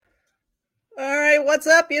what's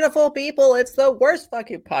up, beautiful people? It's the worst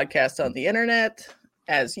fucking podcast on the internet.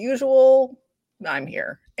 As usual, I'm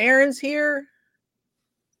here. Aaron's here.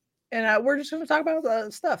 And we're just going to talk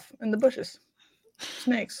about stuff in the bushes.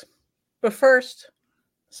 Snakes. But first,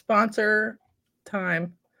 sponsor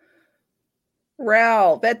time.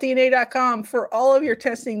 VetDNA.com for all of your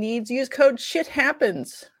testing needs. Use code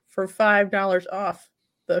SHITHAPPENS for $5 off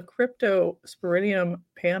the Cryptosporidium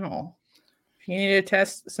panel. If you need to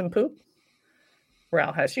test some poop,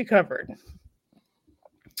 Ral has you covered.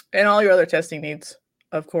 And all your other testing needs,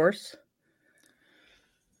 of course.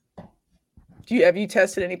 Have you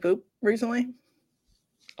tested any poop recently?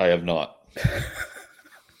 I have not.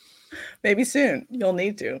 Maybe soon. You'll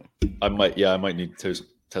need to. I might need to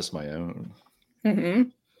test my own. Mm-hmm.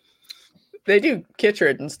 They do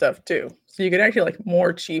Kitrid and stuff too. So you could actually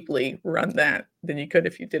more cheaply run that than you could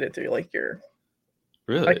if you did it through your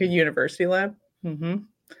a university lab. Mm-hmm.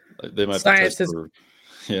 They might Science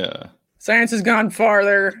has gone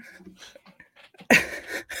farther.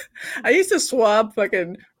 I used to swab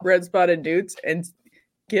fucking red spotted newts and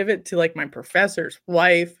give it to my professor's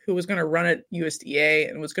wife who was going to run it USDA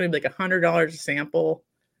and it was going to be $100 a sample.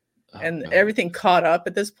 And everything caught up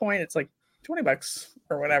at this point. It's $20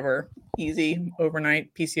 or whatever. Easy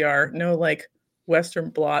overnight PCR. No Western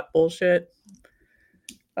blot bullshit.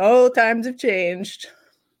 Oh, times have changed.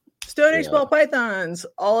 Stone Age ball pythons.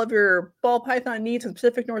 All of your ball python needs in the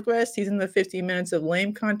Pacific Northwest. He's in the 15 Minutes of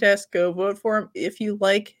Lame contest. Go vote for him if you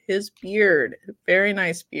like his beard. Very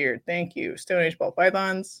nice beard. Thank you. Stone Age ball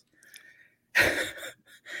pythons.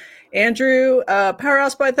 Andrew,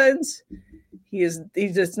 Powerhouse Pythons. He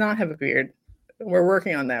does not have a beard. We're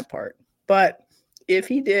working on that part. But if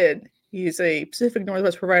he did, he's a Pacific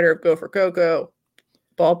Northwest provider of Go for Cocoa,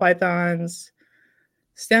 ball pythons,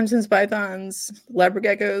 Stemson's pythons, leopard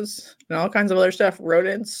geckos, and all kinds of other stuff,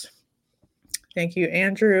 rodents. Thank you,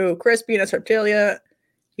 Andrew. Chris, BNS Reptilia.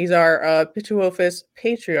 He's our Pituophis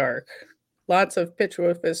patriarch. Lots of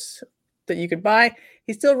Pituophis that you could buy.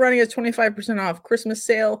 He's still running his 25% off Christmas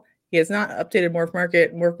sale. He has not updated Morph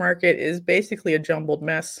Market. Morph Market is basically a jumbled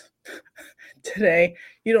mess today.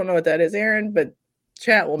 You don't know what that is, Aaron, but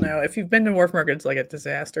chat will know. If you've been to Morph Market, it's a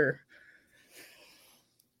disaster.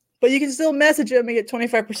 But you can still message him and get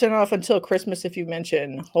 25% off until Christmas if you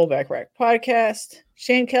mention Holdback Rack Podcast.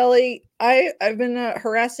 Shane Kelly, I've been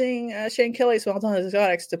harassing Shane Kelly, Small Town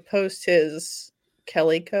Exotics, to post his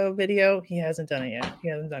Kelly Co video. He hasn't done it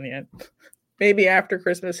yet. Maybe after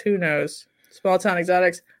Christmas, who knows? Small Town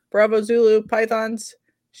Exotics, Bravo Zulu Pythons.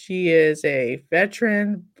 She is a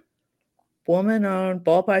veteran, woman-owned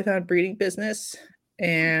ball python breeding business,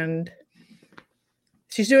 and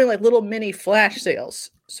she's doing little mini flash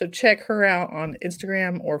sales. So check her out on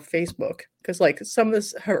Instagram or Facebook because some of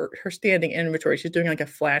this her standing inventory, she's doing a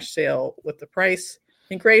flash sale with the price.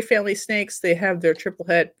 And Gray Family Snakes, they have their triple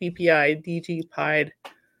het BPI DG Pied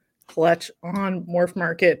clutch on Morph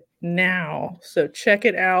Market now. So check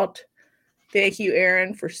it out. Thank you,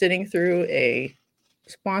 Aaron, for sitting through a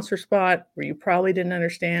sponsor spot where you probably didn't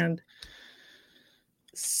understand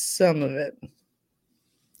some of it.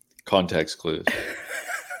 Context clues.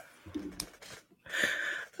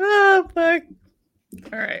 Oh, fuck.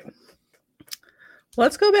 All right.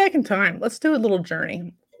 Let's go back in time. Let's do a little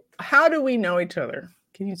journey. How do we know each other?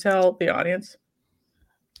 Can you tell the audience?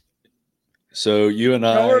 So you and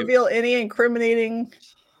I... Don't reveal any incriminating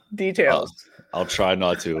details. I'll try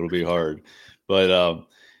not to. It'll be hard. But,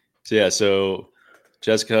 so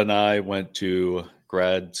Jessica and I went to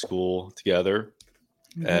grad school together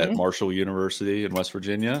at Marshall University in West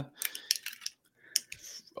Virginia.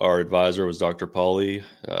 Our advisor was Dr. Pauly,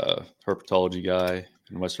 herpetology guy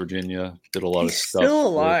in West Virginia. Did a lot of stuff. Still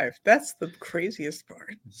alive. That's the craziest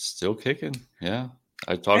part. Still kicking. Yeah.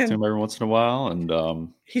 I talk to him every once in a while,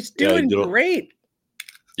 and he's doing great.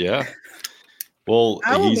 Yeah. Well,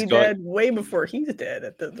 I will be dead way before he's dead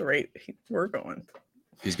at the rate we're going.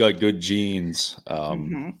 He's got good genes.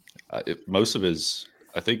 Most of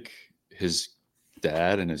I think his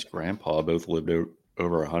dad and his grandpa both lived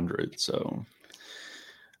over 100. So.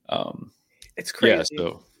 It's crazy.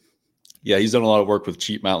 He's done a lot of work with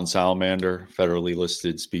Cheat Mountain salamander, federally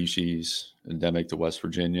listed species, endemic to West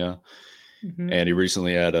Virginia. And he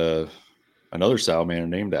recently had another salamander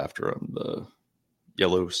named after him, the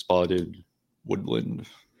yellow spotted woodland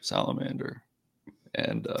salamander.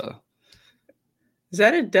 And is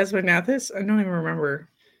that a Desmognathus? I don't even remember.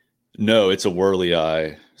 No, it's a whirly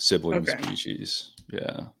eye sibling species.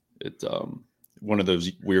 Yeah, it one of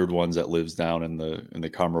those weird ones that lives down in the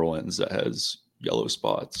Cumberlands that has yellow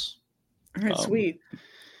spots. All right, sweet.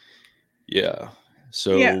 Yeah.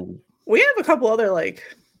 So we have a couple other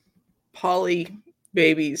poly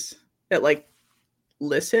babies that like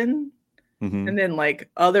listen. Mm-hmm. And then like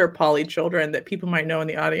other poly children that people might know in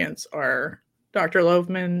the audience are Dr.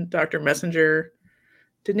 Loveman, Dr. Messenger.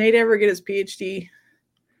 Did Nate ever get his PhD?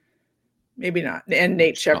 Maybe not. And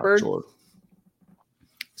Nate Shepard. Sure.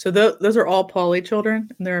 So those are all poly children,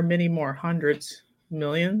 and there are many more, hundreds,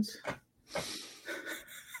 millions.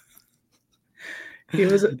 He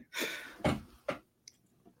was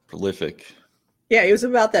prolific. Yeah, he was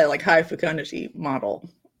about that like high fecundity model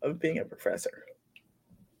of being a professor.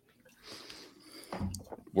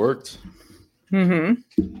 Worked. Mm-hmm.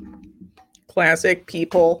 Classic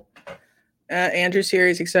people. Andrew's here.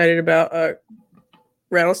 He's excited about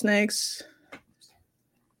rattlesnakes.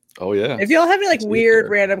 Oh yeah. If y'all have any like weird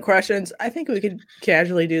random questions, I think we could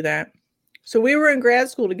casually do that. So we were in grad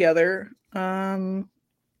school together. We don't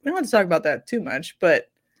have to talk about that too much,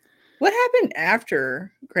 but what happened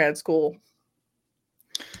after grad school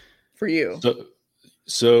for you?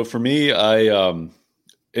 So for me, I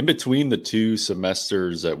in between the 2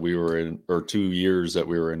 semesters that we were in, or 2 years that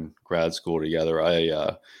we were in grad school together,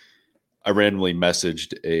 I randomly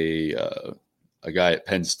messaged a guy at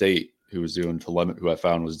Penn State who was doing who I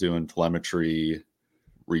found was doing telemetry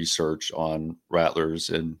research on rattlers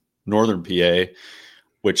in northern PA,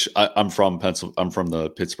 which I'm from I'm from the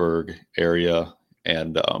Pittsburgh area,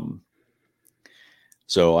 and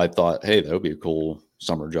so I thought, hey, that would be a cool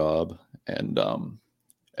summer job. And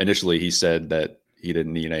initially, he said that he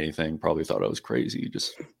didn't need anything. Probably thought I was crazy,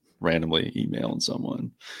 just randomly emailing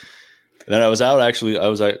someone. And then I was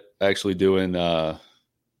actually doing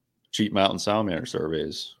cheap mountain salamander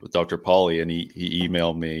surveys with Dr. Pauly, and he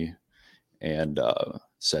emailed me and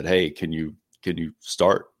said, hey, can you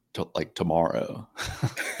start like tomorrow,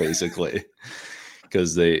 basically,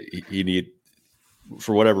 because he need,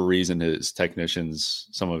 for whatever reason,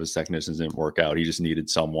 some of his technicians didn't work out. He just needed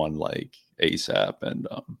someone like ASAP. And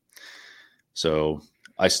so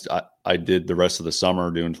I did the rest of the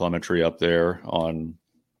summer doing telemetry up there on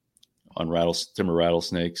timber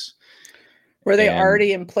rattlesnakes. Were they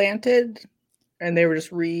already implanted and they were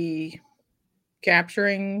just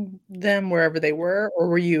recapturing them wherever they were, or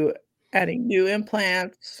were you adding new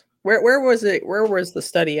implants? Where was it? Where was the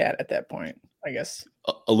study at that point? I guess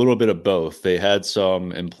a little bit of both. They had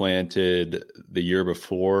some implanted the year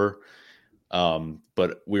before,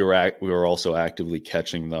 but we were also actively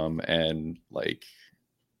catching them, and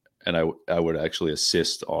I would actually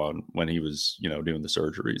assist on when he was doing the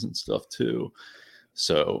surgeries and stuff too.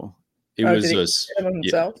 So it was did he do it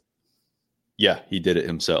himself? Yeah, he did it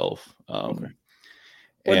himself. Okay.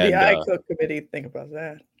 What did the iCook committee think about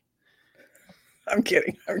that? I'm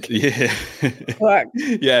kidding. Yeah.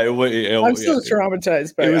 Yeah. I'm still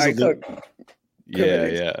traumatized by iCook.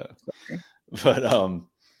 Yeah. But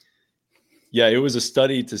yeah, it was a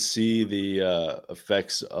study to see the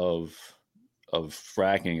effects of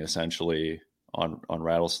fracking essentially on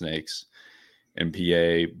rattlesnakes in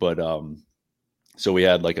PA. But so we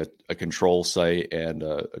had like a control site and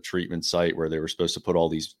a treatment site where they were supposed to put all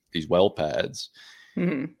these well pads.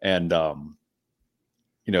 Mm-hmm. And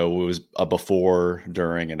it was a before,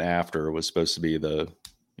 during, and after was supposed to be the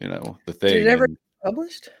thing. Did it ever get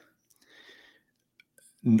published?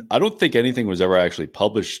 I don't think anything was ever actually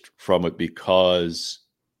published from it, because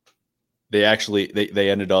they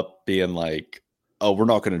ended up being like, oh, we're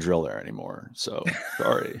not going to drill there anymore. So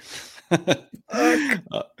sorry. Isn't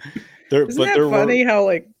that funny how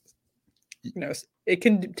it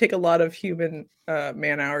can take a lot of human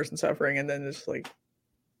man hours and suffering, and then it's like,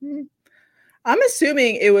 I'm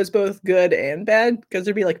assuming it was both good and bad, because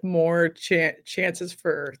there'd be like more chances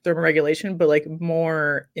for thermoregulation, but like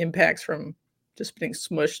more impacts from just being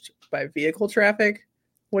smushed by vehicle traffic.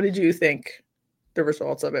 What did you think the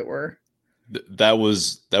results of it were? That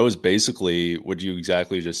was basically what you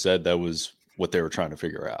exactly just said. That was what they were trying to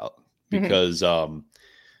figure out, because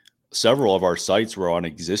several of our sites were on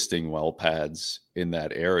existing well pads in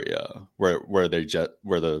that area where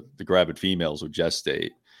the gravid females would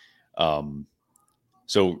gestate.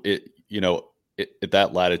 So at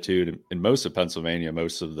that latitude in most of Pennsylvania,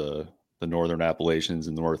 most of the northern Appalachians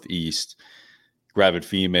and Northeast, gravid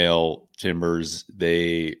female timbers,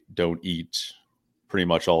 they don't eat pretty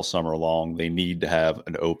much all summer long. They need to have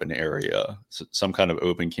an open area, some kind of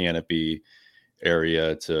open canopy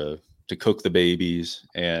area to cook the babies.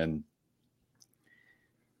 And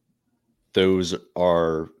those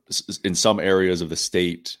are, in some areas of the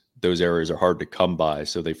state, those areas are hard to come by.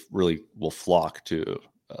 So they really will flock to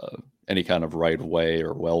any kind of right of way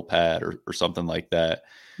or well pad or something like that.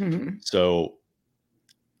 Mm-hmm. So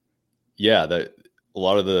yeah, a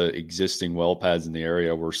lot of the existing well pads in the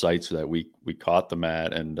area were sites that we caught them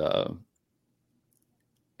at. And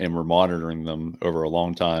and we're monitoring them over a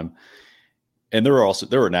long time. And there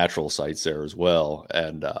were natural sites there as well.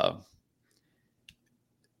 And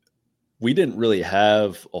we didn't really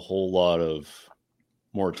have a whole lot of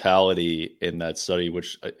mortality in that study,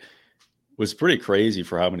 which was pretty crazy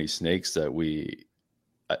for how many snakes that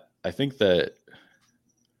I think that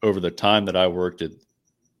over the time that I worked at,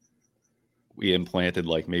 we implanted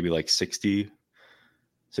maybe 60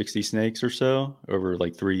 snakes or so over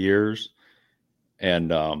 3 years. And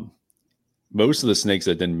most of the snakes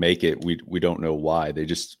that didn't make it, we don't know why. They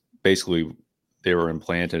just basically, they were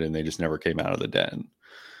implanted and they just never came out of the den.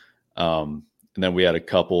 And then we had a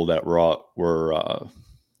couple that were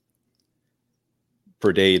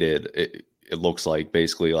predated. It looks like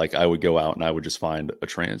basically I would go out and I would just find a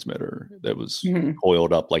transmitter that was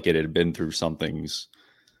coiled up like it had been through something's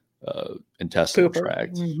intestinal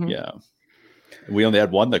tract. Yeah. We only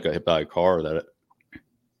had one that got hit by a car.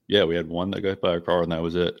 We had one that got hit by a car, and that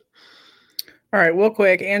was it. All right, real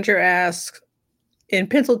quick. Andrew asks, in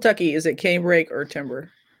Pennsylvania, is it canebrake or timber?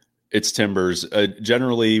 It's timbers.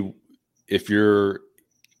 Generally, if you're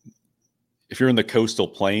in the coastal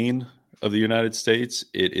plain of the United States,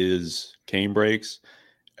 it is canebrakes.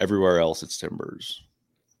 Everywhere else, it's timbers.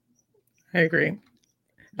 I agree.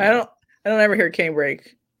 Yeah. I don't ever hear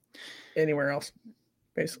canebrake anywhere else,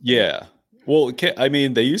 basically. Yeah. Well, I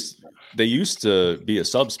mean, they used to be a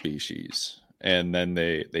subspecies, and then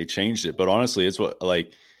they changed it. But honestly, it's what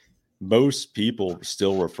most people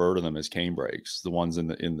still refer to them as canebrakes. The ones in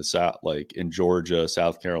the South, like in Georgia,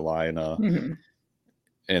 South Carolina,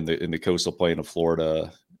 and in the coastal plain of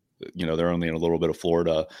Florida. They're only in a little bit of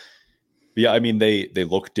Florida. But yeah, I mean, they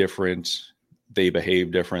look different. They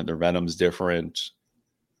behave different. Their venom's different.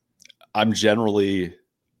 I'm generally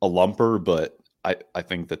a lumper, but I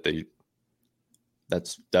think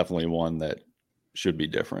that's definitely one that should be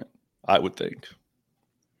different, I would think.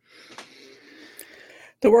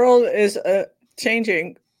 The world is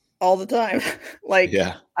changing all the time.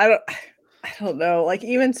 Yeah. I don't know.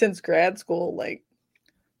 Even since grad school,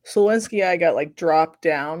 Solinsky, I got dropped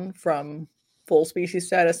down from full species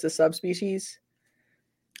status to subspecies.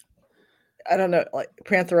 I don't know,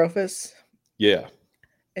 Pantherophis. Yeah.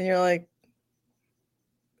 And you're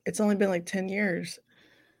it's only been 10 years.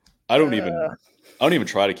 I don't even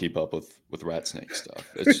try to keep up with rat snake stuff.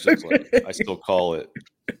 It's just I still call it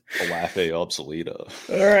Elafe obsoleta.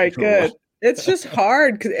 All right, good. It's just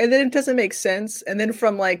hard and then it doesn't make sense. And then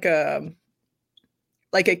from a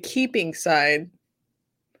keeping side,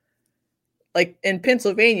 in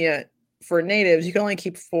Pennsylvania for natives, you can only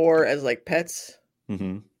keep 4 as pets.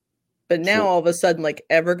 Mm-hmm. But now all of a sudden,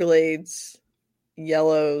 Everglades,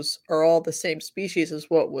 yellows are all the same species as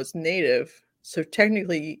what was native. So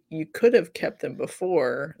technically, you could have kept them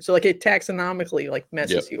before. So it taxonomically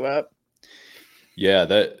messes you up. Yeah,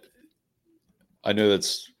 I know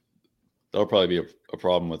that'll probably be a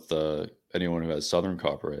problem with anyone who has southern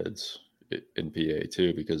copperheads in PA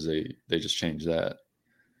too, because they just changed that.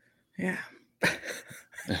 Yeah. I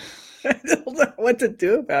don't know what to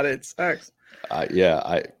do about it. It sucks.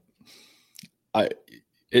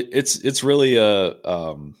 It's really I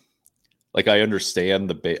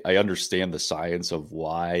understand the science of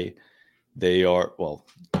why they are. Well,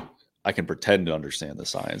 I can pretend to understand the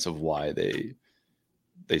science of why they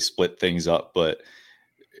split things up, but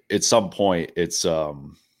at some point it's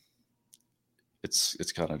kind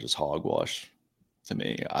of just hogwash to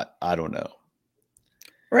me. I don't know.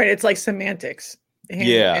 Right, it's like semantics.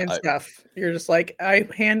 And stuff. You're just I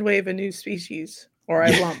hand wave a new species or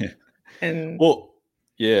I lump. And well,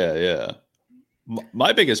 yeah.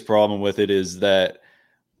 My biggest problem with it is that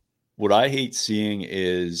what I hate seeing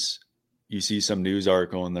is you see some news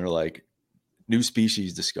article and they're new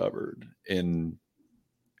species discovered in,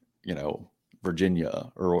 Virginia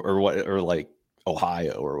or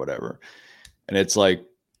Ohio or whatever. And it's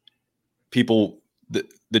people,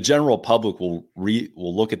 the general public will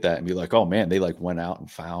look at that and be like, oh man, they went out and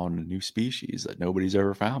found a new species that nobody's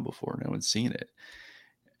ever found before. No one's seen it.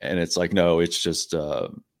 And it's no, it's just,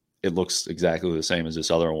 it looks exactly the same as this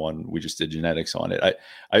other one. We just did genetics on it.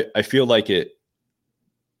 I feel like it,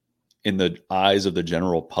 in the eyes of the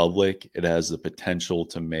general public, it has the potential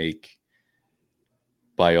to make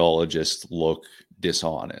biologists look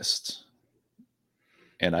dishonest.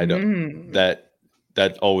 And I don't, that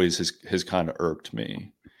always has kind of irked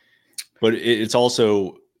me, but it's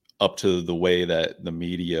also up to the way that the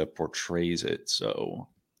media portrays it. So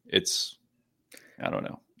I don't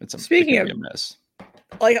know. Speaking of a mess.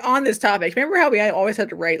 On this topic, remember how I always had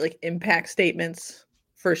to write impact statements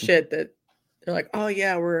for shit that they're oh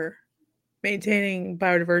yeah, we're maintaining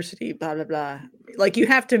biodiversity, blah blah blah. You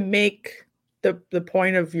have to make the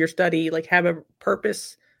point of your study, like have a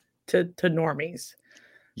purpose to normies.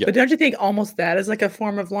 Yeah. But don't you think almost that is like a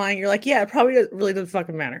form of lying? You're like, yeah, it probably really doesn't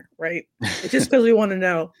fucking matter, right? It's just because we want to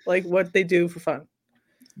know like what they do for fun.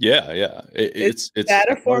 Yeah. It's that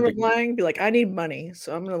a form of lying? Be like, I need money,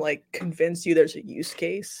 so I'm gonna like convince you there's a use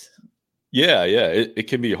case. Yeah. It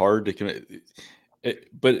can be hard to commit,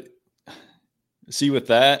 but see with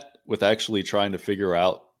actually trying to figure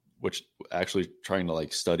out actually trying to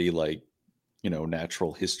like study like,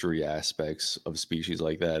 natural history aspects of species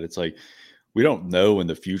like that. It's like, we don't know in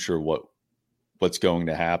the future what's going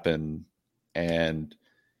to happen, and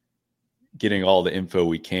getting all the info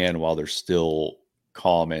we can while they're still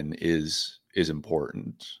common is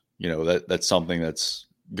important. That's something that's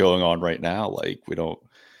going on right now. Like, we don't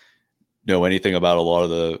know anything about a lot of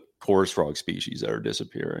the chorus frog species that are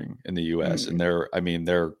disappearing in the US. Mm-hmm.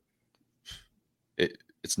 And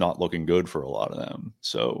it's not looking good for a lot of them.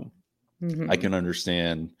 So I can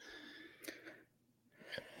understand.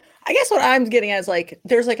 I guess what I'm getting at is like,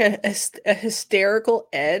 there's like a hysterical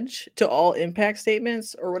edge to all impact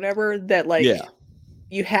statements or whatever that like,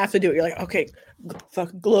 you have to do it. You're like, okay,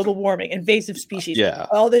 fuck global warming, invasive species,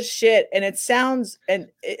 all this shit. And it sounds, and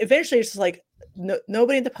eventually it's just like,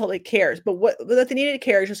 nobody in the public cares. But what they need to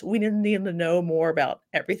care is just, we need to know more about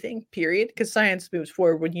everything, period. Because science moves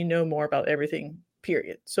forward when you know more about everything,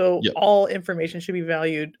 period. So all information should be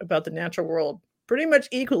valued about the natural world pretty much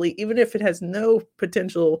equally, even if it has no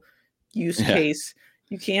potential use case.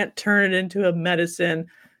 You can't turn it into a medicine.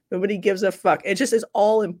 Nobody gives a fuck. It just is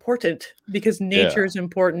all important because nature is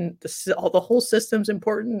important. The whole system's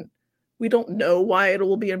important. We don't know why it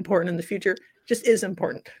will be important in the future. It just is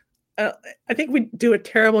important. I think we do a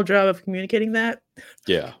terrible job of communicating that.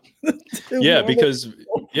 Yeah. Because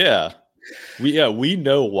we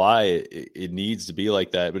know why it needs to be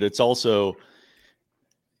like that, but it's also,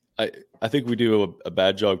 I think we do a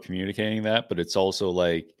bad job communicating that, but it's also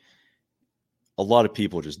like a lot of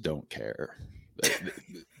people just don't care.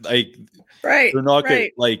 Like, right. They're not gonna,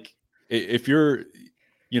 like, if you're,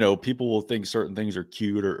 people will think certain things are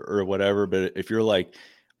cute or whatever, but if you're like,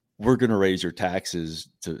 we're going to raise your taxes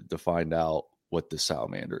to find out what the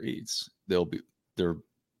salamander eats, they'll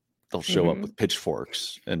show up with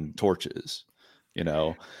pitchforks and torches,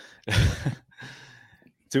 to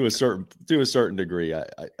a certain degree.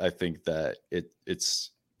 I think that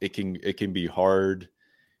it can be hard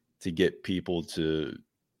to get people to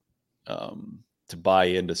buy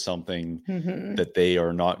into something that they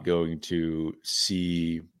are not going to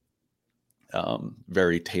see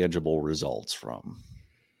very tangible results from.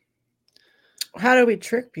 How do we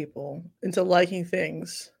trick people into liking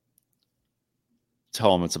things?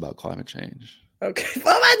 Tell them it's about climate change. Okay.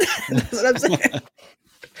 That's what I'm saying.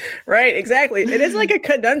 Right, exactly. It is like a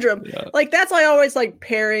conundrum. Yeah. Like, that's why I always like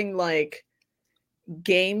pairing like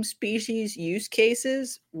game species use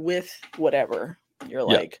cases with whatever. You're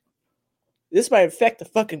like, this might affect the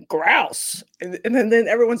fucking grouse. And then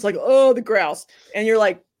everyone's like, oh, the grouse. And you're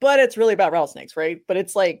like, but it's really about rattlesnakes, right? But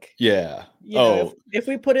it's like, if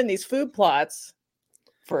we put in these food plots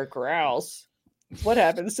for a grouse, what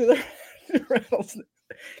happens to the rattlesnakes?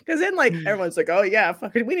 Because then like everyone's like, oh yeah,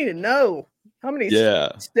 fucking, we need to know how many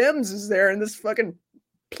stems is there in this fucking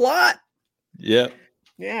plot. Yeah.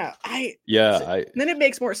 Yeah. Then it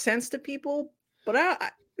makes more sense to people. But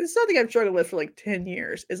it's something I've struggled with for like 10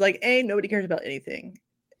 years. Is like, A, nobody cares about anything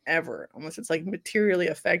ever unless it's like materially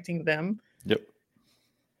affecting them. Yep.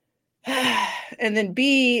 And then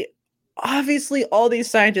B, obviously all these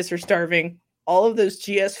scientists are starving. All of those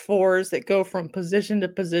GS4s that go from position to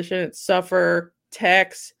position, suffer,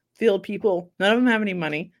 techs, field people, none of them have any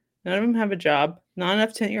money. None of them have a job. Not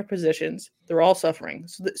enough tenure positions. They're all suffering.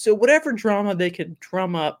 So whatever drama they could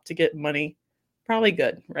drum up to get money, probably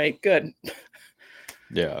good, right? Good.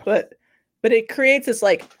 Yeah. But it creates this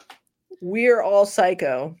like, we're all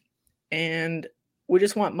psycho and we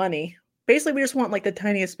just want money. Basically, we just want like the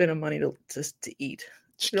tiniest bit of money to eat.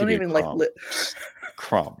 Just we don't even like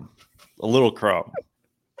crumb. A little crumb.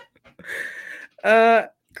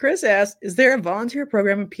 Chris asked, is there a volunteer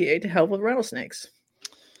program in PA to help with rattlesnakes?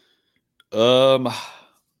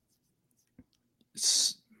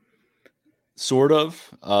 Sort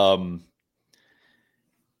of.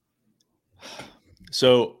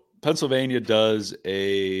 So Pennsylvania does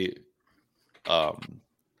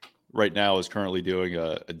right now is currently doing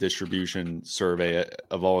a distribution survey,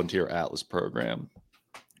 a volunteer atlas program,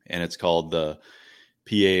 and it's called the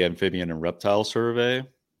PA Amphibian and Reptile Survey.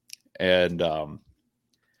 And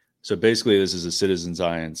so basically this is a citizen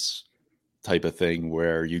science type of thing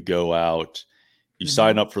where you go out, you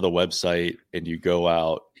sign up for the website, and you go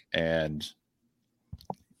out and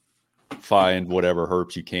find whatever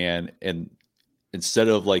herps you can. And instead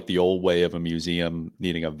of like the old way of a museum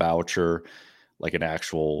needing a voucher, like an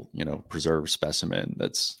actual, preserved specimen,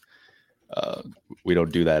 that's we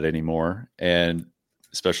don't do that anymore. And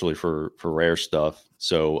especially for rare stuff.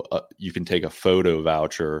 So you can take a photo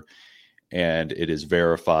voucher, and it has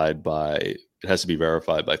to be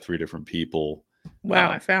verified by 3 different people. Wow.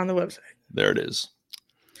 I found the website. There it is.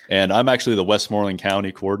 And I'm actually the Westmoreland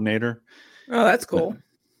County coordinator. Oh, that's cool.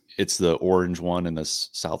 It's the orange one in the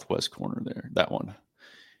southwest corner there, that one.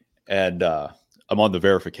 And I'm on the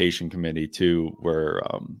verification committee too, where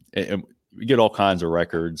and we get all kinds of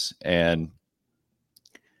records. And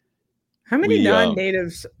how many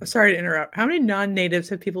non-natives, sorry to interrupt, how many non-natives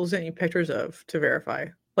have people sent you pictures of to verify?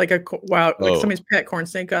 Like somebody's pet corn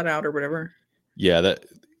snake got out or whatever? Yeah,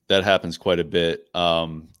 that happens quite a bit.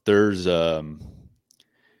 There's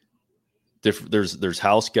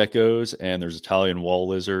house geckos and there's Italian wall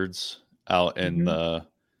lizards out in the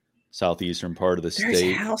southeastern part of the state.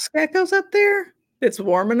 There's house geckos up there? It's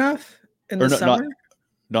warm enough in the summer?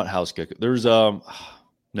 Not house gecko. There's no.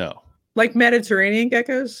 Like Mediterranean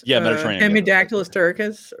geckos? Yeah, Mediterranean. Hemidactylus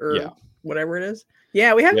turcus or whatever it is.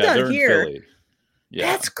 Yeah, we have done here.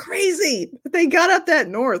 Yeah. That's crazy. They got up that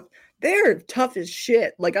north. They're tough as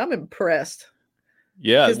shit. Like, I'm impressed.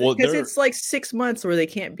 Yeah, because it's like 6 months where they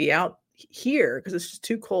can't be out here because it's just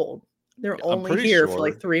too cold. They're only here for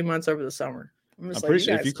like 3 months over the summer. I'm pretty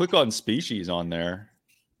sure if you click on species on there,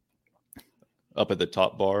 up at the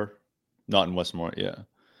top bar, not in Westmore,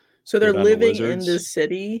 So they're living in the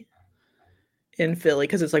city in Philly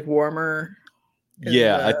because it's like warmer.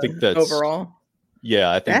 I think that's overall.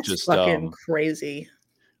 Yeah, I think that's just fucking crazy.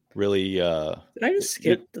 Really. Did I just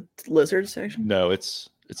skip the lizard section? No, it's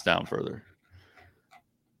down further.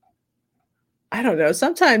 I don't know.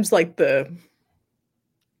 Sometimes like the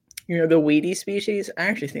weedy species, I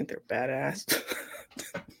actually think they're badass.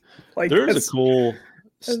 Like there's a cool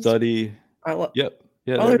study. Yep.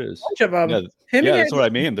 Yeah, there it is. A bunch of them. Yeah, that's what I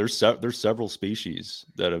mean. There's several species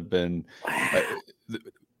that have been. Wow.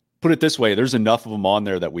 Put it this way: there's enough of them on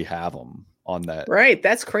there that we have them on that. Right.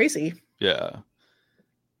 That's crazy. Yeah.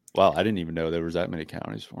 Wow, I didn't even know there was that many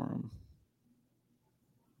counties for them.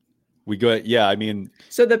 I mean.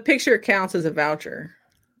 So the picture counts as a voucher.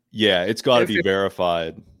 Yeah, it's got to be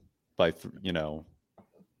verified by 3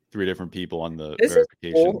 different people on the this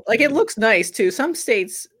verification. Cool. Like it looks nice too. Some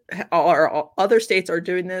states other states are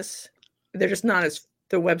doing this. They're just not as,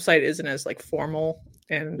 the website isn't as like formal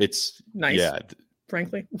and it's nice. Yeah,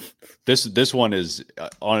 frankly. This one is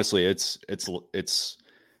honestly it's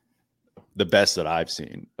the best that I've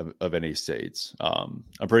seen of any states. I'm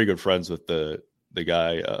pretty good friends with the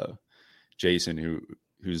guy Jason who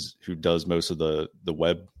does most of the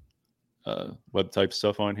web type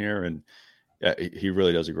stuff on here, and he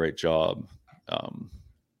really does a great job.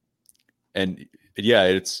 And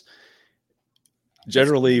it's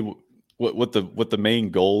generally what the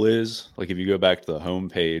main goal is. Like if you go back to the home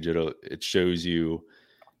page, it shows you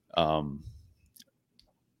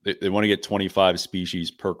they want to get 25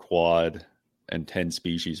 species per quad and 10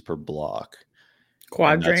 species per block.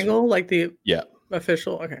 Quadrangle, like the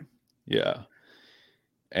official. Okay. Yeah.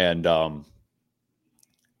 And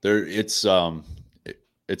it's a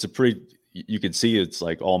pretty, you can see it's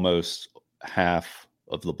like almost half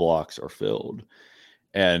of the blocks are filled.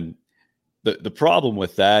 And the problem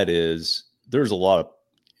with that is there's a lot of,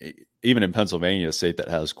 even in Pennsylvania, a state that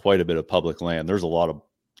has quite a bit of public land, there's a lot of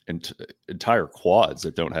entire quads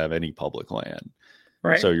that don't have any public land.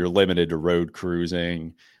 Right. So you're limited to road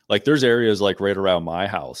cruising. Like there's areas like right around my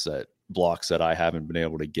house that blocks that I haven't been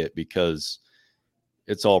able to get because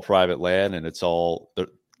it's all private land and it's all,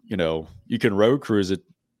 you can road cruise it,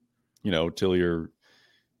 till your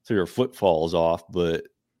foot falls off, but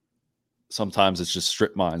sometimes it's just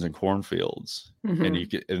strip mines and cornfields. Mm-hmm. And you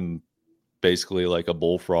get, and basically like a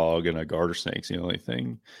bullfrog and a garter snake's the only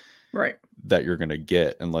thing that you're going to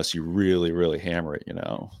get unless you really, really hammer it,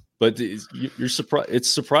 but you're surprised. It's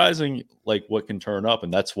surprising like what can turn up.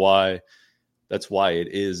 And that's why it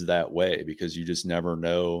is that way, because you just never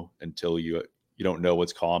know until you don't know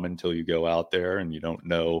what's common until you go out there, and you don't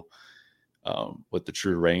know what the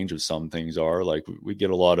true range of some things are. Like we get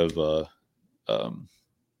a lot of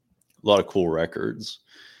cool records.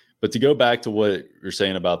 But to go back to what you're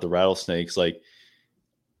saying about the rattlesnakes, like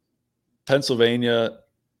Pennsylvania,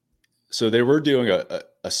 so they were doing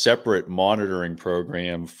a separate monitoring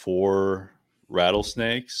program for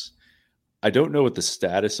rattlesnakes. I don't know what the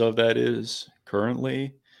status of that is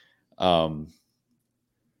currently.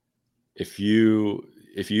 If you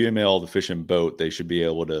email the Fish and Boat, they should be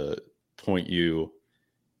able to point you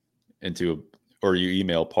into or you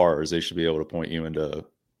email PARS, they should be able to point you into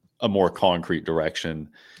a more concrete direction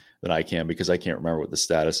than I can, because I can't remember what the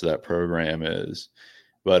status of that program is.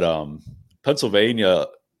 But Pennsylvania,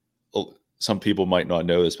 some people might not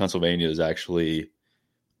know this. Pennsylvania is actually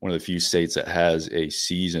one of the few states that has a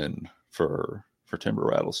season for timber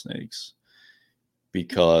rattlesnakes,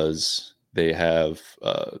 because they've had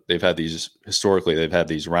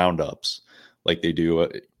these roundups like they do,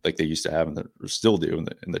 like they used to have or still do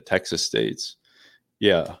in the Texas states.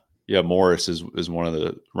 Yeah. Morris is one of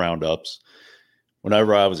the roundups.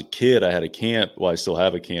 Whenever I was a kid, I had a camp. Well, I still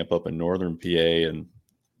have a camp up in northern PA, and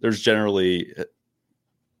there's generally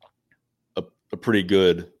a pretty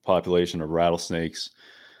good population of rattlesnakes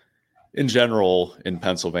in general in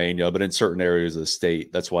Pennsylvania, but in certain areas of the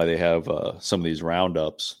state. That's why they have some of these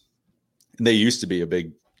roundups. And they used to be a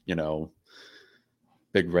big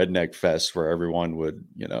redneck fest where everyone would,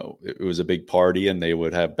 it was a big party, and they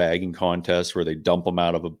would have bagging contests where they dump them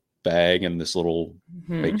out of a bag in this little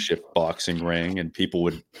makeshift boxing ring, and people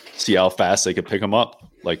would see how fast they could pick them up,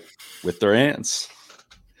 like with their hands.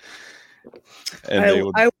 And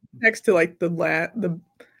I was next to like the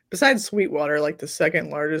besides Sweetwater, like the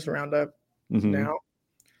second largest roundup now.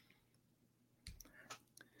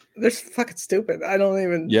 They're fucking stupid. I don't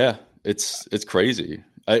even. Yeah, it's crazy.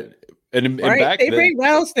 They bring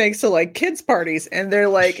rattlesnakes to like kids parties, and they're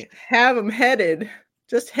like have them headed,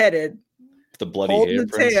 the bloody holding the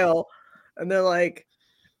handprints. tail, and they're like,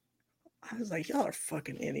 I was like, y'all are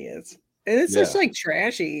fucking idiots, and it's just like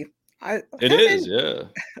trashy. It is, yeah.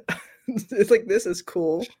 It's like, this is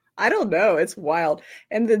cool. I don't know. It's wild.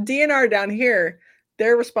 And the DNR down here,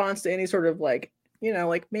 their response to any sort of like,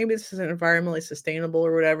 like maybe this isn't environmentally sustainable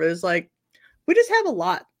or whatever, is like, we just have a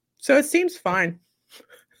lot. So it seems fine.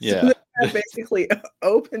 Yeah. So they have basically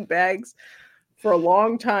open bags for a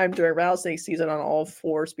long time during rattlesnake season on all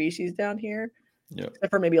 4 species down here. Yeah. Except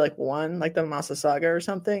for maybe like one, like the Massasauga or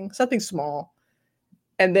something small.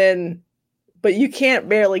 And then, but you can't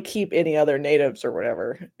barely keep any other natives or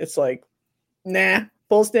whatever. It's like, nah,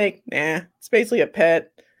 bull snake, nah. It's basically a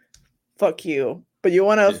pet. Fuck you. But you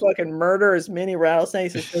want to fucking murder as many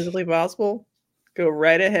rattlesnakes as physically possible? Go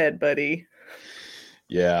right ahead, buddy.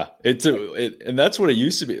 Yeah, and that's what it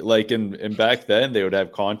used to be like. And back then, they would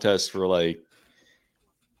have contests for like,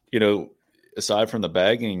 aside from the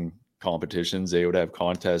bagging competitions, they would have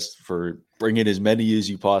contests for bringing as many as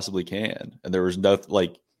you possibly can. And there was nothing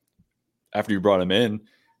like, after you brought them in,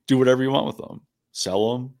 do whatever you want with them.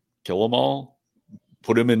 Sell them, kill them all,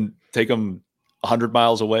 take them 100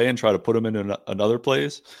 miles away and try to put them in another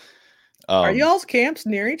place. Are y'all's camps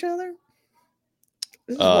near each other?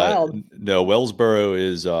 This is wild. No, Wellsboro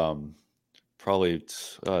is probably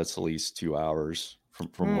it's at least 2 hours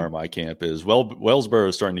from where my camp is. Wellsboro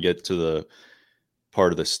is starting to get to the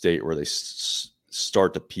part of the state where they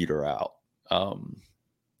start to peter out. But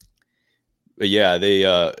yeah,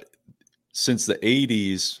 they since the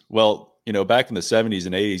 80s, back in the 70s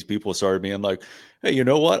and 80s, people started being like, hey, you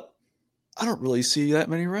know what? I don't really see that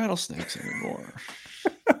many rattlesnakes anymore.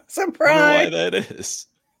 Surprise! I wonder why that is.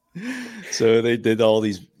 So they did all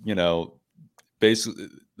these, basically,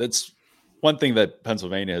 that's one thing that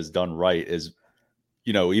Pennsylvania has done right is,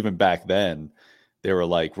 even back then, they were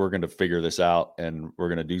like, we're going to figure this out and we're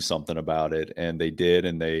going to do something about it. And they did.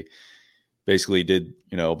 And they basically did,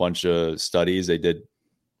 a bunch of studies. They did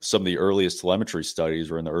some of the earliest telemetry studies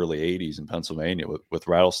were in the early 80s in Pennsylvania with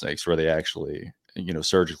rattlesnakes, where they actually,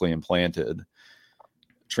 surgically implanted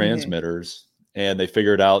transmitters. And they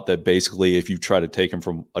figured out that basically if you try to take them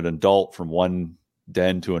from an adult from one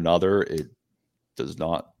den to another, it does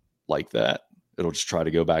not like that. It'll just try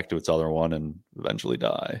to go back to its other one and eventually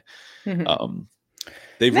die.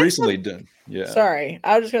 They've recently done. Yeah. Sorry.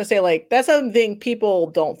 I was just going to say, like, that's something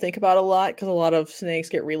people don't think about a lot, because a lot of snakes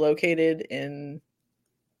get relocated in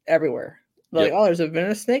everywhere. Like, oh, there's a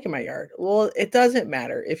venomous snake in my yard. Well, it doesn't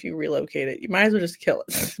matter if you relocate it. You might as well just kill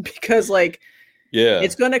it because, like,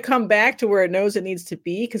 it's going to come back to where it knows it needs to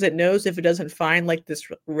be, because it knows if it doesn't find like this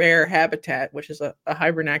rare habitat, which is a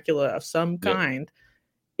hibernacula of some kind,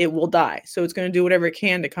 it will die. So it's going to do whatever it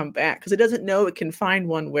can to come back, because it doesn't know it can find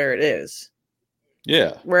one where it is.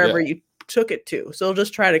 Yeah. Wherever you took it to. So it'll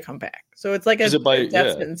just try to come back. So it's like a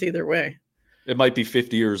death sentence either way. It might be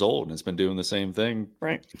 50 years old and it's been doing the same thing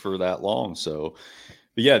for that long. So,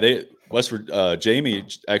 but yeah, Jamie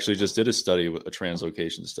actually just did a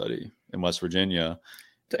translocation study in West Virginia.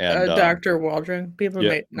 And Dr. Waldron, people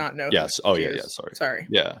may not know. Yes. Oh yeah. Sorry.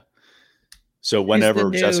 Yeah. So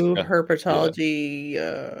whenever he's the new herpetology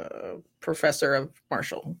professor of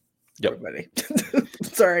Marshall. Yep. Everybody.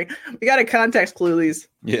 Sorry. We got to context clue these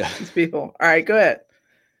people. All right, go ahead.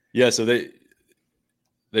 Yeah. So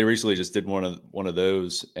they recently just did one of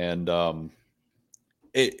those, and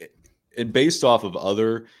it based off of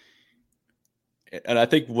other, and I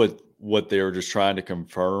think what they were just trying to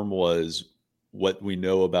confirm was what we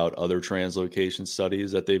know about other translocation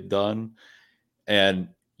studies that they've done, and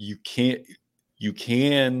you can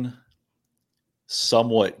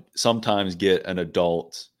sometimes get an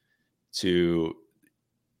adult to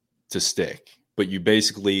stick, but you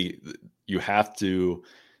have to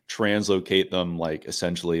translocate them like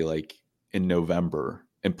essentially like in November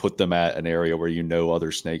and put them at an area where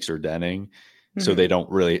other snakes are denning, so they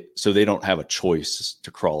don't have a choice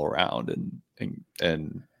to crawl around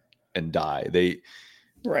and die.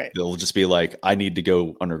 They'll just be like, I need to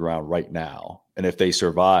go underground right now, and if they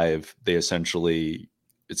survive, they essentially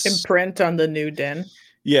imprint on the new den.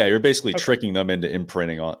 Yeah, you're basically tricking them into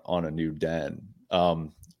imprinting on a new den.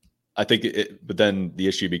 I think but then the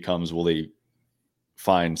issue becomes, will they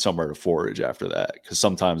find somewhere to forage after that? Because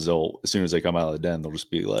sometimes as soon as they come out of the den, they'll just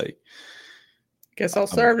be like, guess I'll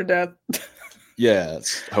starve to death. Yeah,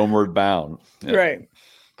 it's homeward bound. Yeah. Right.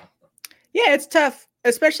 Yeah, it's tough,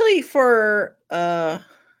 especially for, you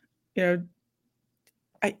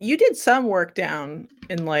did some work down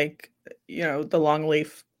in like, the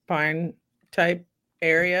longleaf pine type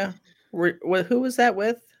area. Who was that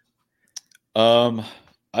with?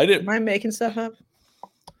 I didn't. Am I making stuff up?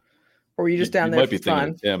 Or were you just down there for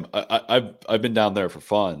fun? Tim, I've been down there for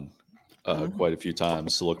fun quite a few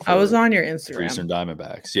times to look for. I was on your Instagram. Eastern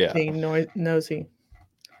Diamondbacks, yeah. Being nosy.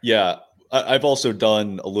 Yeah, I've also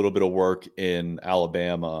done a little bit of work in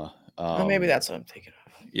Alabama. Maybe that's what I'm thinking of.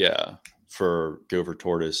 Yeah, for gopher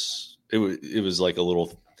tortoise. It was like a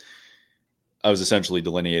little. I was essentially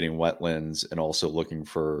delineating wetlands and also looking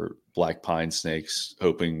for black pine snakes,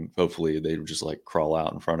 hopefully they would just like crawl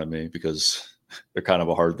out in front of me because they're kind of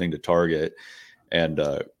a hard thing to target, and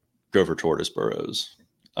gopher tortoise burrows.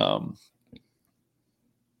 Yeah,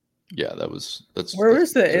 where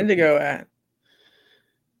was the indigo at?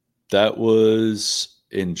 That was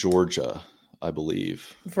in Georgia, I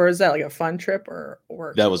believe. Is that like a fun trip or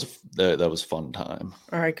work? That was fun time.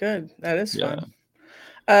 All right, good. That is fun.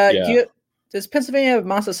 Yeah. Does Pennsylvania have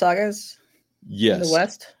Massasaugas? Yes. In the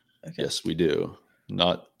West? Okay. Yes, we do.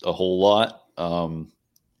 Not a whole lot.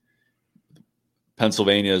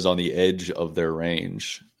 Pennsylvania is on the edge of their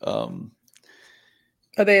range. Are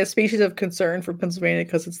they a species of concern for Pennsylvania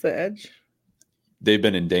because it's the edge? They've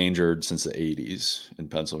been endangered since the 80s in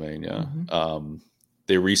Pennsylvania. Mm-hmm.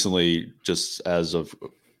 They recently, just as of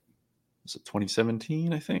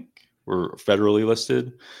 2017, I think, were federally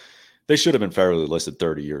listed. They should have been federally listed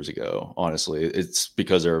 30 years ago. Honestly, it's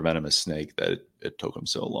because they're a venomous snake that it took them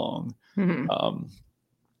so long. Mm-hmm.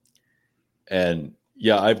 And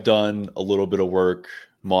yeah, I've done a little bit of work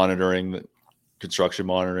construction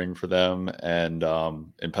monitoring for them, and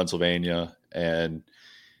in Pennsylvania, and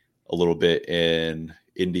a little bit in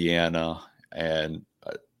Indiana, and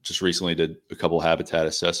just recently did a couple habitat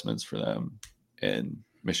assessments for them in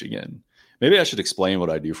Michigan. Maybe I should explain what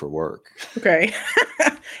I do for work. Okay.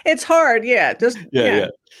 It's hard. Yeah. Yeah.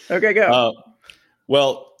 Okay, go.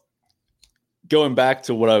 Well, going back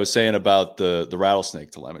to what I was saying about the rattlesnake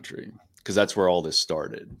telemetry, because that's where all this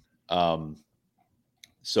started.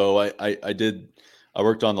 So I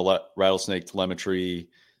worked on the rattlesnake telemetry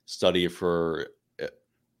study for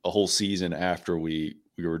a whole season after we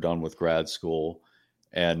were done with grad school.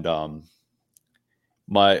 And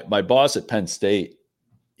my boss at Penn State,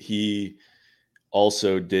 he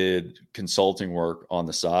also did consulting work on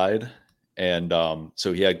the side. And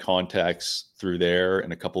so he had contacts through there,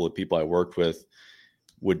 and a couple of people I worked with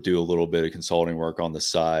would do a little bit of consulting work on the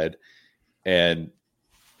side. And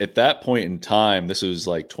at that point in time, this was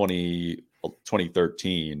like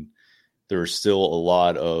 2013, there was still a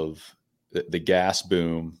lot of the gas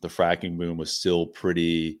boom, the fracking boom was still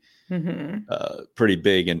pretty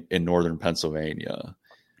big in northern Pennsylvania.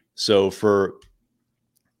 So for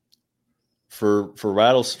timber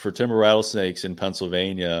rattlesnakes in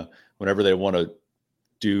Pennsylvania, whenever they want to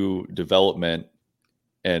do development,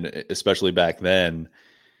 and especially back then,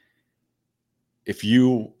 if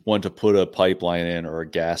you want to put a pipeline in, or a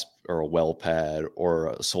gas or a well pad or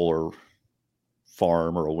a solar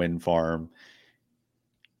farm or a wind farm,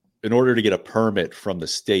 in order to get a permit from the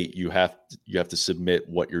state, you have to submit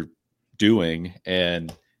what you're doing,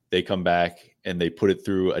 and they come back and they put it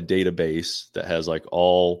through a database that has like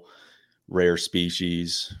all rare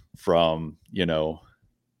species, from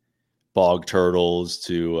bog turtles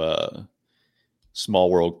to small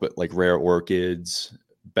world, but like rare orchids,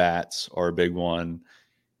 bats are a big one,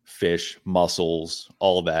 fish, mussels,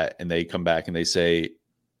 all of that. And they come back and they say,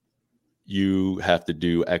 you have to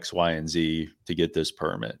do X, Y, and Z to get this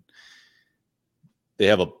permit. They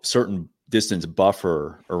have a certain distance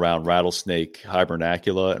buffer around rattlesnake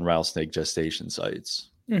hibernacula and rattlesnake gestation sites.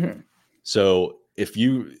 Mm-hmm. So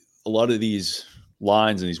a lot of these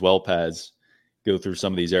lines and these well pads go through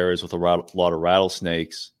some of these areas with a lot of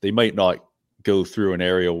rattlesnakes. They might not go through an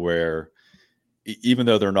area where, even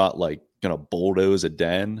though they're not like going to bulldoze a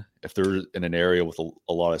den, if they're in an area with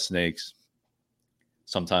a lot of snakes,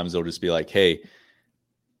 sometimes they'll just be like, hey,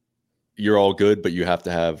 you're all good, but you have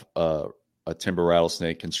to have a timber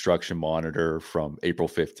rattlesnake construction monitor from April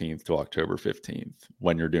 15th to October 15th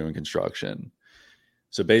when you're doing construction.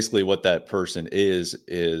 So basically what that person is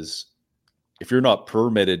if you're not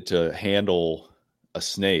permitted to handle a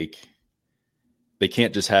snake, they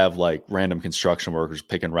can't just have like random construction workers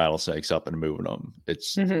picking rattlesnakes up and moving them.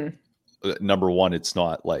 It's number one, it's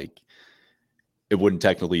not like, it wouldn't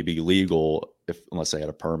technically be legal unless they had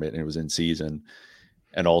a permit and it was in season.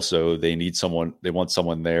 And also they want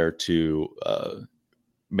someone there to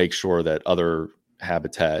make sure that other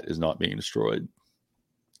habitat is not being destroyed.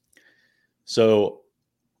 So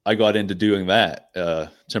I got into doing that,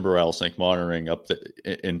 timber rattlesnake monitoring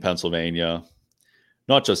in Pennsylvania,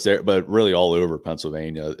 not just there, but really all over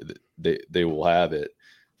Pennsylvania. They will have it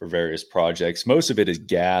for various projects. Most of it is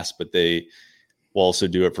gas, but they will also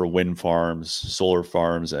do it for wind farms, solar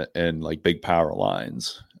farms, and like big power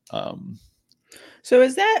lines. So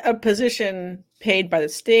is that a position paid by the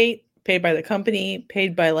state, paid by the company,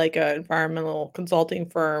 paid by like an environmental consulting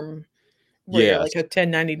firm where you're like a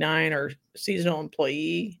 1099 or seasonal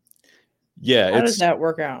employee? Yeah. How does that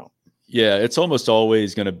work out? Yeah, it's almost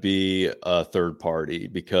always going to be a third party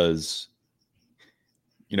because,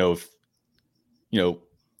 if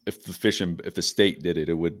the state did it,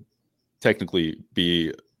 it would technically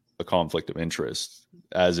be a conflict of interest,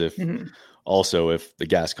 as if also if the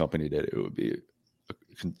gas company did it, it would be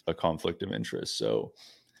a conflict of interest. So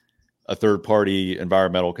a third party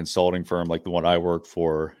environmental consulting firm like the one I work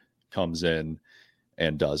for comes in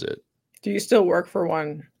and does it. Do you still work for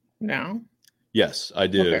one now? Yes, I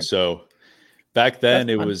do. Okay. So back then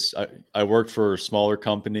I worked for a smaller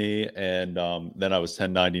company, and then I was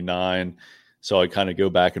 1099. So I kind of go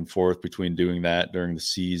back and forth between doing that during the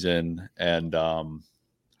season. And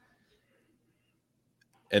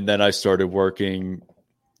then I started working.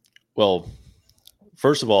 Well,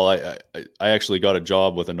 first of all, I actually got a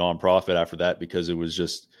job with a nonprofit after that because it was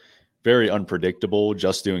just very unpredictable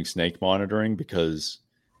just doing snake monitoring, because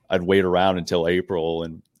I'd wait around until April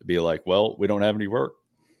and be like, well, we don't have any work.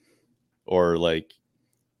 Or like,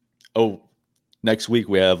 oh, next week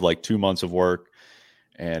we have like 2 months of work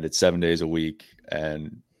and it's 7 days a week.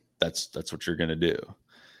 And that's what you're going to do.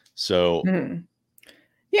 So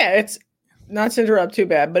yeah, it's not to interrupt too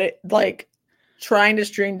bad, but like trying to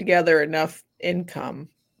string together enough income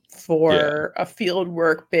for a field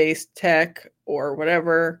work based tech or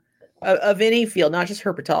whatever of any field, not just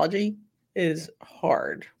herpetology, is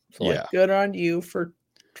hard. So like, good on you for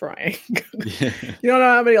trying. You don't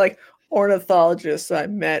know how many like ornithologists I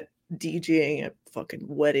met DJing at fucking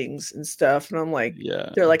weddings and stuff, and I'm like,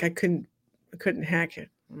 they're like, I couldn't hack it.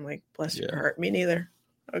 I'm like, bless your heart, me neither.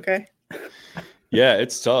 Okay. Yeah,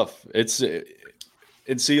 it's tough.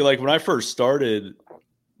 See, like when I first started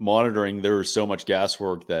monitoring, there was so much gas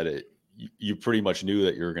work that you pretty much knew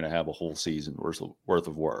that you were going to have a whole season worth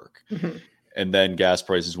of work. And then gas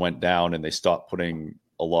prices went down and they stopped putting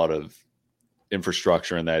a lot of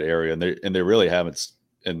infrastructure in that area. And they really haven't.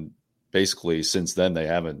 And basically since then, they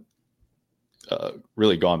haven't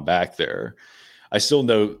really gone back there. I still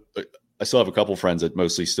have a couple friends that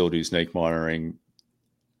mostly still do snake monitoring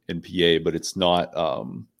in PA, but it's not,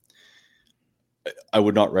 I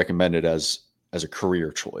would not recommend it as a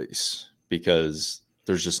career choice because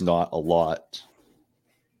there's just not a lot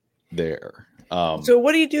there. So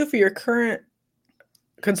what do you do for your current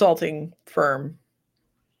consulting firm?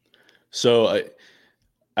 So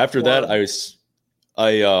after that,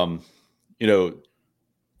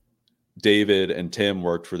 David and Tim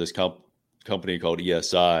worked for this company called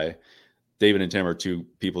ESI. David and Tim are two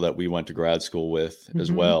people that we went to grad school with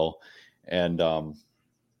as well. And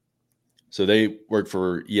so they worked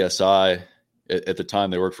for ESI. At the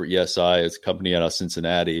time, they worked for ESI. It's a company out of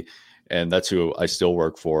Cincinnati. And that's who I still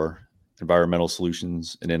work for, Environmental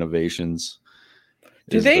Solutions and Innovations.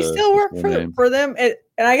 Do they still work for them? And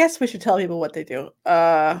I guess we should tell people what they do.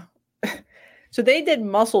 So they did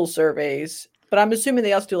mussel surveys, but I'm assuming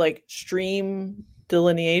they also do like stream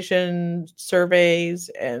delineation surveys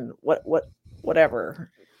and whatever,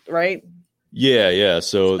 right? Yeah.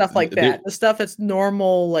 So stuff like that. The stuff that's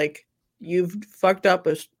normal, like you've fucked up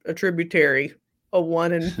a tributary. a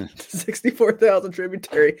 1 in 64,000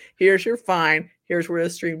 tributary. Here's your fine. Here's where the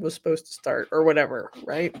stream was supposed to start or whatever,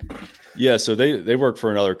 right? Yeah, so they work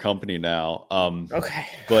for another company now. Okay.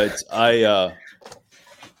 But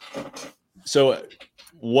so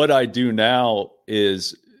what I do now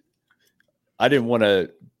is I didn't want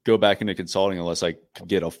to go back into consulting unless I could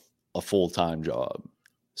get a full-time job.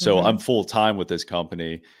 So I'm full-time with this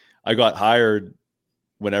company. I got hired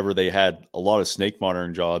whenever they had a lot of snake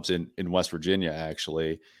monitoring jobs in West Virginia,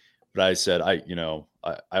 actually. But I said, I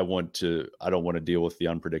don't want to deal with the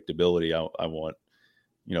unpredictability. I want,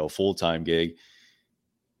 a full-time gig,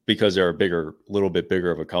 because they're a little bit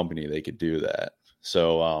bigger of a company. They could do that.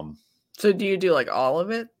 So, so do you do like all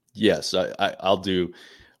of it? Yes, I'll do.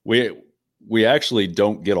 We actually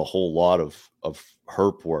don't get a whole lot of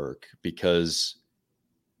herp work because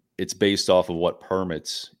it's based off of what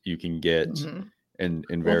permits you can get in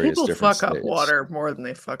various people different fuck states. Up water more than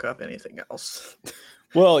they fuck up anything else.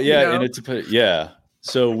 Well, yeah, and yeah.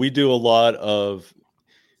 So we do a lot of.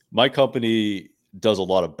 My company does a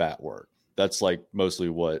lot of bat work. That's like mostly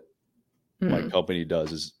what my company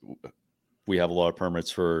does. Is we have a lot of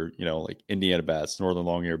permits for like Indiana bats, northern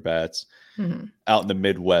long-eared bats. Out in the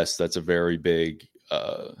Midwest, that's a very big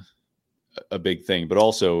a big thing, but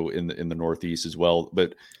also in the Northeast as well.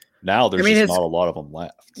 But now there's just not a lot of them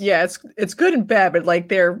left. Yeah, it's good and bad, but like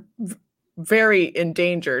they're very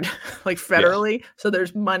endangered, like federally. Yeah. So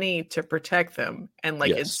there's money to protect them and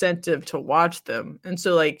like incentive to watch them. And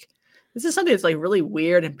so like this is something that's like really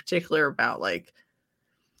weird in particular about like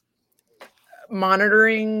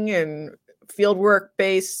monitoring and fieldwork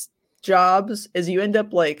based jobs is you end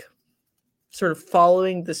up like sort of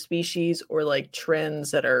following the species or like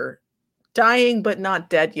trends that are dying but not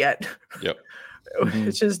dead yet. Yep.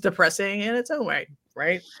 Which is depressing in its own way,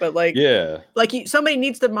 right? But like, somebody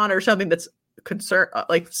needs to monitor something that's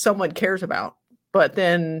like someone cares about, but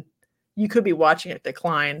then you could be watching it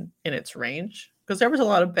decline in its range, because there was a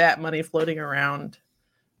lot of bat money floating around,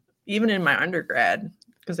 even in my undergrad,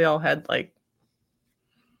 because they all had like,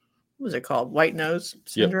 what was it called, white nose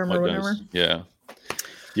syndrome or whatever. Yeah.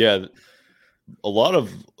 A lot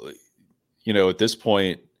of at this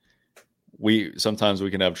point, sometimes we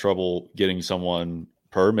can have trouble getting someone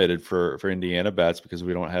permitted for Indiana bats because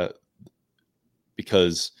we don't have,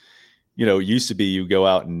 because it used to be you go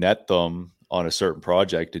out and net them on a certain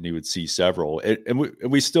project and you would see several, and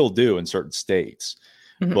we still do in certain states.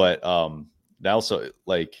 But now, so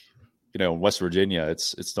like in West Virginia,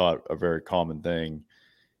 it's not a very common thing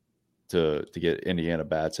to get Indiana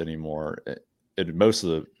bats anymore, and most of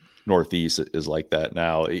the Northeast is like that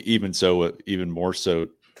now. Even more so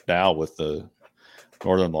now with the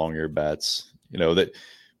northern long-eared bats. That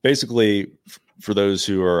basically, for those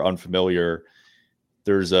who are unfamiliar,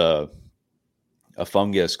 there's a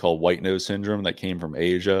fungus called white nose syndrome that came from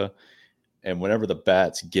Asia, and whenever the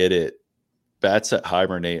bats get it, bats that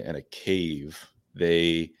hibernate in a cave,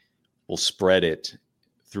 they will spread it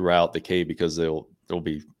throughout the cave, because there'll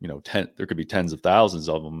be there could be tens of thousands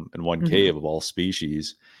of them in one cave of all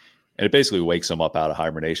species, and it basically wakes them up out of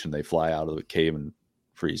hibernation. They fly out of the cave and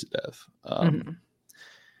freeze to death.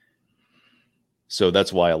 So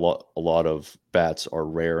that's why a lot of bats are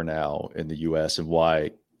rare now in the U.S. and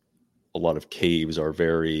why a lot of caves are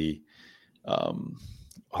very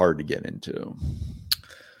hard to get into.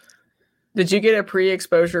 Did you get a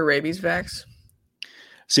pre-exposure rabies vax?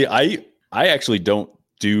 See, I actually don't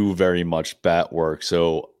do very much bat work,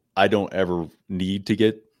 so I don't ever need to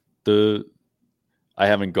get I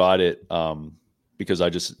haven't got it because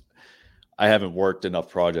I haven't worked enough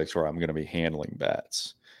projects where I'm going to be handling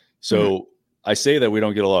bats. So I say that we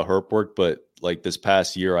don't get a lot of herp work, but like this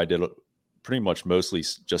past year, I did pretty much mostly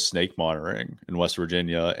just snake monitoring in West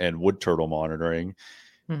Virginia and wood turtle monitoring.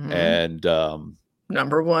 And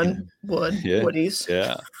number one, woodies.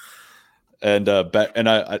 Yeah. And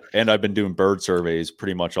I've been doing bird surveys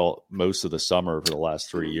pretty much most of the summer for the last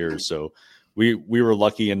 3 years. So we were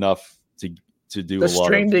lucky enough to do a lot of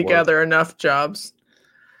string together work. Enough jobs.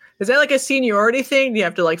 Is that like a seniority thing? Do you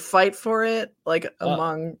have to like fight for it, like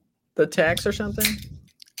among the techs or something?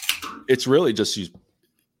 It's really just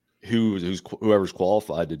whoever's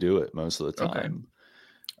qualified to do it most of the time. Okay.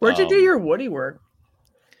 Where'd you do your woody work?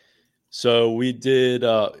 So we did.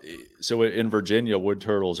 So in Virginia, wood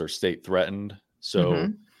turtles are state threatened.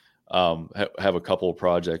 So have a couple of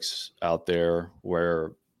projects out there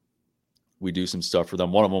where we do some stuff for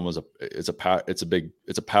them. One of them was it's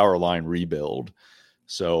a power line rebuild.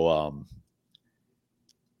 So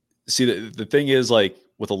see, the thing is, like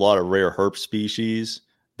with a lot of rare herp species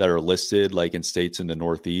that are listed like in states in the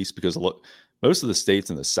Northeast, because most of the states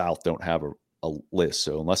in the South don't have a list.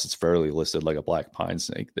 So unless it's fairly listed like a black pine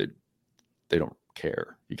snake, they don't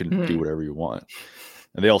care. You can do whatever you want.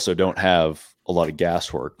 And they also don't have a lot of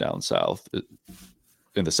gas work down south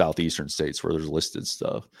in the southeastern states where there's listed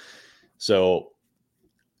stuff. So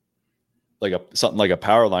like something like a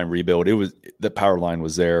power line rebuild, the power line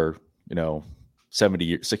was there,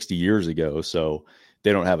 60 years ago. So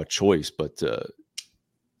they don't have a choice but to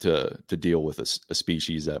deal with a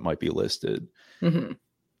species that might be listed.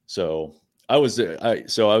 So I was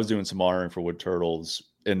doing some monitoring for wood turtles,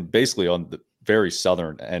 and basically on the very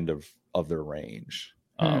southern end of their range.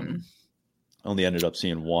 Only ended up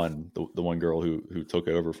seeing one. The one girl who took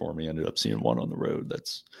over for me ended up seeing one on the road.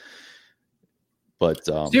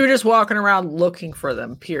 So you were just walking around looking for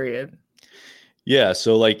them, period. Yeah.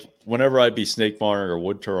 So like whenever I'd be snake monitoring or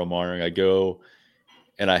wood turtle monitoring, I go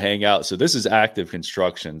and I hang out. So this is active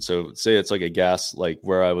construction. So say it's like a gas, like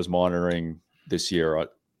where I was monitoring this year,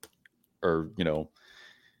 or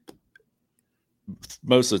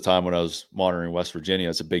most of the time when I was monitoring West Virginia,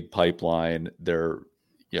 it's a big pipeline. The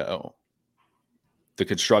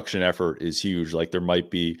construction effort is huge. Like there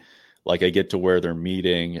might be, like I get to where they're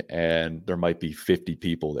meeting and there might be 50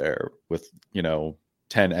 people there with,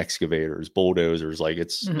 10 excavators, bulldozers. Like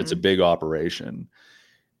it's a big operation.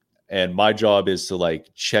 And my job is to like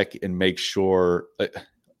check and make sure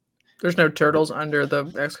there's no turtles under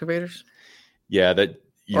the excavators. Yeah, that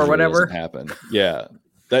usually or whatever doesn't happen. Yeah.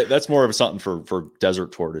 That's more of something for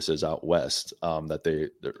desert tortoises out west, that they're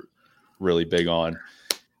really big on.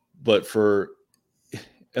 But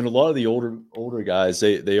and a lot of the older guys,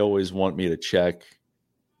 they always want me to check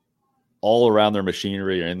all around their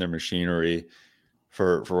machinery or in their machinery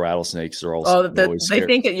for rattlesnakes. They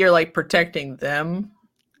think that you're like protecting them.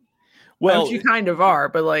 Well, you kind of are,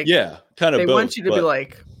 but like, yeah, kind of. They both, want you to be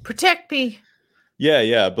like, protect me.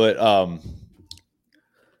 Yeah, but I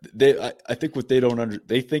think what they don't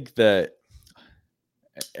they think that,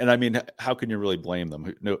 and I mean, how can you really blame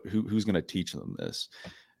them? Who's going to teach them this?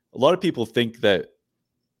 A lot of people think that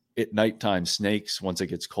at nighttime, snakes, once it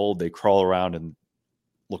gets cold, they crawl around and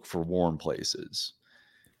look for warm places.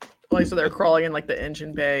 Like, so they're crawling in like the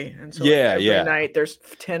engine bay, and so every night there's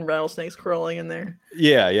 10 rattlesnakes crawling in there.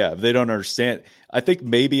 Yeah. They don't understand. I think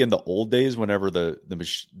maybe in the old days, whenever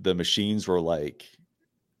the machines were like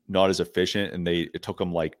not as efficient, and it took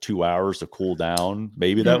them like 2 hours to cool down,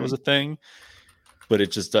 maybe that was a thing. But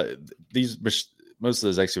it just most of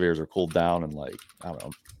those excavators are cooled down in like, I don't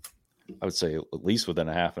know, I would say at least within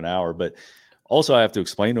a half an hour. But also I have to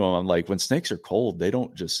explain to them, I'm like, when snakes are cold, they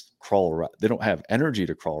don't just crawl around. They don't have energy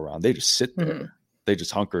to crawl around. They just sit there. They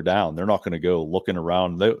just hunker down. They're not going to go looking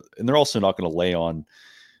around. And they're also not going to lay on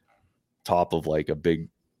top of like a big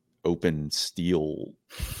open steel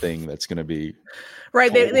thing that's going to be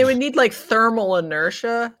right. They would need like thermal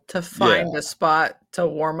inertia to find a spot to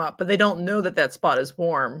warm up, but they don't know that spot is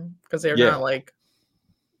warm because they're not like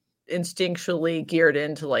instinctually geared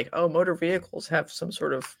into like, oh, motor vehicles have some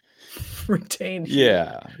sort of retained heat.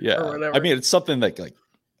 Yeah. I mean, it's something like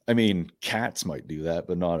I mean, cats might do that,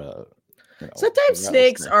 but not sometimes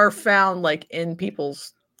snakes are found like in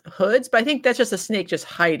people's hoods, but I think that's just a snake just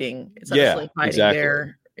hiding. It's actually hiding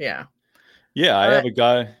there. Yeah. I have a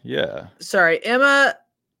guy. Yeah. Sorry, Emma.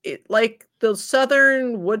 Like the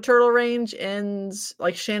southern wood turtle range ends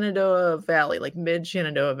like Shenandoah Valley, like mid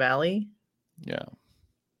Shenandoah Valley. Yeah.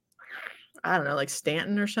 I don't know, like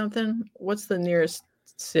Stanton or something. What's the nearest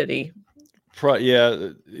city?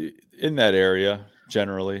 In that area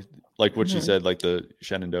generally, like what you said, like the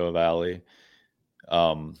Shenandoah Valley.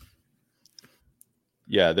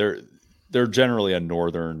 They're generally a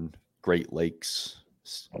northern Great Lakes,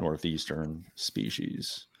 northeastern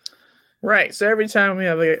species. Right. So every time we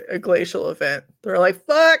have a glacial event, they're like,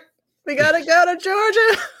 "Fuck, we gotta go to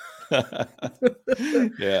Georgia."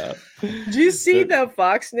 Yeah. Do you see the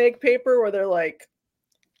fox snake paper where they're like,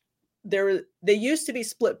 they used to be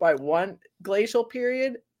split by one glacial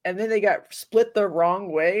period, and then they got split the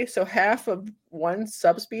wrong way. So half of one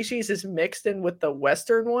subspecies is mixed in with the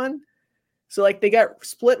western one. So like they got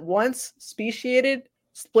split once, speciated,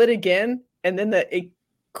 split again, and then it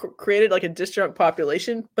created like a disjunct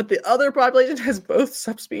population. But the other population has both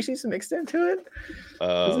subspecies mixed into it.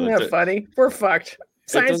 Isn't that funny? We're fucked.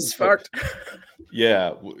 Science is fucked.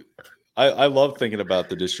 Yeah, I love thinking about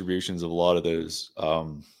the distributions of a lot of those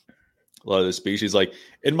species. Like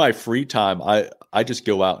in my free time, I just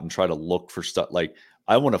go out and try to look for stuff. Like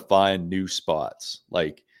I want to find new spots.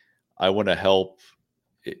 Like I want to help.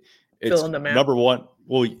 It's number one.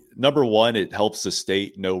 Well, number one, it helps the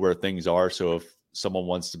state know where things are. So if someone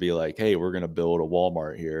wants to be like, "Hey, we're going to build a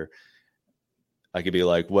Walmart here," I could be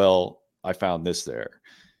like, "Well, I found this there."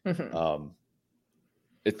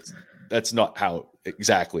 that's not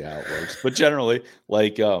exactly how it works, but generally,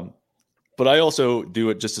 like, but I also do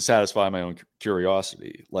it just to satisfy my own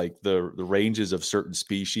curiosity. Like the ranges of certain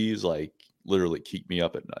species, like literally keep me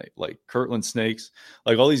up at night. Like Kirtland snakes,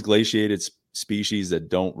 like all these glaciated species that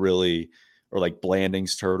don't really, or like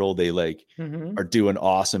Blanding's turtle, they like are doing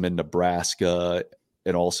awesome in Nebraska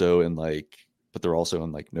and also in like, but they're also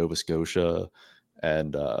in like Nova Scotia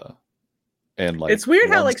and like it's weird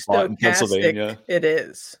how like in Pennsylvania. stochastic it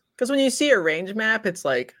is, because when you see a range map, it's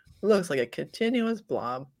like it looks like a continuous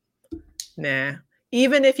blob. Nah,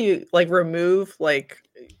 even if you like remove like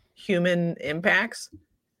human impacts,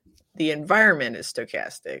 the environment is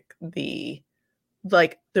stochastic. The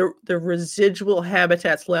residual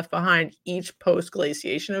habitats left behind each post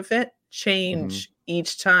glaciation event change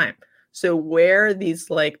each time. So where these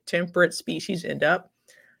like temperate species end up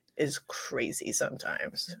is crazy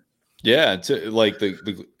sometimes. Yeah, like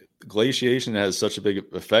the glaciation has such a big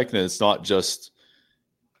effect, and it's not just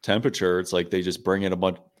temperature. It's like they just bring in a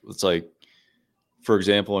bunch. It's like, for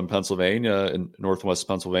example, in Pennsylvania, in northwest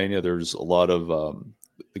Pennsylvania, there's a lot of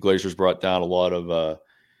the glaciers brought down a lot of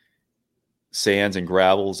sands and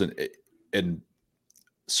gravels and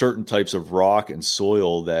certain types of rock and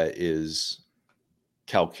soil that is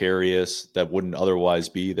calcareous that wouldn't otherwise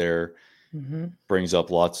be there. Brings up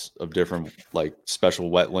lots of different like special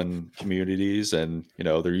wetland communities, and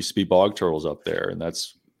there used to be bog turtles up there, and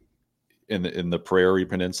that's in the Prairie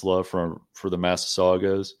Peninsula for the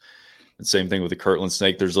Massasaugas. And same thing with the Kirtland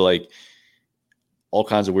snake. There's like all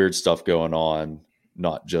kinds of weird stuff going on,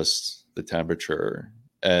 not just the temperature.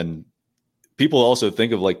 And people also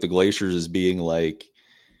think of like the glaciers as being like,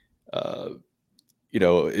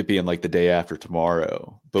 it being like the day after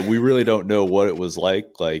tomorrow, but we really don't know what it was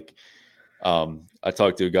like. Like, I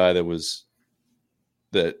talked to a guy that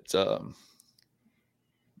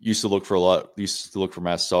used to look for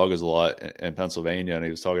Massasaugas a lot in Pennsylvania, and he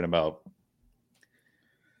was talking about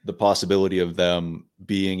the possibility of them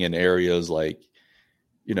being in areas like,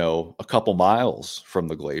 a couple miles from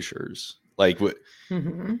the glaciers. Like,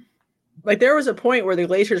 like there was a point where the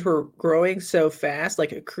glaciers were growing so fast, like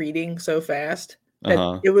accreting so fast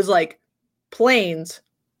that it was like plains,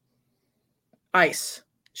 ice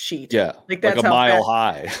sheet. Yeah, like that's like a mile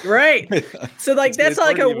high. Right. So like that's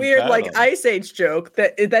like a weird like ice age joke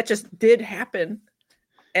that just did happen.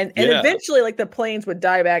 And eventually like the plains would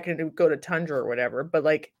die back and it would go to tundra or whatever. But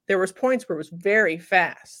like there was points where it was very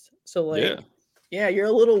fast. So like your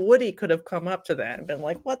little Woody could have come up to that and been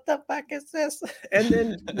like, what the fuck is this? And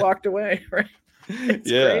then walked away. Right. It's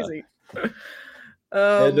crazy.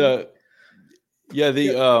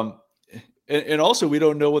 And also we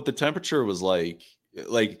don't know what the temperature was like.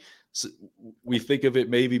 Like we think of it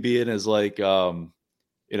maybe being as like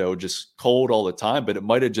just cold all the time, but it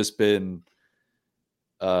might have just been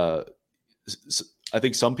I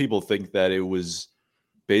think some people think that it was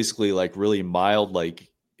basically like really mild, like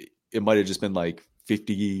it might have just been like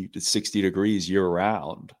 50 to 60 degrees year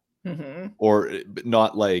round, or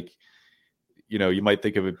not like, you might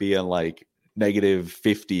think of it being like negative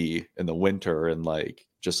 50 in the winter and like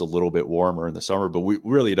just a little bit warmer in the summer, but we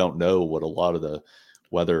really don't know what a lot of the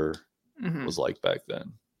weather was like back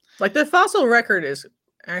then. Like the fossil record is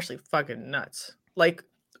actually fucking nuts. Like,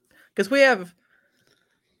 because we have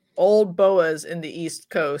old boas in the East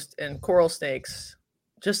Coast and coral snakes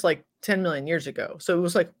just like 10 million years ago. So it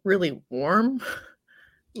was like really warm,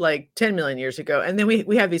 like 10 million years ago. And then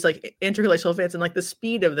we have these like interglacial events, and like the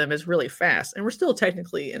speed of them is really fast. And we're still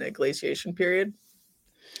technically in a glaciation period.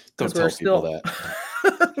 Don't tell people that.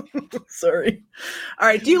 Sorry. All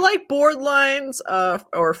right. Do you like board lines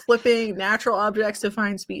or flipping natural objects to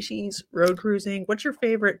find species, road cruising? What's your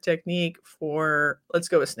favorite technique for, let's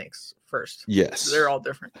go with snakes first. Yes. They're all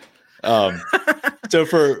different. So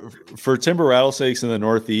for timber rattlesnakes in the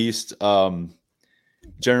Northeast,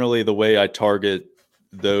 generally the way I target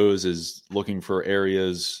those is looking for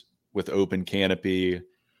areas with open canopy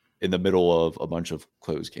in the middle of a bunch of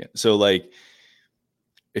closed canopy. So like,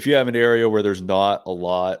 if you have an area where there's not a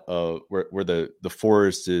lot of where the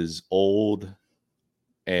forest is old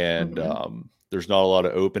and there's not a lot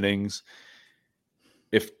of openings,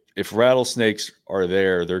 if rattlesnakes are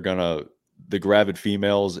there, the gravid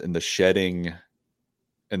females and the shedding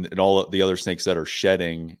and all the other snakes that are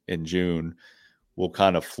shedding in June will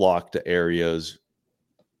kind of flock to areas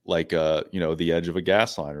like the edge of a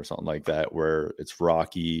gas line or something like that, where it's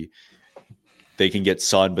rocky. They can get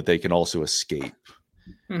sun, but they can also escape.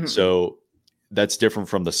 So that's different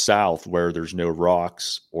from the South, where there's no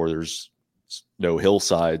rocks or there's no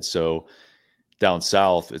hillsides. So down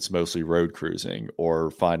South, it's mostly road cruising or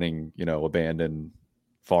finding, abandoned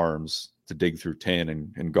farms to dig through tin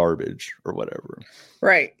and garbage or whatever.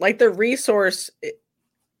 Right. Like the resource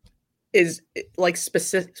is like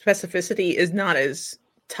specificity is not as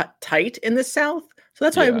tight in the South. So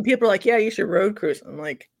that's why when people are like, yeah, you should road cruise. I'm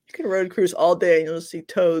like, you can road cruise all day and you'll see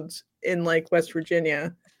toads in like West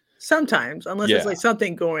Virginia sometimes, unless there's like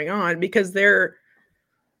something going on, because the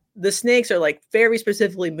snakes are like very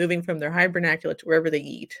specifically moving from their hibernaculum to wherever they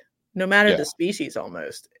eat, no matter the species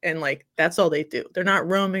almost. And like, that's all they do. They're not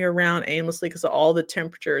roaming around aimlessly because all the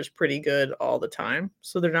temperature is pretty good all the time.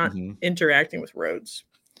 So they're not interacting with roads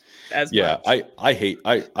as much.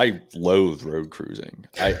 I loathe road cruising.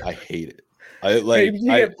 I hate it. You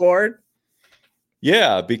get bored?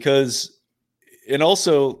 Yeah, because, and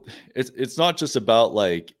also it's not just about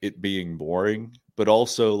like it being boring, but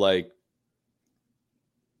also like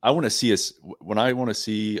when I want to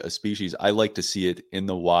see a species, I like to see it in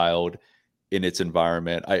the wild, in its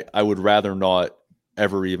environment. I would rather not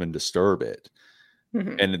ever even disturb it.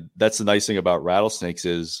 And that's the nice thing about rattlesnakes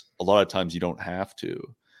is a lot of times you don't have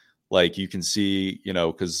to. Like you can see,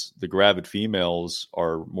 because the gravid females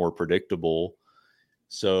are more predictable.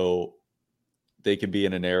 So they can be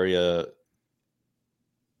in an area,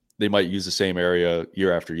 they might use the same area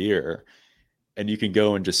year after year. And you can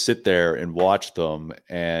go and just sit there and watch them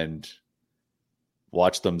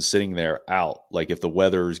sitting there out. Like if the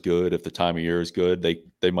weather is good, if the time of year is good,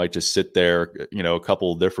 they might just sit there, a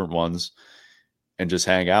couple of different ones, and just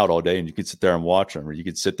hang out all day. And you could sit there and watch them, or you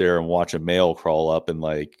could sit there and watch a male crawl up and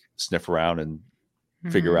like sniff around and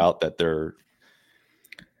figure out that they're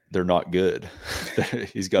not good.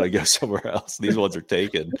 He's got to go somewhere else. These ones are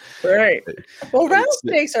taken. Right. Well,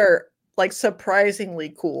 rattlesnakes are like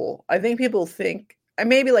surprisingly cool. I think people think, and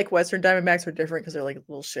maybe like Western Diamondbacks are different because they're like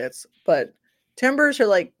little shits, but Timbers are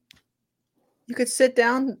like, you could sit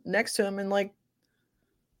down next to them and like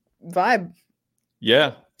vibe.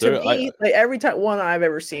 Yeah. To me, like every time one I've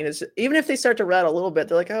ever seen is, even if they start to rattle a little bit,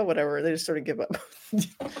 they're like, oh, whatever. They just sort of give up.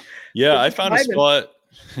 Yeah. I found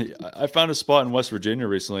a spot in West Virginia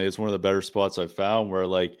recently. It's one of the better spots I've found where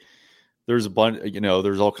like there's a bunch,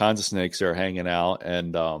 there's all kinds of snakes there hanging out.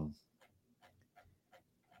 And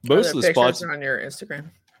most of the spots are on your Instagram.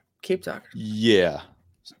 Keep talking. Yeah.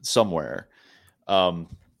 Somewhere. I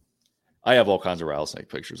have all kinds of rattlesnake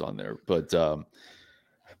pictures on there, but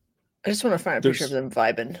I just want to find a picture of them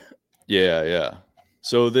vibing. Yeah, yeah.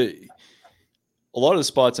 So a lot of the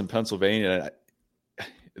spots in Pennsylvania,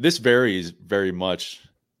 this varies very much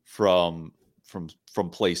from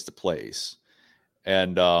place to place.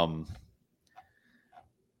 And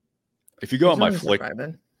if you go on my flick,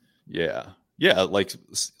 yeah, like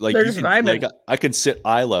they're just vibing. Like I can sit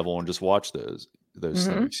eye level and just watch those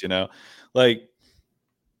snakes, like.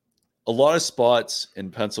 A lot of spots in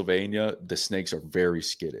Pennsylvania, the snakes are very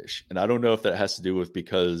skittish. And I don't know if that has to do with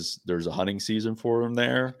because there's a hunting season for them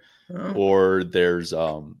there or there's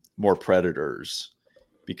more predators,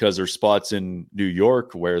 because there's spots in New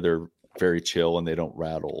York where they're very chill and they don't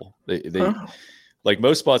rattle. They like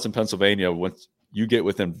most spots in Pennsylvania, once you get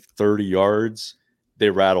within 30 yards, they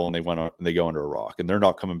rattle and they go under a rock, and they're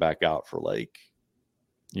not coming back out for like,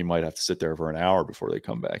 you might have to sit there for an hour before they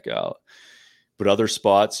come back out. But other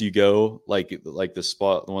spots you go, like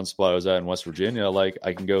the one spot I was at in West Virginia, like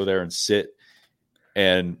I can go there and sit,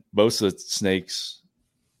 and most of the snakes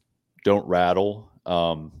don't rattle.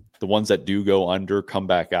 The ones that do go under come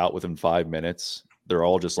back out within 5 minutes. They're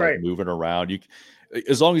all just like moving around.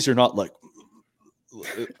 As long as you're not like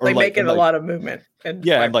making a lot of movement. And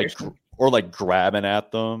like grabbing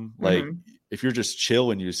at them. Like if you're just chill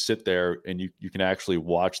and you sit there and you can actually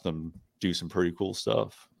watch them do some pretty cool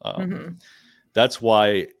stuff. That's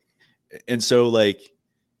why. And so like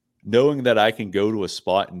knowing that I can go to a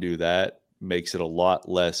spot and do that makes it a lot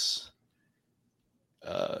less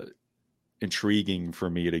intriguing for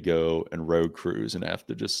me to go and road cruise and have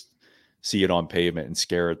to just see it on pavement and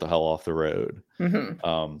scare it the hell off the road.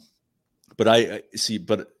 But I see,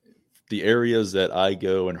 but the areas that I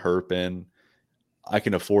go and herp in, I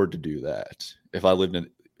can afford to do that.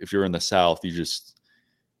 If you're in the South, you just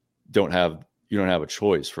don't have a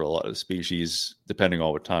choice for a lot of species, depending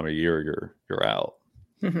on what time of year you're out.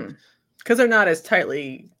 Because they're not as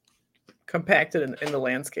tightly compacted in the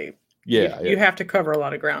landscape. You have to cover a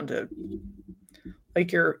lot of ground to,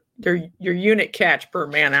 like your unit catch per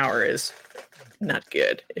man hour is not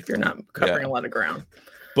good if you're not covering a lot of ground.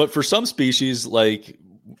 But for some species, like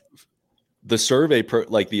the survey,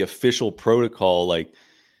 like the official protocol, like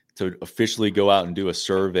to officially go out and do a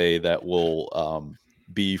survey that will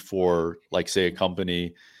be for, like, say a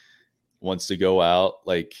company wants to go out,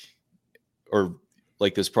 like, or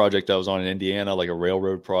like this project I was on in Indiana, like a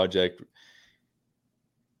railroad project,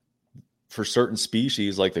 for certain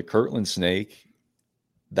species like the Kirtland snake,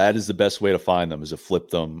 that is the best way to find them, is to flip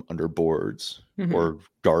them under boards or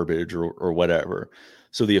garbage or whatever.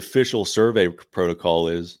 So the official survey protocol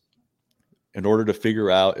is, in order to figure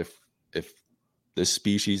out if this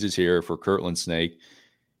species is here for Kirtland snake,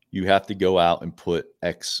 you have to go out and put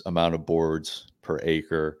X amount of boards per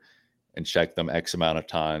acre and check them X amount of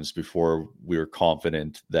times before we're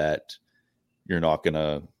confident that you're not going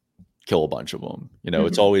to kill a bunch of them.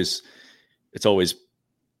 It's always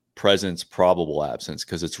presence, probable absence,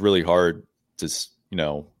 because it's really hard to,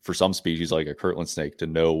 for some species like a Kirtland snake to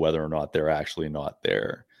know whether or not they're actually not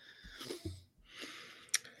there.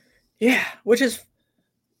 Yeah, which is,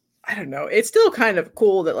 I don't know. It's still kind of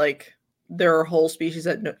cool that like there are whole species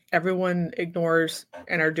that everyone ignores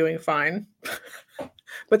and are doing fine.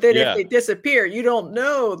 But then if they disappear, you don't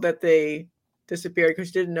know that they disappeared because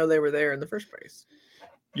you didn't know they were there in the first place.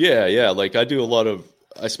 Yeah. Like I spend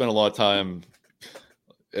a lot of time.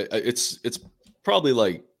 It's probably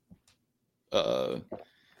like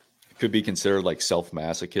could be considered like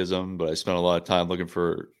self-masochism, but I spent a lot of time looking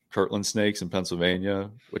for Kirtland snakes in Pennsylvania,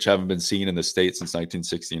 which haven't been seen in the state since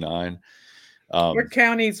 1969. What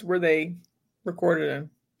counties were they recorded in?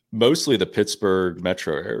 Mostly the Pittsburgh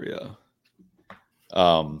metro area.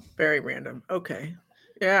 Very random. Okay.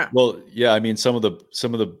 Yeah. Well, yeah. I mean, some of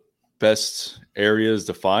the best areas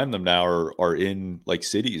to find them now are in like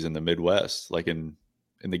cities in the Midwest, like in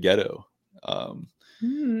the ghetto,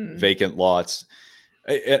 vacant lots.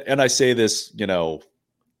 And I say this,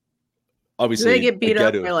 obviously do they get beat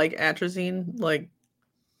up by like atrazine, like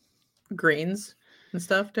greens and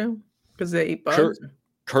stuff too, because they eat bugs.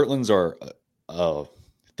 Kirtlands are,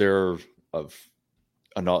 they're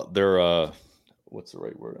what's the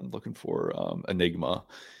right word I'm looking for? Enigma.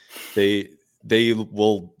 They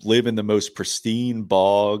will live in the most pristine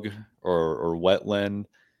bog or wetland,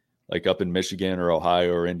 like up in Michigan or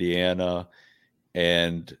Ohio or Indiana,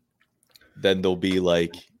 and then they'll be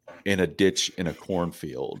like in a ditch in a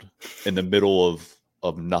cornfield in the middle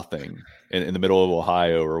of nothing, in the middle of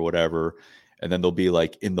Ohio or whatever, and then they'll be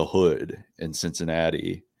like in the hood in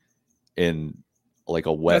Cincinnati in like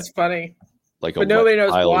a wet. That's funny. Like but a nobody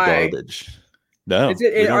knows pile why. Of garbage. No.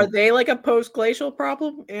 Are they like a post-glacial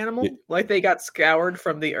animal? Like they got scoured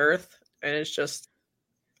from the earth and it's just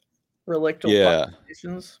relictal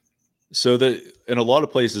populations? So in a lot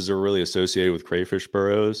of places they're really associated with crayfish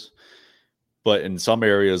burrows, but in some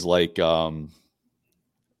areas like down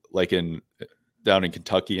in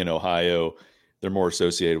Kentucky and Ohio, they're more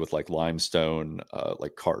associated with like limestone,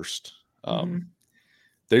 like karst.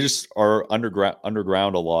 They just are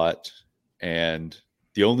underground a lot, and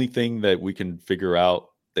the only thing that we can figure out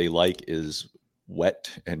they like is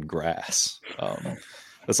wet and grass.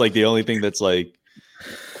 That's like the only thing that's like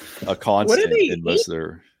a constant in most of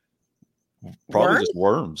their. Probably just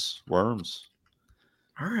worms.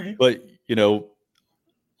 All right. But, a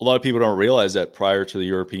lot of people don't realize that prior to the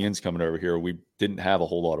Europeans coming over here, we didn't have a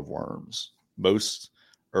whole lot of worms. Most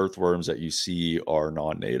earthworms that you see are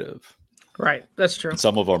non-native. Right. That's true. And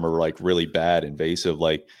some of them are like really bad, invasive.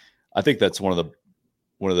 Like, I think that's one of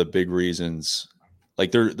the big reasons.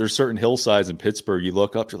 Like there's certain hillsides in Pittsburgh, you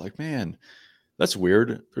look up, you're like, man, that's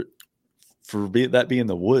weird. For that being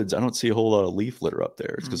the woods, I don't see a whole lot of leaf litter up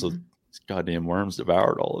there. It's because goddamn worms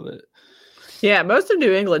devoured all of it. Yeah, most of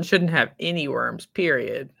New England shouldn't have any worms,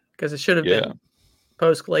 period, because it should have been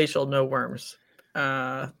post-glacial, no worms.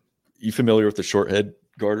 You familiar with the short-head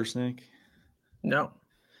garter snake? No.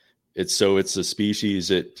 It's a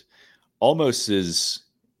species. It almost is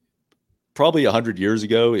probably 100 years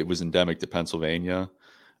ago. It was endemic to Pennsylvania,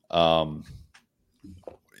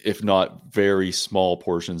 if not very small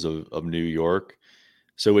portions of New York.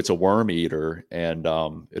 So it's a worm eater, and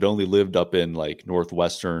it only lived up in like north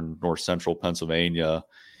central Pennsylvania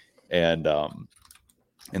and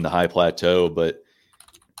in the high plateau. But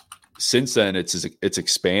since then it's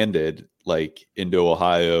expanded like into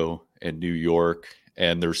Ohio and New York,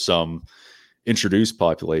 and there's some introduced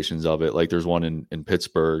populations of it. Like there's one in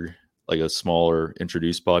Pittsburgh, like a smaller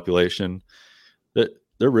introduced population that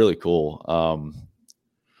they're really cool.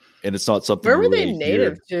 And it's not something. Where were they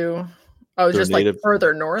native to? Oh, it's just like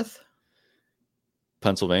further north?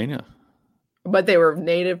 Pennsylvania. But they were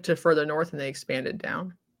native to further north and they expanded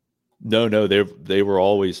down? No, they were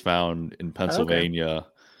always found in Pennsylvania. Okay.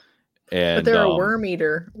 And, but they're a worm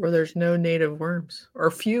eater where there's no native worms or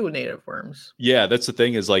few native worms. Yeah, that's the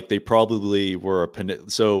thing is like they probably were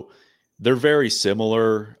so they're very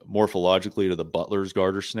similar morphologically to the Butler's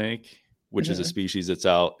garter snake, which is a species that's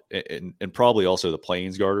out and probably also the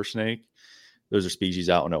Plains garter snake. Those are species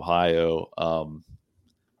out in Ohio.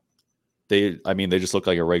 they just look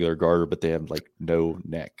like a regular garter, but they have like no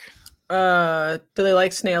neck. Do they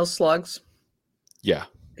like snail slugs? Yeah,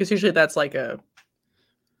 because usually that's like an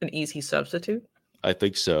easy substitute. I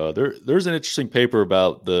think so. There's an interesting paper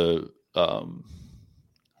about there's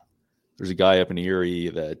a guy up in Erie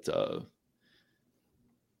that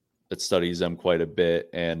studies them quite a bit,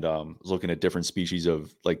 and is looking at different species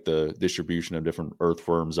of like the distribution of different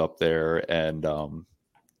earthworms up there, and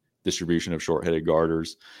distribution of short-headed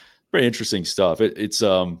garters. Very interesting stuff.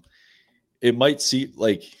 It might seem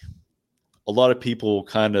like a lot of people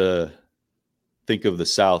kind of think of the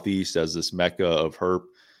Southeast as this mecca of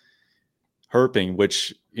herping,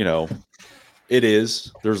 which, it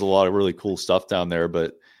is. There's a lot of really cool stuff down there,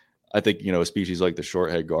 but I think, a species like the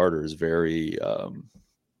short-head garter is very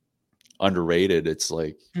underrated. It's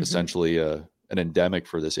like essentially an endemic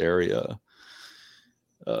for this area.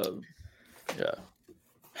 Yeah.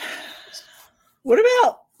 What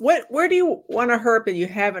about where do you want to herp that you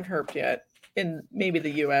haven't herped yet in maybe the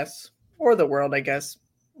U.S. or the world, I guess?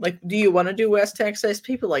 Like, do you want to do West Texas?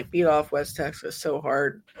 People like beat off West Texas so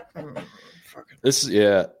hard. This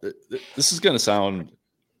is going to sound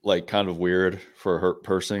like kind of weird for a herp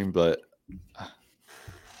person, but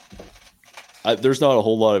there's not a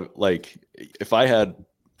whole lot of like, if I had,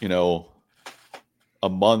 a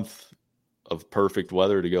month of perfect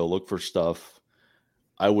weather to go look for stuff,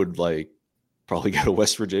 I would probably go to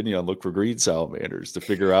West Virginia and look for green salamanders to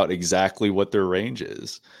figure out exactly what their range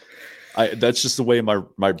is. That's just the way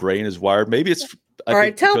my brain is wired. Maybe it's all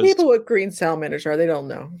right. Tell people what green salamanders are. They don't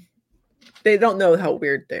know. They don't know how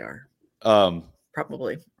weird they are.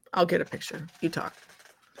 Probably. I'll get a picture. You talk.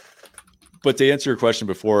 But to answer your question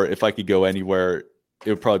before, if I could go anywhere, it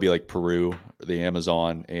would probably be like Peru, the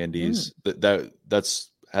Amazon, Andes.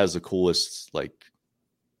 That's has the coolest like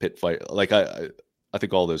pit fight. Like I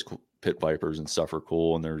think all those pit vipers and stuff are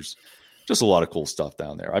cool, and there's just a lot of cool stuff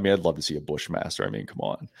down there. I mean, I'd love to see a bushmaster. I mean, come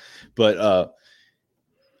on. But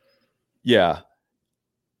yeah,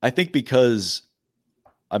 I think because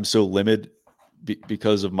I'm so limited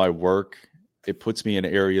because of my work, it puts me in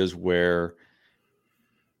areas where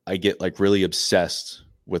I get like really obsessed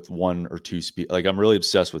with one or two species. Like I'm really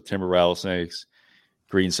obsessed with timber rattlesnakes,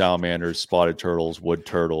 green salamanders, spotted turtles, wood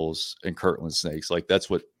turtles, and Kirtland snakes. Like that's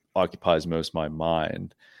what occupies most of my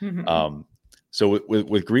mind. Mm-hmm. So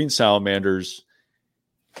with green salamanders,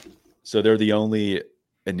 so they're the only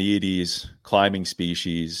Aeneades climbing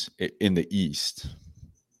species in the East.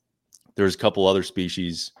 There's a couple other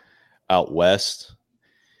species out west,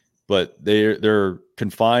 but they're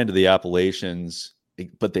confined to the Appalachians.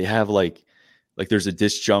 But they have like there's a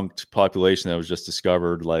disjunct population that was just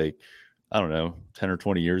discovered like, I don't know, 10 or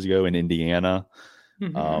 20 years ago in Indiana.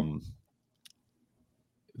 Mm-hmm.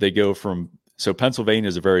 They go so Pennsylvania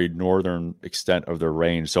is a very northern extent of their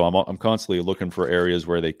range. So I'm constantly looking for areas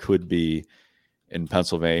where they could be in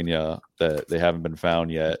Pennsylvania that they haven't been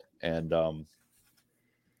found yet. And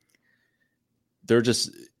they're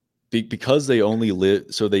just because they only live.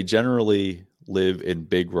 So they generally live in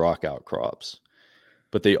big rock outcrops,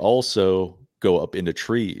 but they also go up into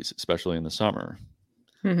trees, especially in the summer.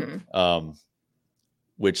 Mm-hmm.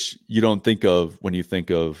 Which you don't think of when you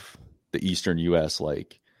think of the Eastern U.S.,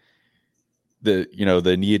 like the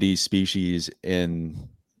Aeneades species in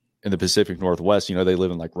the Pacific Northwest, they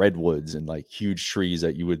live in like redwoods and like huge trees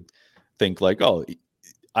that you would think like, oh,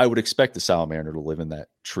 I would expect a salamander to live in that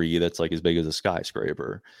tree that's like as big as a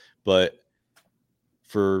skyscraper. But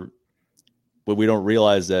we don't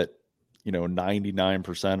realize that,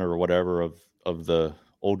 99% or whatever of the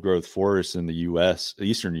old growth forests in the U.S., the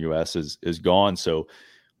Eastern U.S. is gone. So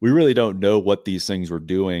we really don't know what these things were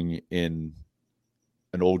doing in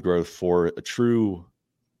an old growth forest, a true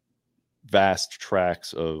vast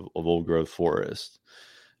tracts of old growth forest.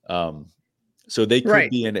 So they could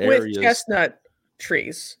be in areas with chestnut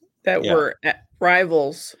trees that were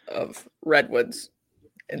rivals of redwoods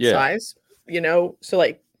in size, so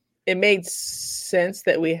like it made sense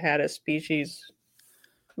that we had a species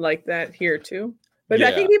like that here too. But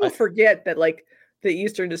I think people forget that like the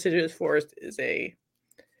Eastern deciduous forest is a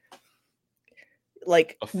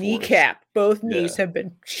kneecap. Both knees have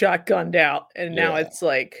been shotgunned out, and now it's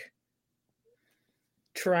like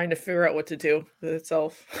trying to figure out what to do with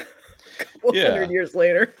itself 100 years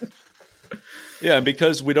later. Yeah, and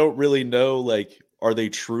because we don't really know, like,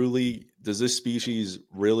 does this species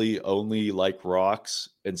really only like rocks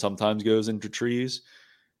and sometimes goes into trees?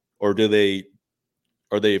 Or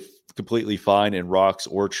are they completely fine in rocks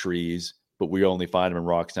or trees, but we only find them in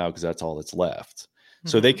rocks now because that's all that's left? Mm-hmm.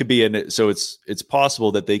 So they could be it's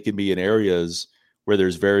possible that they can be in areas where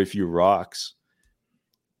there's very few rocks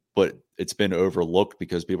but it's been overlooked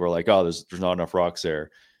because people are like, oh, there's not enough rocks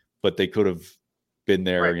there. But they could have been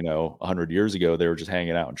there, 100 years ago. They were just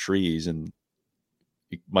hanging out in trees, and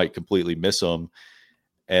you might completely miss them.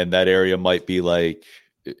 And that area might be like,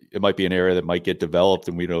 it might be an area that might get developed,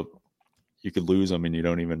 and you could lose them and you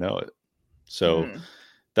don't even know it. So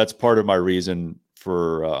that's part of my reason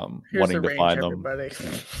for wanting to find them.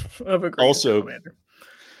 Of a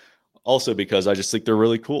also because I just think they're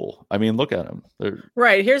really cool. I mean, look at them.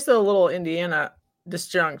 Right. Here's the little Indiana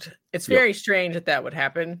disjunct. It's very strange that would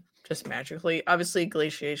happen just magically. Obviously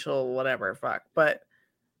glacial, whatever, fuck. But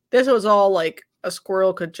this was all like a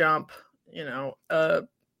squirrel could jump, yeah.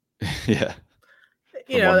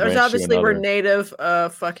 There's obviously we're native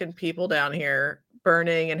fucking people down here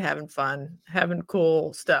burning and having fun, having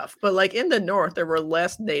cool stuff. But like in the north, there were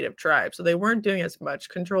less native tribes, so they weren't doing as much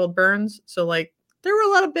controlled burns. So like there were a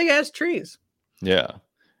lot of big ass trees. Yeah.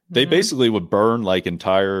 They basically would burn like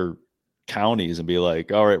entire counties and be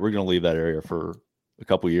like, all right, we're going to leave that area for a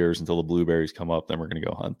couple years until the blueberries come up. Then we're going to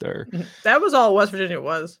go hunt there. That was all West Virginia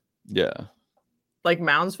was. Yeah. Like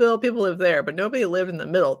Moundsville, people lived there, but nobody lived in the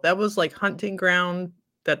middle. That was like hunting ground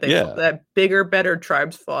that bigger, better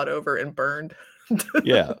tribes fought over and burned.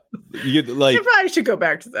 Yeah. You probably should go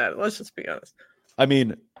back to that. Let's just be honest. I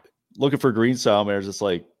mean, looking for green salamanders, it's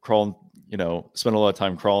like crawling, spend a lot of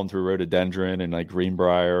time crawling through rhododendron and like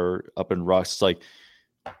greenbrier up in rocks. It's like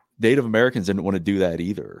Native Americans didn't want to do that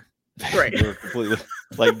either. Right.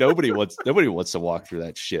 Like nobody wants to walk through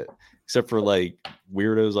that shit except for like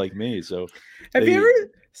weirdos like me. So have you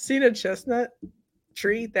ever seen a chestnut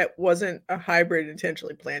tree that wasn't a hybrid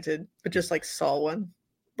intentionally planted, but just like saw one?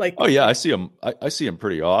 Like, oh yeah, I see them. I see them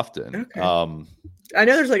pretty often. Okay. I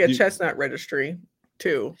know there's like a chestnut registry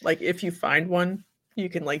too. Like if you find one, you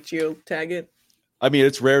can like geotag it. I mean,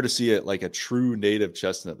 it's rare to see it like a true native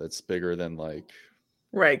chestnut that's bigger than like.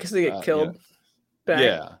 Right, because they get killed.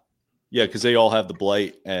 Yeah, because they all have the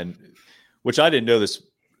blight, and which I didn't know this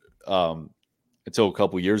until a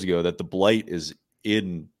couple years ago, that the blight is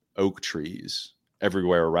in oak trees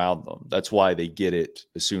everywhere around them. That's why they get it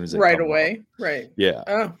as soon as they right come away. up. Right. Yeah.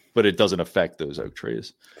 Oh. But it doesn't affect those oak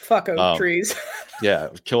trees. Fuck oak trees. Yeah,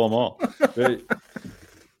 kill them all. But,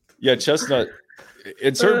 yeah, chestnut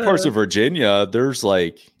in certain parts of Virginia, there's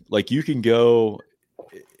like you can go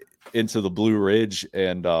into the Blue Ridge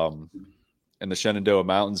and the Shenandoah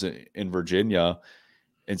Mountains in Virginia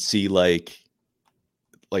and see like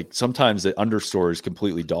sometimes the understory is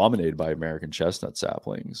completely dominated by American chestnut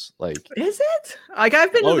saplings. Like, is it? Like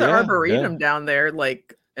I've been to the Arboretum down there,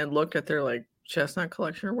 like, and looked at their like chestnut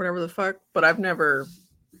collection or whatever the fuck, but I've never.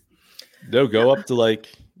 No, go up to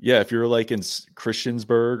like, if you're like in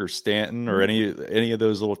Christiansburg or Stanton or any of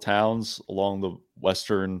those little towns along the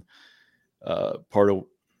western part of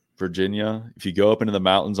Virginia, if you go up into the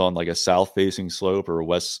mountains on like a south facing slope or a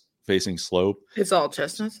west facing slope, it's all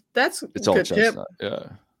chestnuts. It's all good chestnut. Tip. Yeah.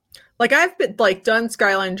 Like I've been like done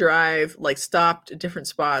Skyline Drive, like stopped at different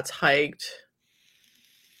spots, hiked.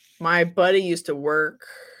 My buddy used to work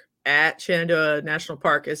at Shenandoah National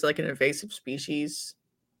Park as like an invasive species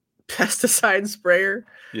pesticide sprayer.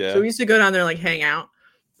 Yeah. So we used to go down there and like hang out,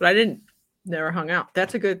 but never hung out.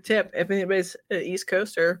 That's a good tip. If anybody's East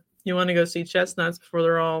Coaster, you want to go see chestnuts before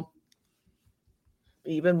they're all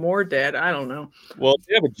even more dead. I don't know. Well,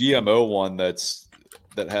 they have a GMO one that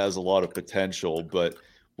has a lot of potential, but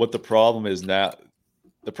what the problem is that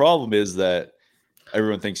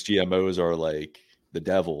everyone thinks GMOs are like the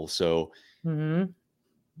devil. So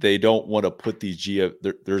they don't want to put these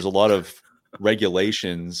there's a lot of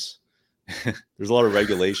regulations. There's a lot of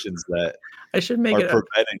regulations that I should make it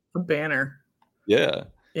a banner. Yeah.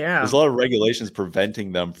 Yeah. There's a lot of regulations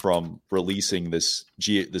preventing them from releasing this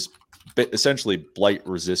essentially blight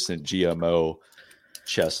resistant GMO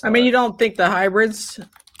chestnut. I mean, you don't think the hybrids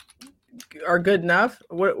are good enough?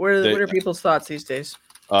 What are people's thoughts these days?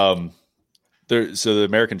 So the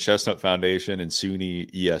American Chestnut Foundation and SUNY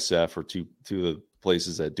ESF are two of the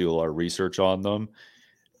places that do a lot of research on them.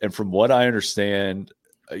 And from what I understand,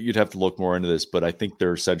 you'd have to look more into this, but I think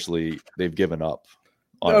they've given up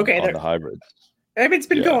on the hybrids. I mean, it's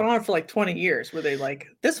been going on for like 20 years where they like,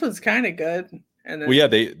 this one's kind of good. And then,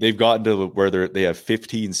 they've gotten to where they have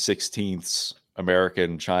 15/16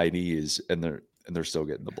 American Chinese and they're still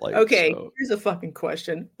getting the blight. Okay, so here's a fucking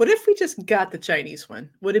question. What if we just got the Chinese one?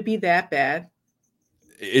 Would it be that bad?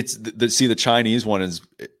 It's the Chinese one is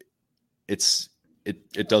it's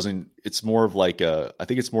more of like I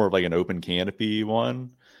think it's more of like an open canopy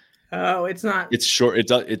one. Oh, it's not. It's short.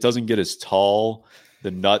 It doesn't get as tall.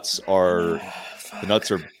 The nuts are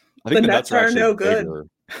I think the nuts are no good.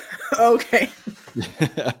 Okay.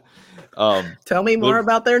 Tell me more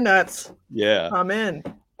about their nuts. Yeah. I'm in.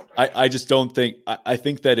 I just don't think, I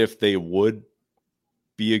think that if they would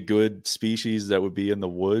be a good species that would be in the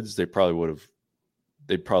woods, they probably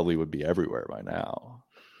would be everywhere by now.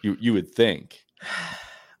 You would think.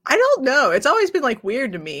 I don't know. It's always been like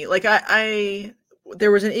weird to me. Like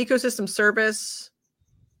there was an ecosystem service.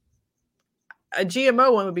 A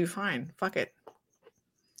GMO one would be fine. Fuck it.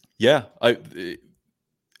 Yeah.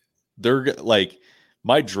 They're like,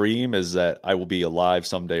 my dream is that I will be alive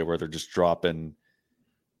someday where they're just dropping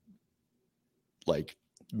like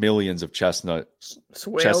millions of chestnuts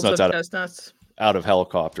out of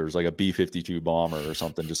helicopters, like a B-52 bomber or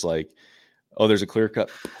something. Just like, oh, there's a clear cut.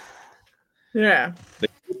 Yeah.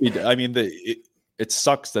 I mean, it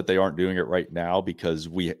sucks that they aren't doing it right now because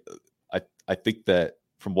I think that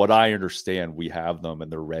from what I understand, we have them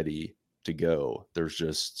and they're ready to go. There's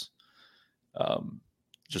just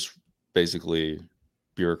basically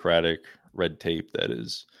bureaucratic red tape that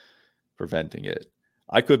is preventing it.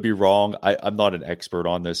 I could be wrong. I'm not an expert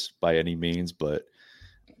on this by any means, but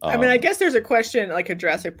I mean, I guess there's a question, like a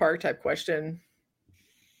Jurassic Park type question.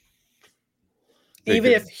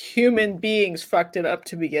 Even if human beings fucked it up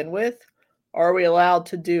to begin with, are we allowed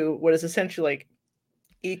to do what is essentially like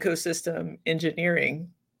ecosystem engineering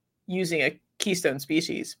using a keystone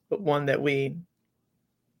species, but one that we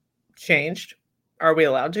changed? Are we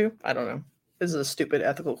allowed to? I don't know. This is a stupid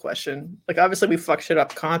ethical question. Like, obviously, we fuck shit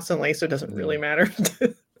up constantly, so it doesn't really matter.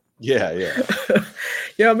 Yeah.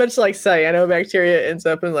 I meant to like cyanobacteria ends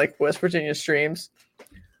up in like West Virginia streams.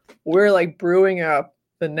 We're like brewing up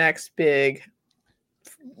the next big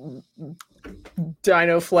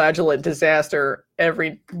dinoflagellate disaster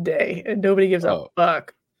every day, and nobody gives a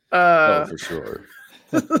fuck. For sure.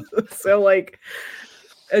 So, like,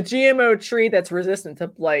 a GMO tree that's resistant to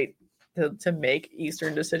blight to make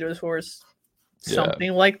eastern deciduous forests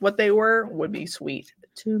something like what they were would be sweet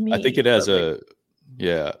to me. I think it has a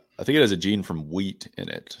gene from wheat in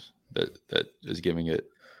it that is giving it,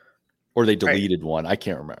 or they deleted one. I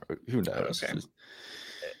can't remember. Who knows? Okay.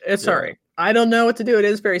 It's all right. I don't know what to do. It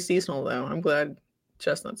is very seasonal, though. I'm glad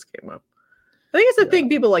chestnuts came up. I think it's the thing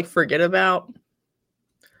people like forget about,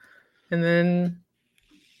 and then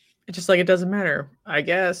it's just like it doesn't matter, I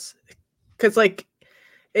guess, because like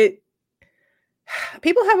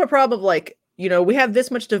people have a problem of like, we have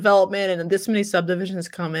this much development and this many subdivisions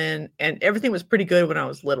come in, and everything was pretty good when I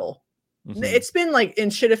was little. Mm-hmm. It's been like in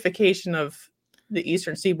shitification of the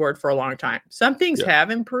eastern seaboard for a long time. Some things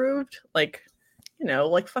have improved, like,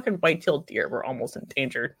 like fucking white-tailed deer were almost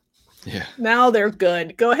endangered. Yeah. Now they're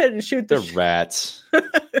good. Go ahead and shoot the rats.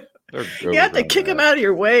 You have to kick them out of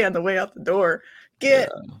your way on the way out the door.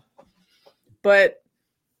 But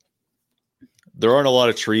there aren't a lot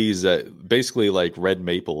of trees that basically, like, red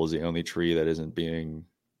maple is the only tree that isn't being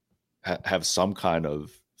have some kind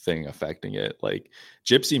of thing affecting it. Like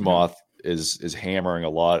gypsy moth is hammering a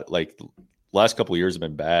lot. Like last couple of years have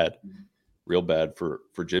been bad, real bad for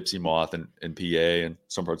gypsy moth in PA and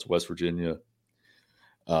some parts of West Virginia.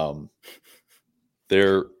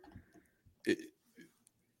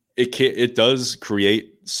 It does create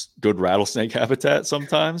good rattlesnake habitat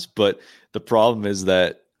sometimes, but the problem is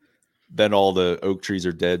that then all the oak trees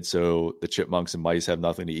are dead, so the chipmunks and mice have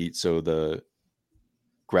nothing to eat. So the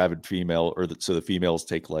gravid female, so the females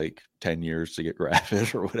take like 10 years to get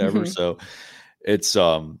gravid or whatever. Mm-hmm. So it's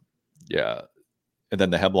and then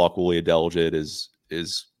the hemlock woolly adelgid is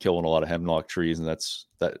killing a lot of hemlock trees, and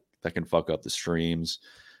that can fuck up the streams.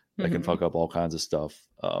 That can fuck up all kinds of stuff.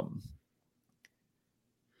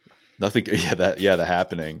 Nothing. The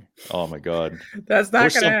Happening. Oh my God. That's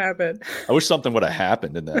not going to happen. I wish something would have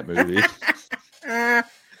happened in that movie.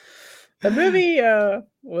 The movie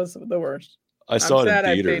was the worst. I saw it in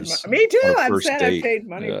theaters. Me too. I'm sad I paid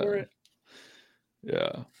money for it.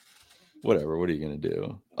 Yeah. Whatever. What are you going to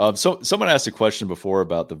do? So someone asked a question before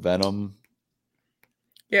about the venom.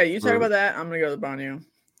 Yeah, you talk about that. I'm going to go to the Banyo.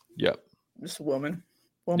 Yep. Just a woman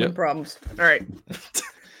problems. All right.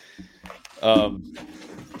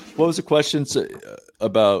 What was the question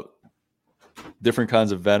about different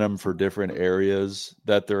kinds of venom for different areas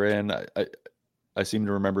that they're in? I seem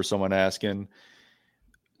to remember someone asking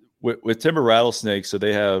with timber rattlesnakes. So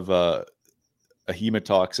they have a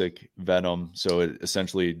hemotoxic venom. So it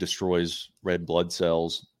essentially destroys red blood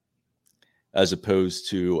cells, as opposed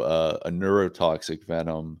to a neurotoxic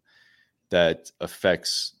venom that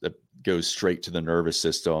goes straight to the nervous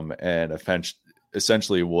system. And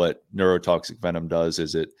essentially what neurotoxic venom does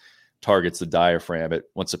is it targets the diaphragm. It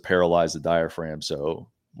wants to paralyze the diaphragm, so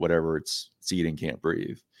whatever it's eating can't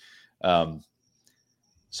breathe.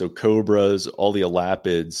 So cobras, all the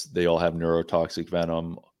elapids, they all have neurotoxic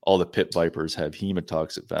venom. all the pit vipers have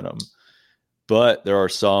hemotoxic venom, but there are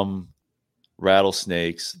some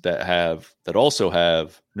rattlesnakes that also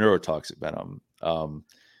have neurotoxic venom.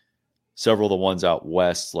 Several of the ones out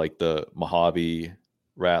west, like the Mojave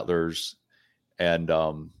rattlers, and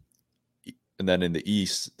then in the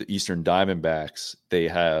east, the eastern diamondbacks, they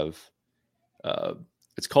have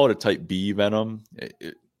it's called a type B venom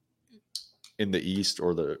in the east,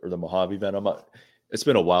 or the Mojave venom. It's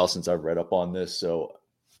been a while since I've read up on this, so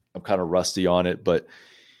I'm kind of rusty on it. But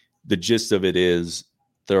the gist of it is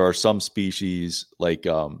there are some species, like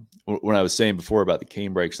when I was saying before about the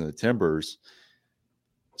canebrakes and the timbers,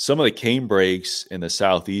 some of the canebrakes in the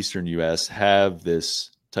southeastern U.S. have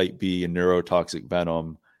this type B and neurotoxic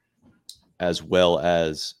venom, as well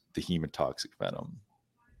as the hemotoxic venom.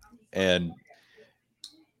 And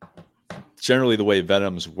generally the way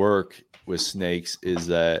venoms work with snakes is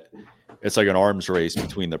that it's like an arms race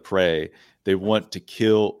between the prey. They want to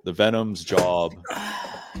kill. The venom's job.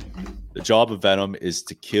 The job of venom is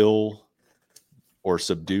to kill or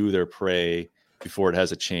subdue their prey before it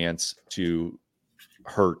has a chance to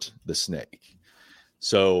hurt the snake.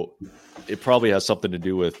 So it probably has something to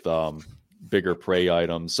do with bigger prey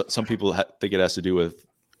items. Some people think it has to do with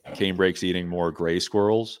canebrakes eating more gray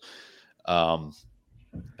squirrels in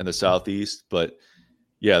the southeast. But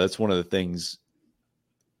yeah, that's one of the things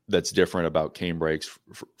that's different about canebrakes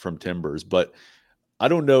from timbers. But I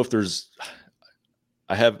don't know if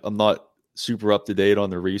I'm not super up to date on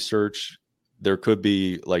the research. There could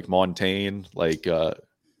be like montane, like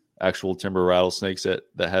actual timber rattlesnakes that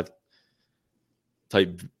have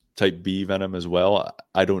type B venom as well.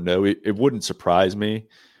 I don't know. It wouldn't surprise me.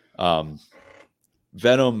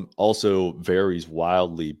 Venom also varies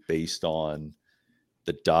wildly based on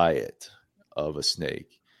the diet of a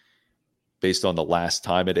snake, based on the last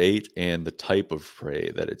time it ate and the type of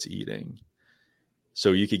prey that it's eating.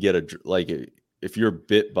 So you could get if you're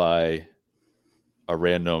bit by a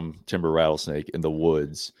random timber rattlesnake in the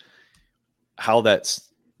woods, how that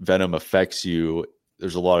venom affects you,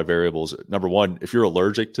 there's a lot of variables. Number one, if you're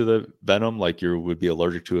allergic to the venom, like you would be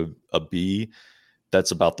allergic to a bee,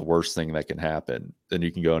 that's about the worst thing that can happen. Then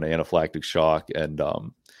you can go into anaphylactic shock. And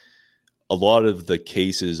a lot of the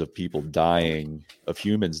cases of people dying, of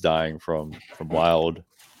humans dying from wild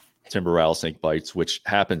timber rattlesnake bites, which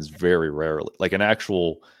happens very rarely, like an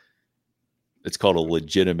actual, it's called a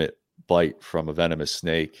legitimate bite from a venomous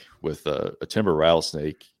snake with a timber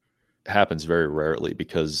rattlesnake, happens very rarely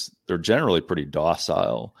because they're generally pretty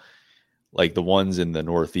docile. Like the ones in the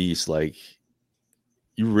Northeast, like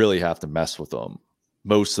you really have to mess with them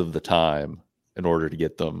most of the time in order to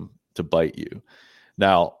get them to bite you.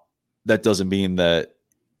 Now, that doesn't mean that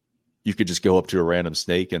you could just go up to a random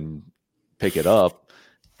snake and pick it up.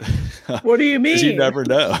 What do you mean? You never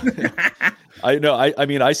know. I know. I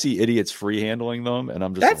mean, I see idiots free handling them, and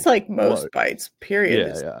I'm just that's like most what? Bites.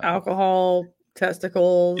 Period. Yeah. Alcohol,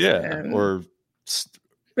 testicles, or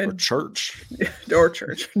church, or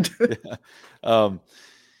church. But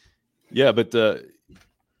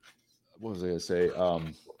what was I gonna say?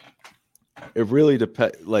 It really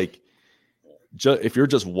depends. Like, if you're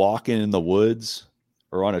just walking in the woods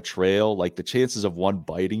or on a trail, like the chances of one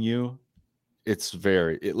biting you, it's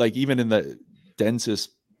like even in the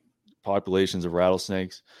densest populations of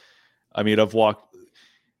rattlesnakes. I mean, I've go out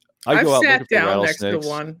looking for rattlesnakes. Next to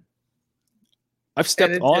one. I've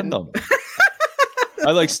stepped on them.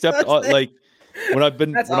 I stepped on, like when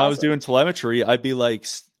I was doing telemetry, I'd be like,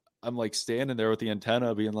 I'm like standing there with the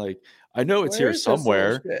antenna being like, I know it's here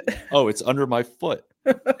somewhere. Oh, it's under my foot.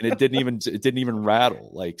 And it didn't even rattle.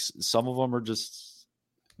 Like some of them are just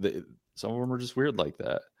weird like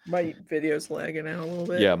that. My video's lagging out a little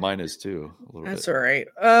bit. Yeah, mine is too. That's all right.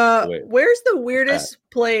 Where's the weirdest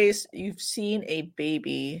place you've seen a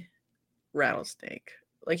baby rattlesnake?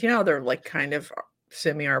 Like, how they're like kind of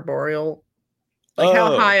semi-arboreal. Like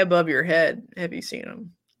how high above your head have you seen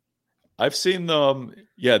them? I've seen them.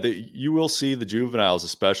 Yeah, you will see the juveniles,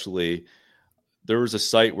 especially. There was a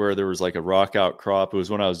site where there was like a rock outcrop. It was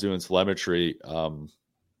when I was doing telemetry.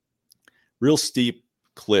 Real steep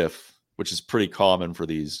cliff, which is pretty common for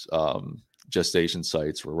these gestation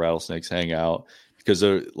sites where rattlesnakes hang out, because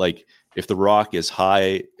they're like, if the rock is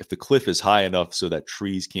high, if the cliff is high enough so that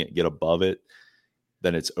trees can't get above it,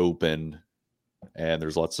 then it's open and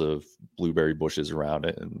there's lots of blueberry bushes around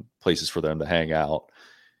it and places for them to hang out.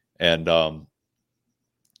 And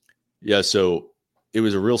so it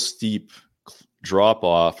was a real steep drop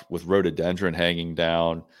off with rhododendron hanging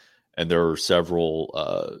down, and there were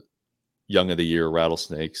several young of the year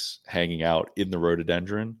rattlesnakes hanging out in the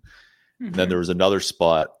rhododendron. Mm-hmm. And then there was another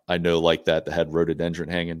spot I know like that had rhododendron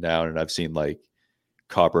hanging down, and I've seen like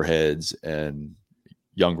copperheads and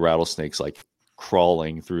young rattlesnakes like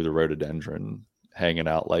crawling through the rhododendron, hanging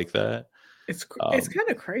out like that. It's kind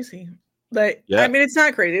of crazy. Like, yeah. I mean, it's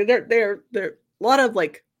not crazy. They're a lot of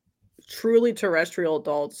like truly terrestrial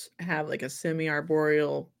adults have like a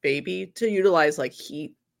semi-arboreal baby to utilize like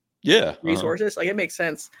heat resources. Like, it makes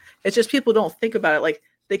sense. It's just people don't think about it. Like,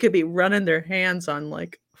 they could be running their hands on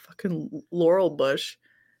like a fucking laurel bush,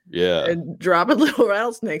 and dropping little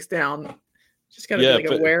rattlesnakes down. Just gotta be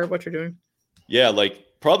like aware of what you're doing. Yeah, like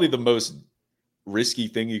probably the most risky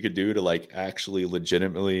thing you could do to like actually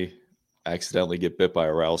legitimately accidentally get bit by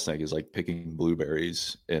a rattlesnake is like picking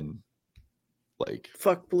blueberries and like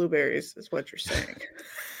fuck blueberries is what you're saying.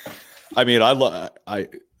 I mean, I've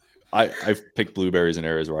picked blueberries in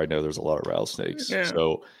areas where I know there's a lot of rattlesnakes. Yeah.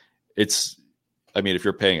 So it's, I mean, if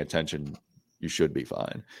you're paying attention, you should be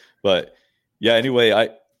fine. But yeah, anyway,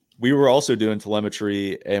 we were also doing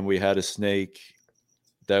telemetry, and we had a snake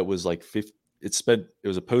that was like it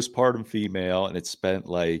was a postpartum female, and it spent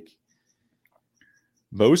like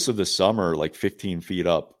most of the summer like 15 feet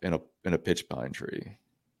up in a pitch pine tree.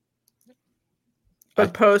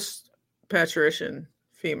 But post parturition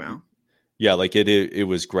female. Yeah, like it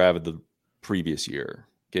was gravid the previous year,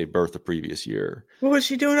 gave birth the previous year. What was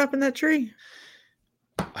she doing up in that tree?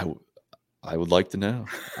 I would like to know.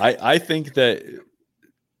 I think that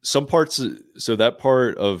some parts, so that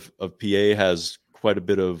part of PA has quite a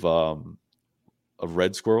bit of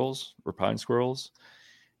red squirrels or pine squirrels.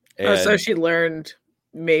 And so she learned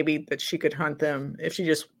maybe that she could hunt them if she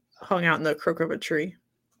just hung out in the crook of a tree.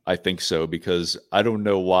 I think so, because I don't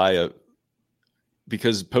know why.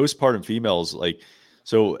 Because postpartum females, like,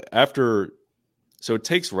 so it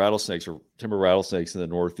takes rattlesnakes or timber rattlesnakes in the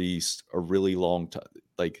Northeast a really long time.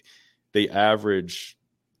 Like, they average,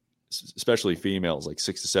 especially females, like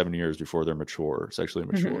 6 to 7 years before they're sexually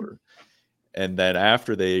mature. Mm-hmm. And then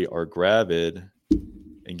after they are gravid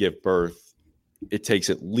and give birth, it takes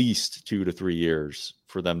at least 2 to 3 years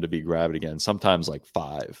for them to be gravid again, sometimes like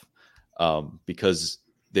 5, because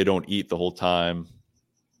they don't eat the whole time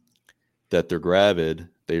that they're gravid.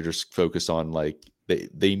 They're just focused on like,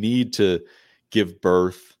 they need to give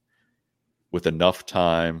birth with enough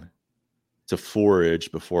time to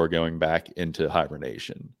forage before going back into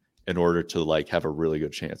hibernation in order to like have a really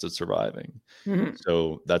good chance at surviving. Mm-hmm.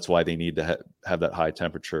 So that's why they need to have that high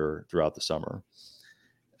temperature throughout the summer.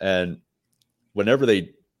 And whenever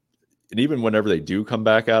they do come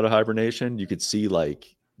back out of hibernation, you could see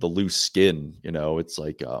like the loose skin, it's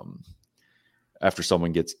like, after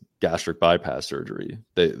someone gets gastric bypass surgery,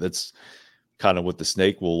 that's kind of what the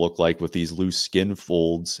snake will look like, with these loose skin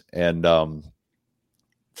folds. And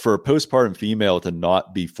for a postpartum female to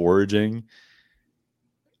not be foraging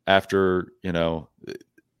after, the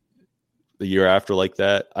year after like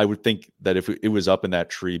that, I would think that if it was up in that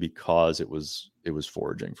tree because it was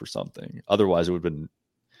foraging for something. Otherwise, it would have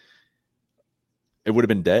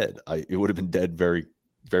been dead. It would have been dead very,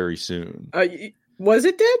 very soon. Was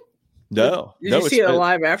it dead? No. Did you see it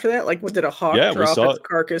alive after that? Like, did a hawk drop its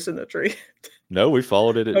carcass in the tree? No, we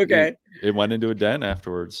followed it. Okay. It went into a den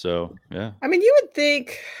afterwards. So, yeah. I mean, you would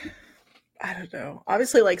think, I don't know.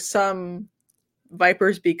 Obviously, like, some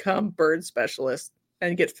vipers become bird specialists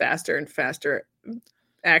and get faster and faster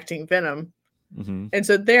acting venom. Mm-hmm. And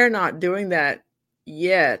so they're not doing that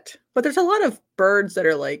yet. But there's a lot of birds that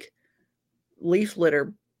are like leaf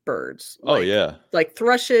litter birds. Like, yeah. Like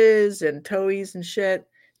thrushes and towhees and shit.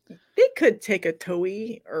 They could take a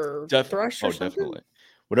towhee or thrush or something. Definitely.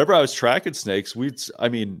 Whenever I was tracking snakes,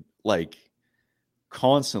 like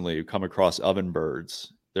constantly come across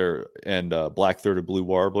ovenbirds and black-throated blue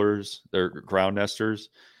warblers. They're ground nesters,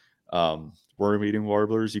 worm-eating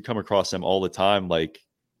warblers. You come across them all the time, like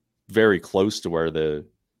very close to where the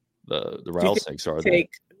rattlesnakes are.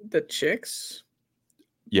 Take the chicks.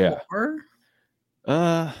 Yeah.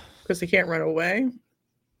 Because they can't run away.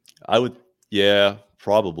 I would. Yeah,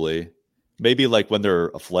 probably. Maybe like when they're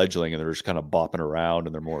a fledgling and they're just kind of bopping around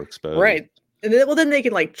and they're more exposed. Right. And then they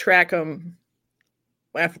can like track them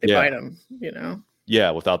after they bite them, Yeah,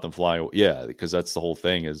 without them flying. Yeah, because that's the whole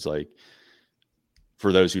thing is like,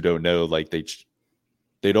 for those who don't know, like they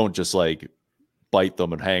don't just like bite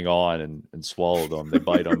them and hang on and swallow them. They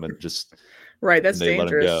bite them and just... Right, that's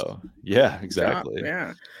dangerous. Let them go. Yeah, exactly.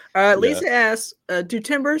 Yeah. Lisa asks, do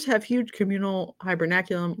timbers have huge communal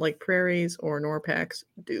hibernaculum like prairies or Norpacks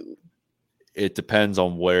do? It depends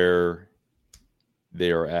on where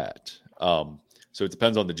they are at. So it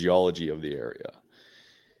depends on the geology of the area.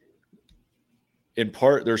 In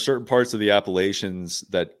part, there are certain parts of the Appalachians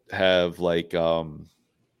that have like a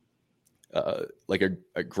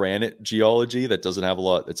granite geology that doesn't have a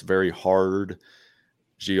lot. It's very hard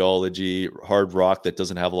geology, hard rock that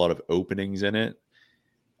doesn't have a lot of openings in it.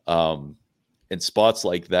 In spots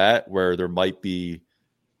like that where there might be,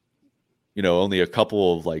 only a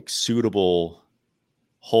couple of like suitable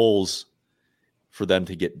holes for them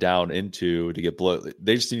to get down into to get below.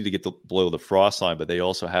 They just need to get below the frost line, but they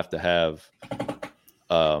also have to have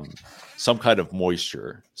some kind of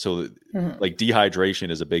moisture. So like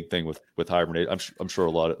dehydration is a big thing with hibernate. I'm sure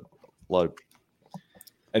a lot of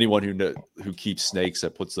anyone who keeps snakes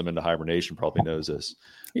that puts them into hibernation probably knows this.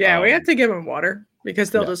 Yeah, we have to give them water because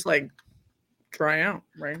they'll just like dry out,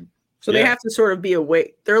 right? So they have to sort of be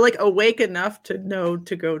awake. They're like awake enough to know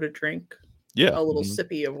to go to drink a little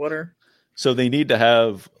sippy of water. So they need to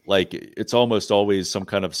have like, it's almost always some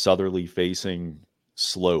kind of southerly facing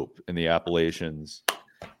slope in the Appalachians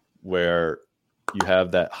where you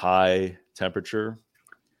have that high temperature,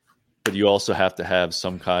 but you also have to have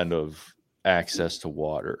some kind of access to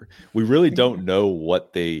water. We really don't know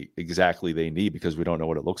what they need because we don't know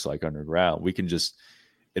what it looks like underground. We can just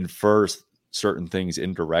infer certain things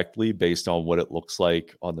indirectly based on what it looks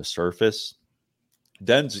like on the surface.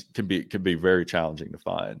 Dens can be very challenging to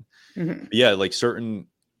find. Yeah, like certain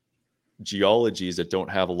geologies that don't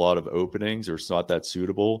have a lot of openings or it's not that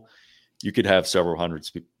suitable, you could have several hundred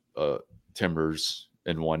timbers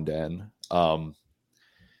in one den.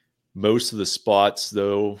 Most of the spots,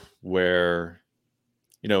 though, where,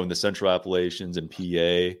 in the Central Appalachians and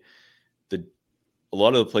PA, a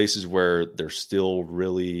lot of the places where they're still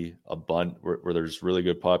really abundant, where there's really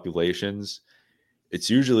good populations, it's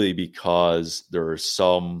usually because there is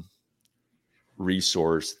some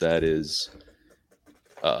resource that is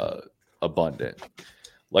abundant.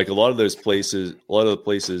 Like a lot of the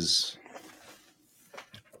places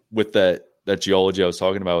with that geology I was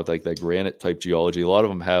talking about, with like that granite type geology, a lot of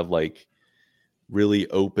them have like really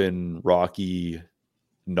open rocky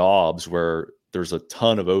knobs where there's a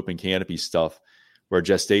ton of open canopy stuff where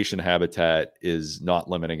gestation habitat is not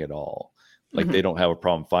limiting at all. Like they don't have a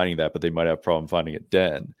problem finding that, but they might have a problem finding a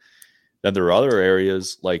den. Then there are other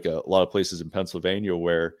areas, like a lot of places in Pennsylvania,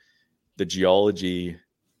 where the geology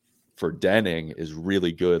for denning is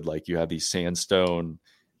really good. Like you have these sandstone,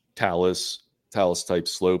 talus type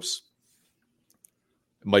slopes.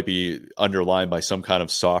 It might be underlined by some kind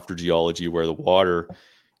of softer geology where the water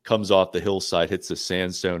comes off the hillside, hits the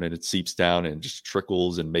sandstone, and it seeps down and just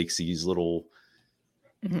trickles and makes these little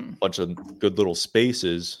bunch of good little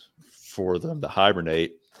spaces for them to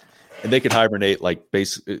hibernate. And they could hibernate like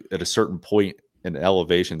basically at a certain point in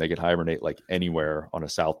elevation, they could hibernate like anywhere on a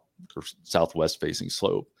south or southwest facing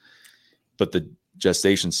slope. But the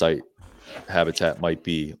gestation site habitat might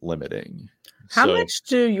be limiting. How much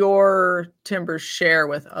do your timbers share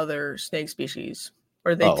with other snake species?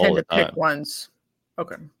 Or they tend to pick ones?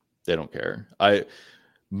 Okay. They don't care.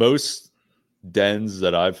 Most dens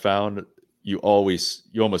that I've found, you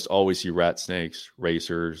almost always see rat snakes,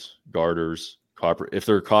 racers, garters, copper. If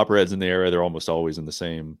there are copperheads in the area, they're almost always in the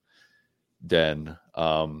same den.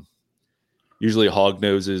 Usually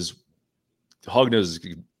hognoses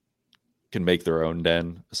can make their own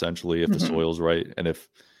den essentially if the soil's right, and if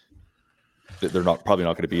they're probably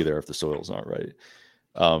not going to be there if the soil's not right.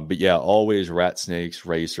 But yeah, always rat snakes,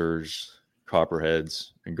 racers,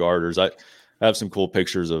 copperheads, and garters. I have some cool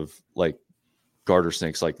pictures of like garter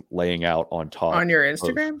snakes like laying out on top. On your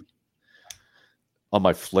Instagram? On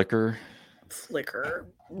my Flickr.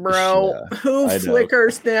 Bro, yeah, who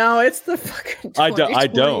flickers now? It's the fucking I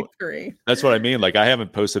don't. That's what I mean. Like I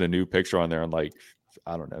haven't posted a new picture on there in like,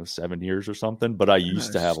 I don't know, 7 years or something, but I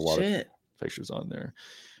used to have a lot of pictures on there.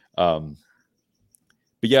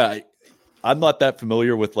 But yeah, I'm not that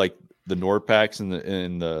familiar with like the Nordpacks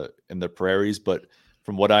in the prairies, but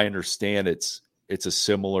from what I understand, it's a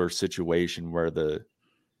similar situation where the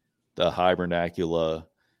hibernacula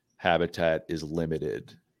habitat is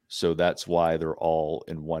limited. So that's why they're all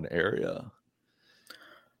in one area.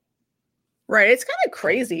 Right. It's kind of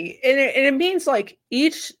crazy. And it means like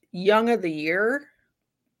each young of the year,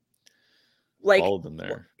 like all of them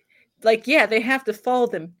there. Like, yeah, they have to follow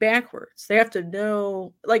them backwards. They have to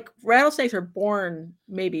know, like rattlesnakes are born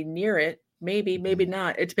maybe near it, maybe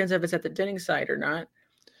not. It depends if it's at the denning site or not.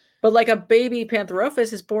 But like a baby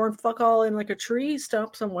Pantherophis is born fuck all in like a tree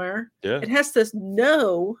stump somewhere. Yeah. It has to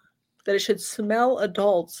know that it should smell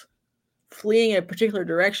adults fleeing in a particular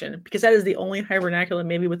direction because that is the only hibernacula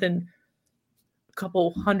maybe within a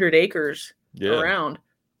couple 100 acres around.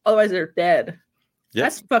 Otherwise, they're dead. Yep.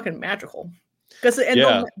 That's fucking magical. Because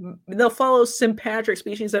they'll follow sympatric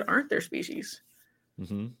species that aren't their species.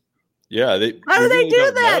 Mm-hmm. Yeah. How do they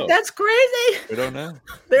do that? Know. That's crazy. We don't know.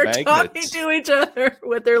 They're talking to each other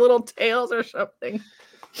with their little tails or something.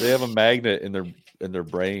 They have a magnet in their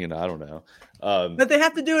brain. I don't know. But they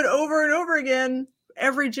have to do it over and over again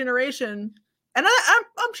every generation. And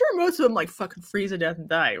I'm sure most of them like fucking freeze to death and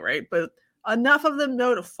die, right? But enough of them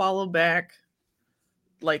know to follow back,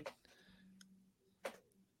 like,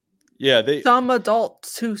 yeah, some adult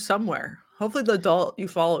to somewhere. Hopefully, the adult you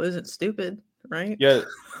follow isn't stupid, right?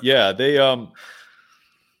 Yeah. They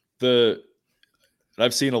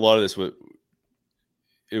I've seen a lot of this with.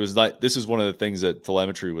 It was like, this is one of the things that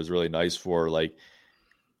telemetry was really nice for, like,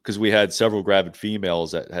 because we had several gravid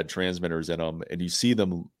females that had transmitters in them, and you see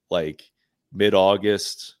them like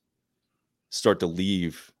mid-August start to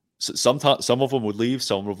leave. Sometimes some of them would leave,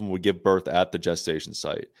 some of them would give birth at the gestation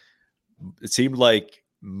site. It seemed like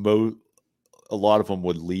a lot of them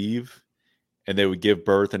would leave, and they would give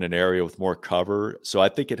birth in an area with more cover. So I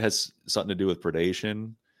think it has something to do with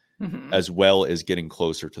predation, as well as getting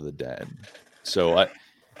closer to the den. So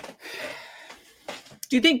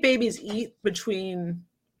do you think babies eat between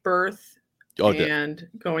birth and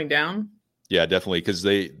going down? Yeah, definitely, because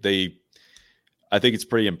I think it's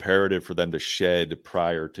pretty imperative for them to shed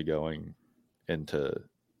prior to going into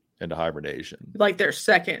hibernation. Like their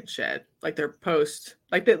second shed, like their post,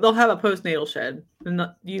 like they'll have a postnatal shed. Do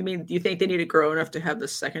you think they need to grow enough to have the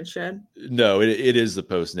second shed? No, it is the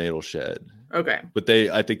postnatal shed. Okay, but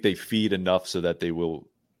I think they feed enough so that they will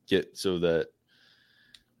get so that.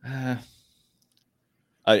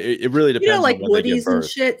 It really depends. Like woodies and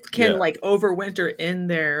shit can like overwinter in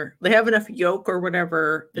there. They have enough yolk or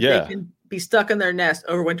whatever that they can be stuck in their nest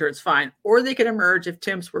overwinter. It's fine, or they can emerge if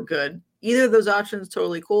temps were good. Either of those options,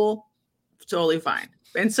 totally cool, totally fine.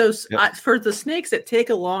 And so for the snakes that take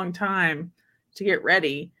a long time to get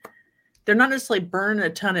ready, they're not necessarily burning a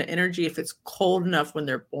ton of energy if it's cold enough when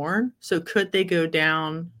they're born. So could they go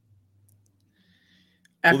down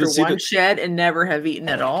after one shed and never have eaten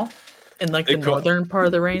at all in like the northern part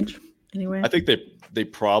of the range? Anyway, I think they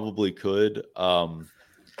probably could. I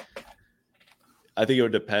think it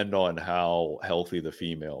would depend on how healthy the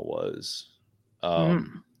female was.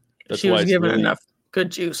 She was giving enough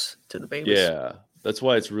good juice to the babies. Yeah, that's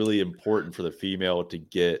why it's really important for the female to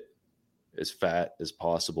get as fat as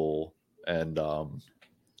possible, and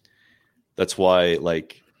that's why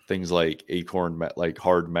like things like acorn, like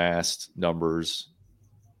hard mast numbers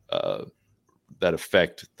that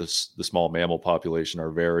affect the small mammal population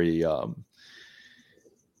are very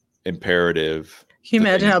imperative. Can you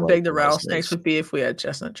imagine how big the rattlesnakes would be if we had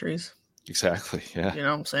chestnut trees? Exactly. Yeah. You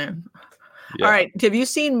know what I'm saying? Yeah. All right. Have you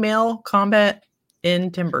seen male combat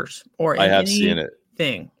in timbers or in I have seen it.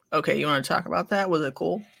 Thing? Okay. You want to talk about that? Was it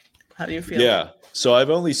cool? How do you feel? Yeah. So I've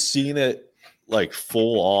only seen it like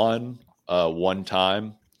full on one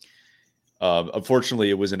time. Unfortunately,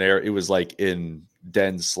 it was it was like in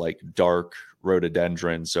dense, like dark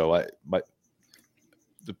rhododendron. So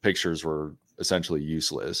the pictures were essentially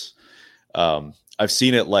useless. I've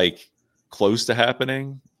seen it like close to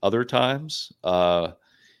happening other times.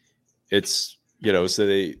 It's, so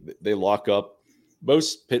they lock up.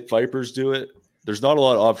 Most pit vipers do it. There's not a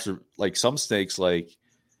lot of like some snakes, like,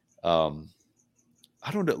 I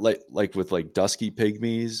don't know, like with like dusky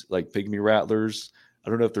pygmies, like pygmy rattlers. I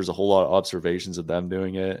don't know if there's a whole lot of observations of them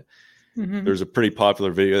doing it. Mm-hmm. There's a pretty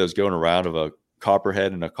popular video that's going around of a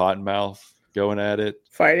copperhead and a cottonmouth going at it.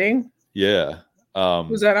 Fighting? Yeah.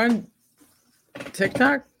 Was that on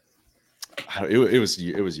TikTok? It was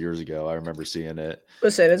years ago. I remember seeing it.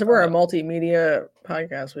 Listen, we're a multimedia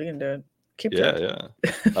podcast. We can do it. Keep talking.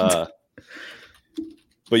 Yeah.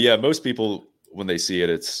 But yeah, most people when they see it,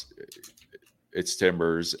 it's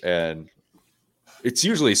timbers, and it's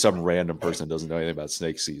usually some random person that doesn't know anything about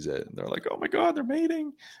snakes sees it, and they're like, "Oh my god, they're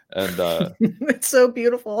mating!" And it's so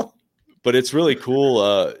beautiful. But it's really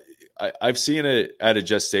cool. I've seen it at a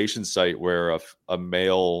gestation site where a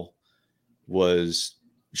male was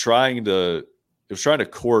trying to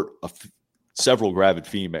court several gravid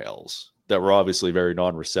females that were obviously very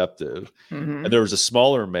non-receptive. Mm-hmm. And there was a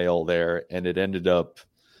smaller male there, and it ended up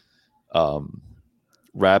trying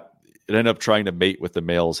to mate with the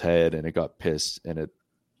male's head, and it got pissed, and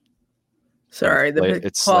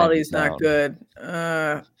the quality's not good.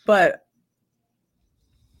 But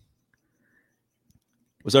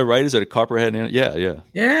was that right? Is it a copperhead?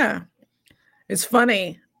 Yeah. It's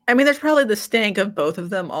funny. I mean, there's probably the stank of both of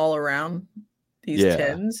them all around these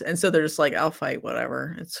tins, and so they're just like, I'll fight,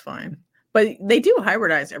 whatever, it's fine. But they do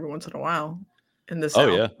hybridize every once in a while in the south.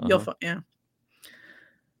 Oh yeah, you'll yeah.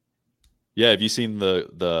 Have you seen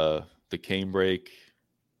the canebrake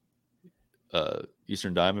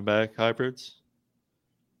Eastern Diamondback hybrids?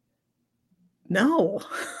 No.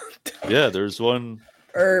 Yeah, there's one.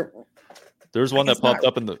 There's one that popped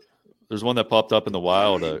up in the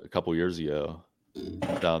wild a couple years ago.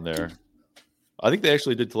 down there. I think they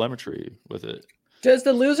actually did telemetry with it. Does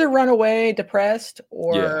the loser run away depressed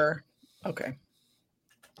or okay?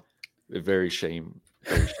 Very shameful.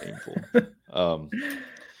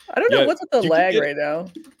 I don't know what's with the lag right now.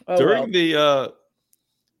 Oh, during the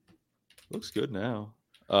looks good now.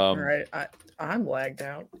 All right, I'm lagged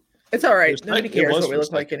out. It's all right. Nobody cares what we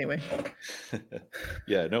look like anyway.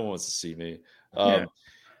 Yeah, no one wants to see me.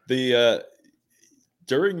 The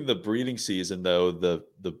during the breeding season, though, the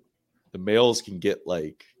males can get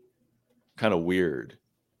like kind of weird,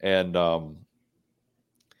 and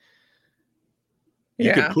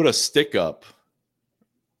you can put a stick up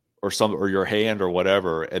or your hand or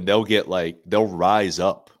whatever, and they'll rise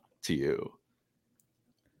up to you.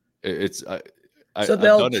 So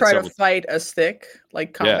they'll try to fight a stick,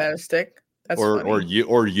 like combat a stick. That's funny.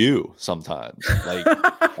 or you sometimes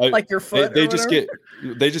like your foot. They just get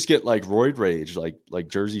like roid rage, like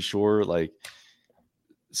Jersey Shore, like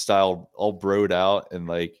style, all broed out, and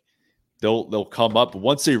like they'll come up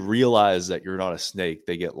once they realize that you're not a snake.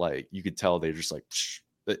 They get like, you could tell they just like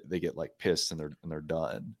they get like pissed and they're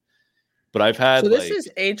done. But I've had this is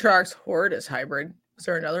Atrox Horridus hybrid. Is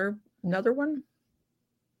there another one?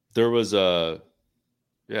 There was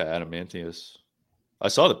Adamantius. I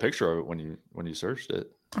saw the picture of it when you searched it.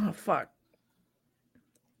 Oh fuck!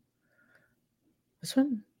 This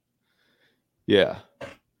one? Yeah.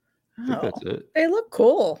 I think that's it. They look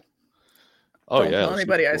cool. Oh, Don't tell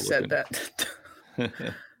anybody I said that. It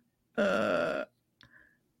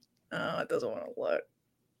doesn't want to look.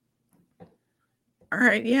 All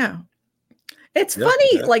right, yeah. It's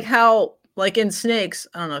funny, like how, like in snakes,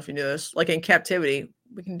 I don't know if you knew this, like in captivity,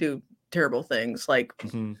 we can do terrible things, like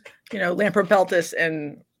Lampropeltis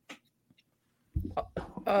and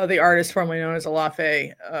the artist formerly known as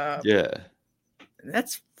Alafe.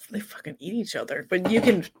 They fucking eat each other, but you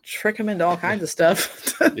can trick them into all kinds of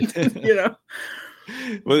stuff. Well,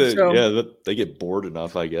 they get bored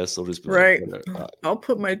enough, I guess. They'll just be right. I'll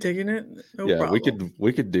put my dick in it. No problem.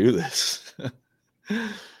 we could do this.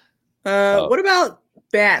 What about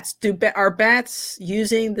bats? Are bats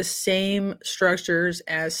using the same structures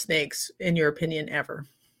as snakes, in your opinion, ever?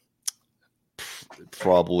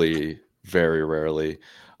 Probably very rarely,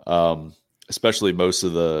 especially most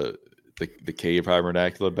of the cave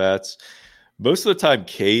hibernacula bats. Most of the time,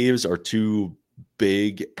 caves are too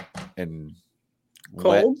big and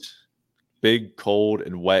cold. Wet. Big, cold,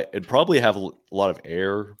 and wet, and probably have a lot of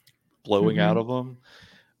air blowing out of them.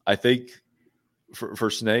 I think for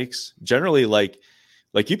snakes, generally, like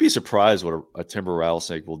you'd be surprised what a timber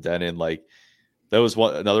rattlesnake will den in. Like that was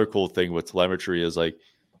another cool thing with telemetry is like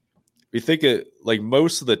you think it like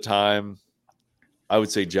most of the time. I would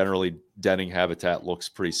say generally denning habitat looks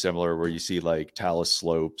pretty similar, where you see like talus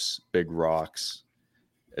slopes, big rocks,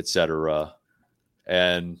 etc.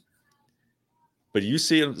 But you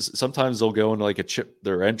see them sometimes they'll go into like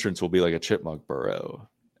their entrance will be like a chipmunk burrow,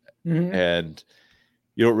 and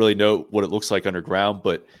you don't really know what it looks like underground.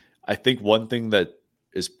 But I think one thing that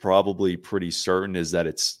is probably pretty certain is that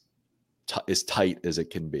it's as tight as it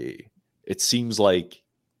can be. It seems like,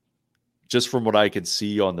 just from what I could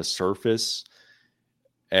see on the surface.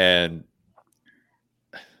 And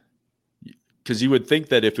because you would think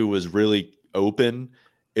that if it was really open,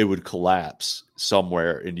 it would collapse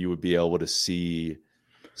somewhere and you would be able to see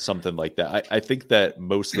something like that. I think that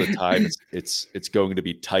most of the time it's going to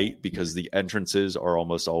be tight because the entrances are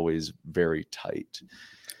almost always very tight.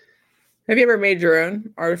 Have you ever made your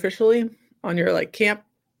own artificially on your like camp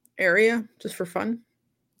area just for fun?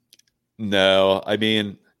 No, I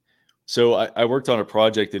mean, so I worked on a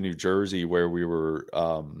project in New Jersey where we were,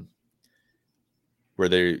 where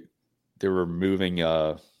they were moving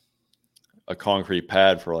a concrete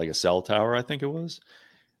pad for like a cell tower, I think it was,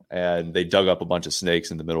 and they dug up a bunch of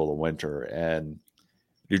snakes in the middle of the winter. And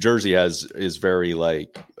New Jersey is very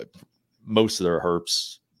like most of their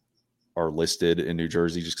herps are listed in New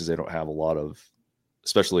Jersey just because they don't have a lot of,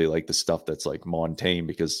 especially like the stuff that's like montane,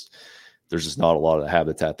 because there's just not a lot of the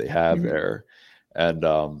habitat they have there. And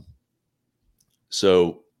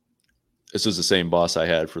so this was the same boss I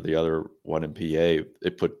had for the other one in PA.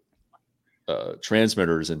 It put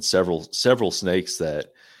transmitters in several snakes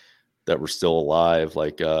that were still alive.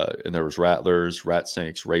 Like, and there was rattlers, rat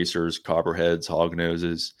snakes, racers, copperheads,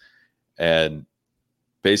 hognoses. And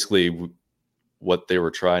basically what they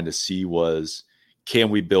were trying to see was, can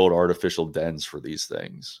we build artificial dens for these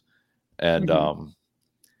things? And,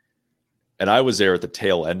 and I was there at the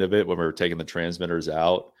tail end of it when we were taking the transmitters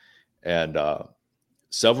out, and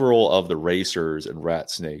several of the racers and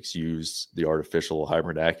rat snakes used the artificial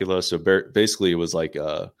hibernacula. So basically it was like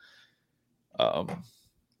a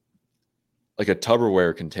like a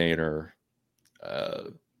Tupperware container,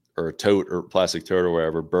 or a tote or plastic tote or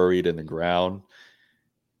whatever buried in the ground.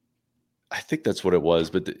 I think that's what it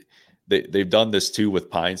was, but they've done this too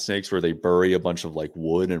with pine snakes, where they bury a bunch of like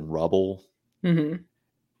wood and rubble, and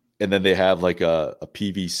then they have like a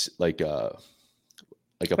PVC, like a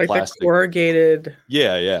plastic corrugated.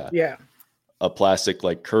 Yeah. A plastic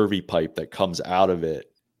like curvy pipe that comes out of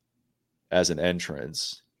it as an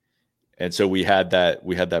entrance. And so we had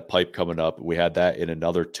that pipe coming up. We had that in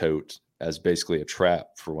another tote as basically a trap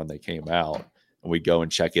for when they came out. And we go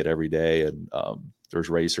and check it every day. And there's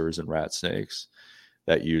racers and rat snakes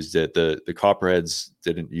that used it. The copperheads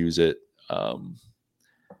didn't use it. And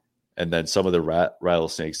then some of the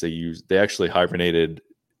rattlesnakes they actually hibernated.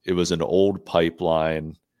 It was an old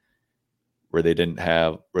pipeline where they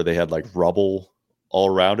had like rubble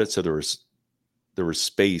all around it. So there was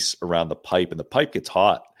space around the pipe, and the pipe gets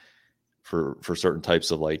hot for certain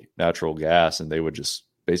types of like natural gas. And they would just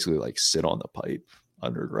basically like sit on the pipe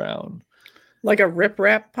underground. Like a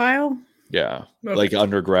riprap pile? Yeah. Okay. Like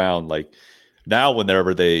underground. Like now,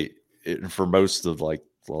 whenever for most of like,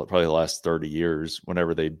 well, probably the last 30 years,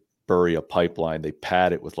 whenever they bury a pipeline, they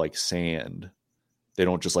pad it with like sand. They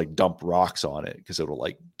don't just like dump rocks on it because it'll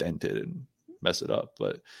like dent it and mess it up.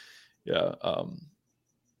 But yeah.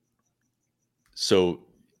 So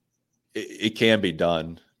it can be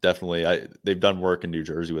done. Definitely. They've done work in New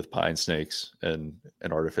Jersey with pine snakes and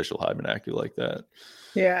an artificial hibernacula like that.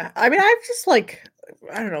 Yeah. I mean, I've just like,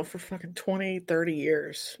 I don't know, for fucking 20, 30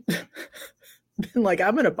 years been like,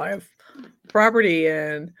 I'm going to buy a property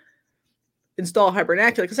and install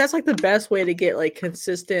hibernacula, because that's like the best way to get like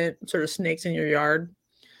consistent sort of snakes in your yard.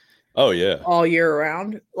 Oh yeah. All year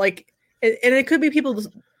round. Like, and it could be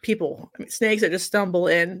people, I mean, snakes that just stumble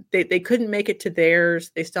in. They couldn't make it to theirs.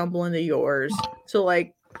 They stumble into yours. So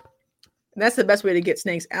like, that's the best way to get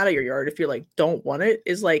snakes out of your yard. If you like don't want it,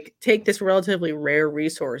 is like take this relatively rare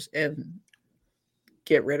resource and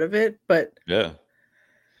get rid of it. But yeah,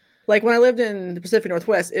 like when I lived in the Pacific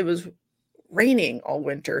Northwest, it was raining all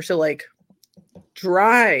winter. So like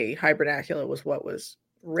dry hibernacula was what was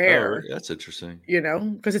rare. Oh, that's interesting. You know,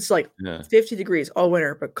 because it's like 50 degrees all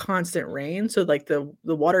winter, but constant rain. So like the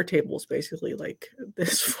water table is basically like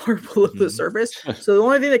this far below the surface. So the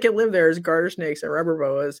only thing that can live there is garter snakes and rubber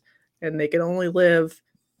boas, and they can only live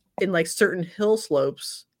in like certain hill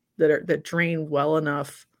slopes that drain well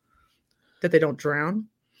enough that they don't drown.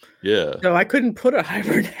 Yeah. So I couldn't put a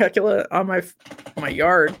hibernacula on my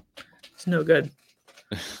yard. It's no good.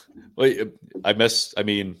 Well, I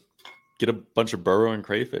mean, get a bunch of burrowing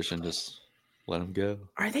crayfish and just let them go.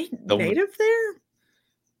 Are they native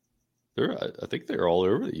there? I think they're all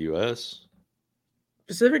over the U.S.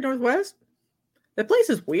 Pacific Northwest? That place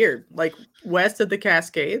is weird. Like west of the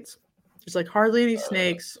Cascades, there's like hardly any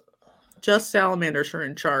snakes. Just salamanders are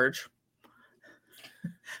in charge.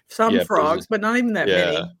 Some frogs, but not even that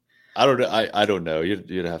many. I don't know. I don't know.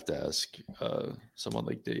 You'd have to ask someone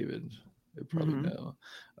like David. They'd probably know.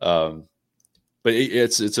 But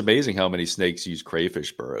it's amazing how many snakes use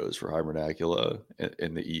crayfish burrows for hibernacula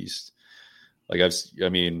in the East. Like I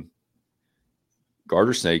mean,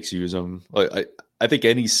 garter snakes use them. Like I think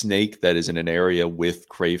any snake that is in an area with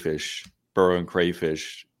crayfish, burrowing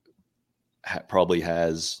crayfish, probably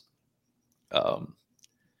has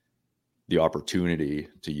the opportunity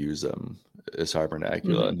to use them as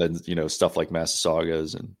hibernacula. And then, stuff like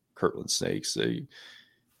Massasaugas and Kirtland snakes, they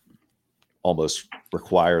almost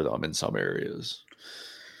require them in some areas.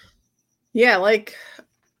 Yeah, like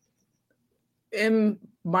in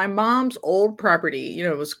my mom's old property,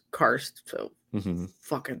 it was karst, so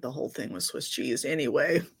fucking the whole thing was Swiss cheese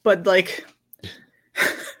anyway. But like,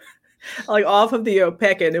 like off of the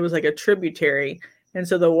Opequon, it was like a tributary, and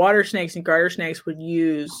so the water snakes and garter snakes would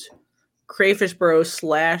use crayfish burrows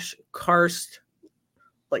 / karst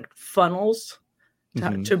like funnels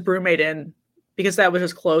to brumate in, because that was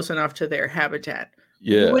just close enough to their habitat.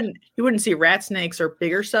 Yeah, you wouldn't see rat snakes or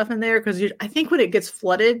bigger stuff in there, because I think when it gets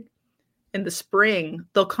flooded in the spring,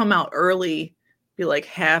 they'll come out early, be like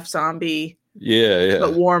half zombie,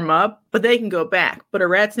 but warm up, but they can go back. But a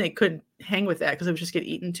rat snake couldn't hang with that because it would just get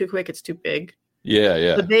eaten too quick. It's too big.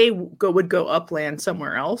 Yeah. But they would go upland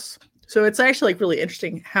somewhere else. So it's actually like really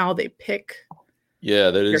interesting how they pick.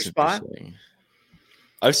 Yeah, that is spot. Interesting.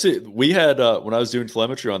 I've seen, we had when I was doing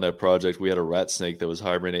telemetry on that project, we had a rat snake that was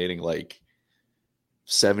hibernating like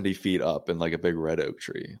 70 feet up in like a big red oak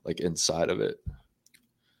tree, like inside of it.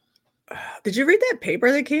 Did you read that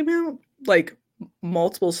paper that came out? Like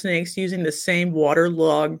multiple snakes using the same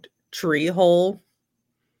waterlogged tree hole.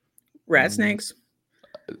 Rat snakes?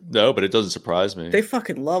 No, but it doesn't surprise me. They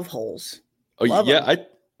fucking love holes. Oh, love yeah. them.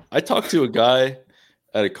 I talked to a guy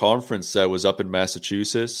at a conference that was up in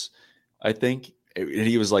Massachusetts, I think, and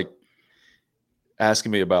he was like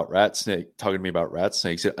asking me about talking to me about rat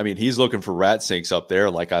snakes. I mean, he's looking for rat snakes up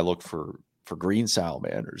there like I look for green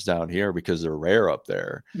salamanders down here because they're rare up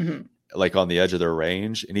there, like on the edge of their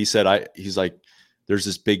range. And he said, he's like, there's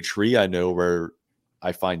this big tree I know where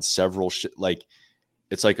I find several, like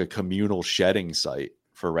it's like a communal shedding site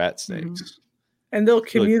for rat snakes. And they'll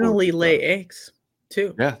communally lay eggs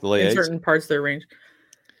too. Yeah, they lay in eggs. Certain parts of their range.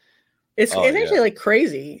 It's actually like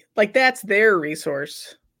crazy. Like that's their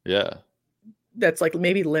resource. Yeah. That's like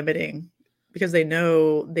maybe limiting because they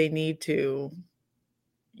know they need to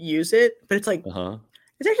use it. But it's like,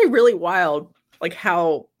 it's actually really wild. Like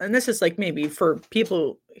how, and this is like maybe for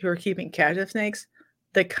people who are keeping captive snakes,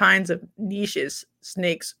 the kinds of niches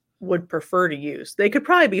snakes would prefer to use. They could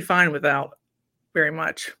probably be fine without very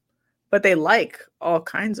much, but they like all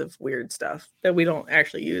kinds of weird stuff that we don't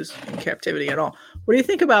actually use in captivity at all. What do you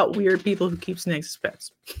think about weird people who keep snakes as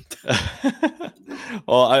pets?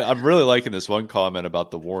 Well, I'm really liking this one comment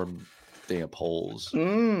about the warm, damp holes.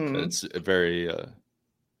 It's very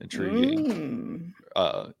intriguing.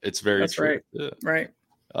 It's very That's true. Right.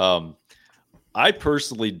 I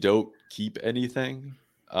personally don't keep anything.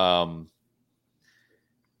 The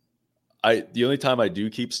only time I do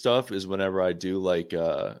keep stuff is whenever I do like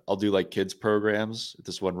I'll do like kids programs at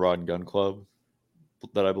this one rod and gun club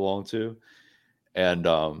that I belong to, and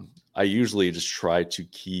I usually just try to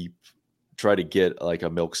get like a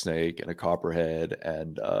milk snake and a copperhead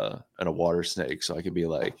and a water snake, so I can be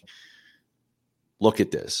like, look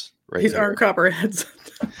at this. Right, these aren't copperheads.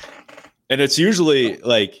 And it's usually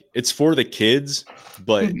like it's for the kids,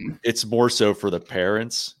 but it's more so for the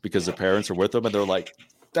parents because the parents are with them and they're like,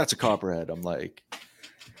 that's a copperhead. I'm like, are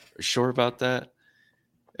you sure about that?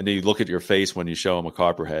 And then you look at your face when you show them a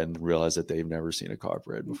copperhead and realize that they've never seen a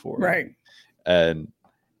copperhead before. Right. And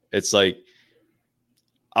it's like,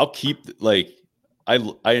 I'll keep like,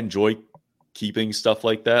 I enjoy keeping stuff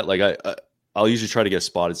like that. Like I'll usually try to get a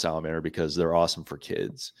spotted salamander because they're awesome for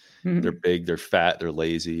kids. They're big, they're fat, they're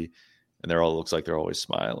lazy, and looks like they're always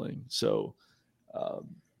smiling. So,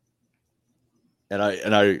 and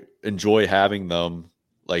I enjoy having them,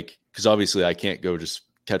 like, because obviously I can't go just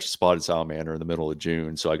catch a spotted salamander in the middle of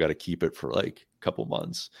June, so I got to keep it for like a couple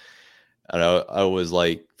months. And I was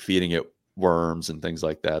like feeding it worms and things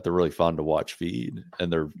like that. They're really fun to watch feed,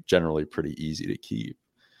 and they're generally pretty easy to keep.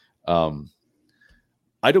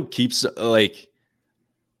 I don't keep like.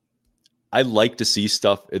 I like to see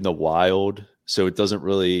stuff in the wild, so it doesn't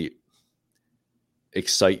really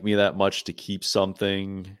excite me that much to keep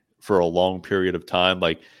something for a long period of time.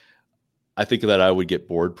 Like, I think that I would get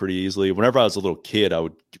bored pretty easily. Whenever I was a little kid, I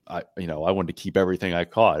wanted to keep everything I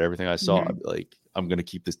caught, everything I saw. I'd be like, I'm going to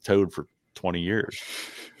keep this toad for 20 years.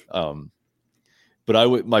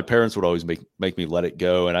 But my parents would always make me let it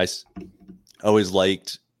go. And I always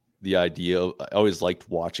liked the idea. I always liked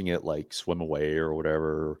watching it like swim away or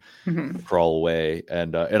whatever, crawl away.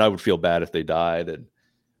 And I would feel bad if they died.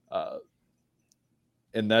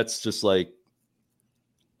 And that's just like,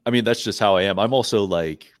 I mean, that's just how I am. I'm also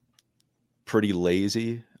like pretty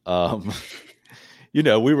lazy. Jessica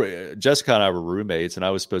and I were roommates, and I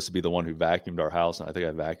was supposed to be the one who vacuumed our house. And I think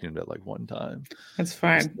I vacuumed it like one time. That's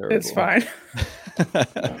fine. It's fine.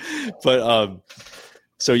 But,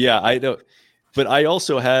 so yeah, I don't, but I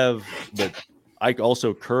also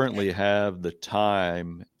currently have the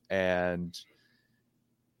time, and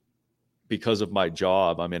because of my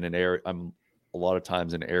job, I'm a lot of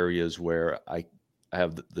times in areas where I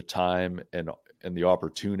have the time and the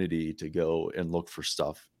opportunity to go and look for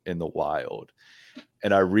stuff in the wild.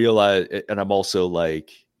 And I realize, and I'm also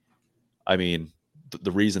like, I mean,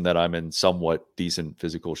 the reason that I'm in somewhat decent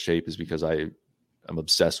physical shape is because I'm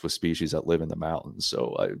obsessed with species that live in the mountains.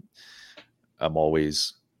 So I'm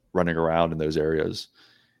always running around in those areas.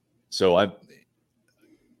 So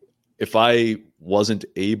if I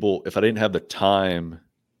didn't have the time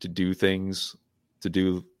to do things, to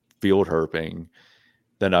do field herping,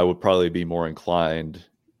 then I would probably be more inclined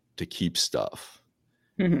to keep stuff.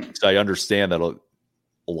 So I understand that a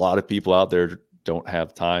lot of people out there don't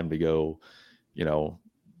have time to go,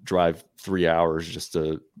 drive 3 hours just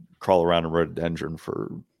to crawl around a rhododendron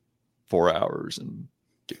for 4 hours and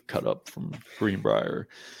get cut up from greenbrier.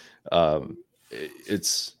 Yeah.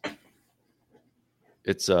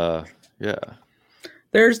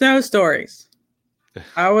 There's no stories.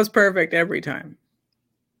 I was perfect every time.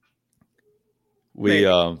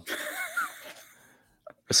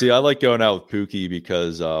 See, I like going out with Pookie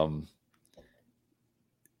because I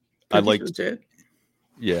like, legit.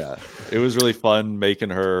 Yeah, it was really fun making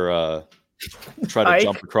her try to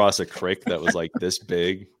jump across a creek that was like this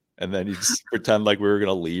big, and then you just pretend like we were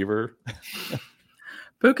gonna leave her.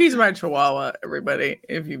 Pookie's my chihuahua, everybody,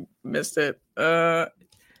 if you missed it.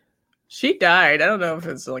 She died. I don't know if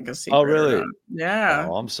it's like a secret. Oh, really? Or not. Yeah.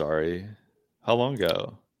 Oh, I'm sorry. How long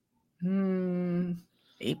ago?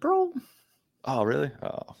 April? Oh, really?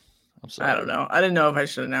 Oh, I'm sorry. I don't know. I didn't know if I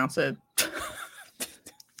should announce it.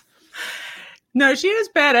 No, she is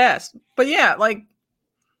badass. But yeah, like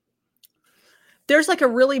there's like a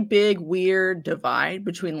really big, weird divide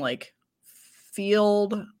between like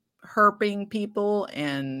field herping people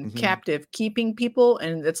and captive keeping people.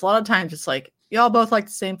 And it's a lot of times it's like, y'all both like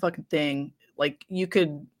the same fucking thing. Like you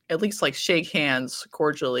could at least like shake hands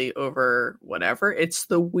cordially over whatever. It's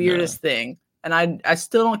the weirdest thing. And I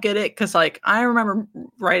still don't get it. Cause like I remember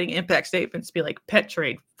writing impact statements to be like pet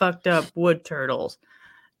trade, fucked up wood turtles.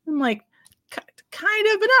 I'm like, kind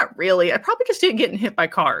of, but not really. I probably just didn't get hit by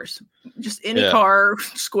cars. Just any car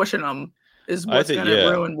squishing them is what's going to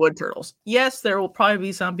ruin wood turtles. Yes, there will probably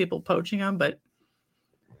be some people poaching them, but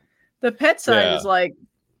the pet side is like,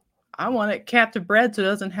 I want it captive bred so it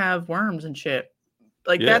doesn't have worms and shit.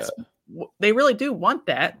 Like that's, they really do want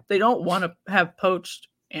that. They don't want to have poached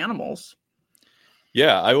animals.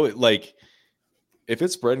 Yeah, I would like, if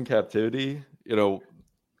it's bred in captivity, go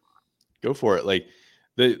for it. Like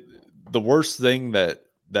the worst thing that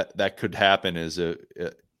could happen is a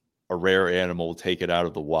rare animal take it out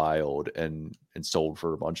of the wild and sold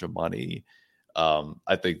for a bunch of money.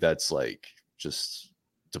 I think that's like just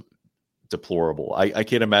deplorable. I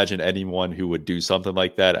can't imagine anyone who would do something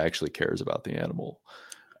like that actually cares about the animal.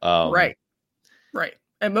 Right.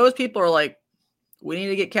 And most people are like, we need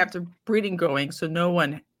to get captive breeding going so no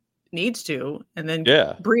one needs to, and then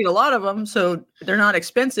breed a lot of them so they're not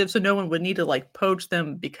expensive, so no one would need to like poach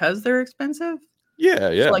them because they're expensive.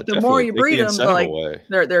 So like the more you breed them, like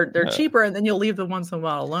they're cheaper, and then you'll leave the once in a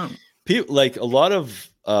while alone. People like a lot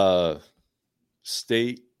of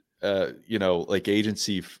state like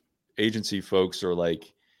agency folks are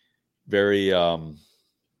like very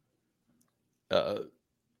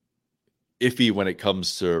iffy when it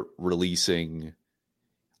comes to releasing,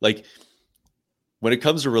 like when it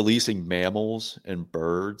comes to releasing mammals and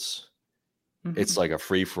birds, it's like a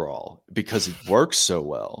free-for-all because it works so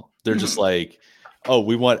well. They're just like, oh,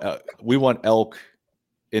 we want elk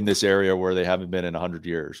in this area where they haven't been in 100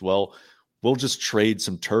 years. Well, we'll just trade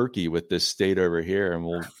some turkey with this state over here, and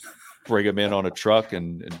we'll bring them in on a truck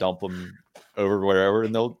and dump them over wherever,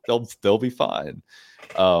 and they'll be fine.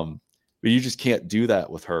 But you just can't do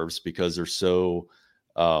that with herbs because they're so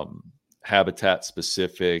habitat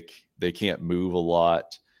specific. They can't move a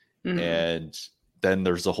lot. And then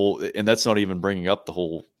there's the whole, and that's not even bringing up the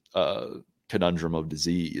whole conundrum of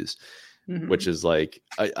disease, which is like,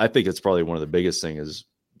 I think it's probably one of the biggest things is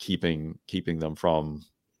keeping them from,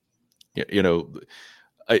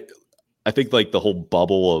 I think like the whole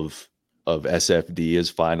bubble of SFD is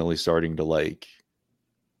finally starting to like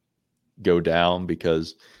go down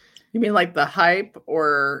because. You mean like the hype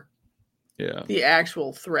or the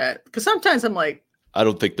actual threat? Because sometimes I'm like, I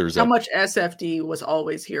don't think there's how much SFD was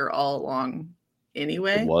always here all along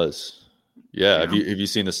anyway. It was. Yeah. Have you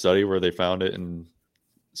seen the study where they found it in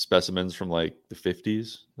specimens from like the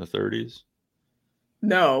 50s, the 30s?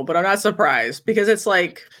 No, but I'm not surprised because it's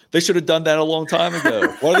like they should have done that a long time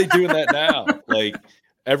ago. Why are they doing that now? Like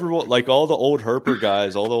everyone, like all the old herper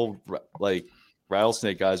guys, all the old like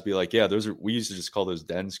rattlesnake guys be like, yeah, we used to just call those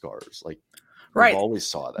den scars. Like, we always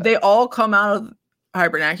saw that. They all come out of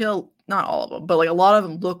hibernacula, not all of them, but like a lot of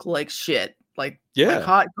them look like shit, like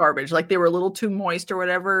hot garbage. Like they were a little too moist or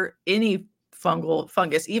whatever. Any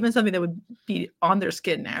fungus, even something that would be on their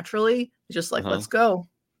skin naturally, just like, let's go.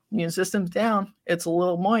 Immune system's down. It's a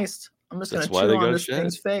little moist. I'm just going to chew on this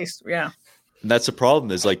thing's face. Yeah. And that's the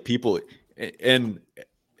problem is like people and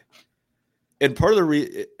part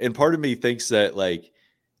of me thinks that like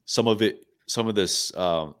some of the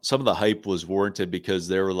hype was warranted because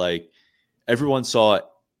they were like, everyone saw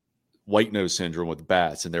white nose syndrome with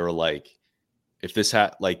bats. And they were like, if this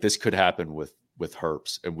this could happen with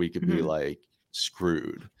herps and we could be like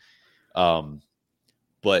screwed.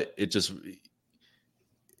 But it's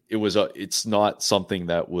not something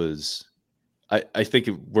that was, I think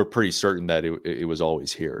we're pretty certain that it was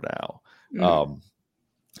always here now.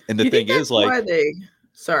 And the thing is like,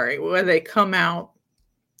 why they come out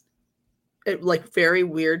at like very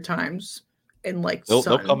weird times and like they'll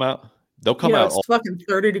come out. They'll come out. It's fucking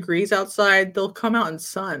 30 degrees outside. They'll come out in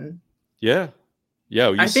sun. Yeah.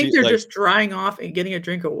 I think they're just drying off and getting a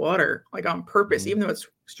drink of water, like on purpose, even though it's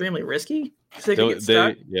extremely risky.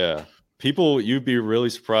 People, you'd be really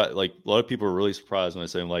surprised. Like a lot of people are really surprised when I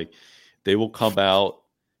say, like, they will come out.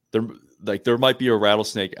 There might be a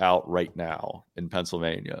rattlesnake out right now in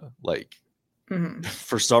Pennsylvania. Like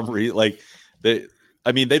for some reason, like they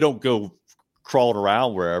don't go crawling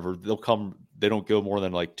around wherever. They'll come. They don't go more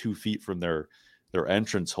than like 2 feet from their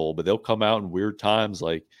entrance hole, but they'll come out in weird times,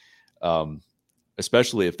 like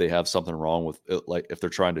especially if they have something wrong with it, like if they're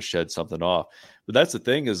trying to shed something off. But that's the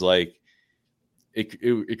thing, is like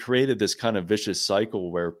it created this kind of vicious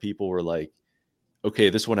cycle where people were like,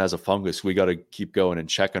 okay, this one has a fungus, we got to keep going and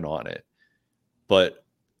checking on it. But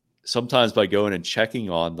sometimes by going and checking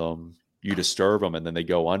on them, you disturb them and then they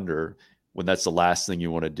go under, when that's the last thing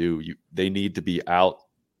you want to do. They need to be out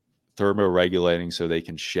thermoregulating so they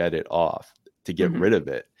can shed it off to get rid of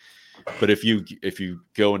it. But if you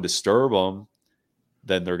go and disturb them,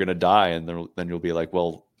 then they're going to die, and then you'll be like,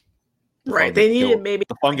 well, right, they needed maybe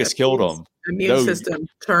the fungus killed them. Immune system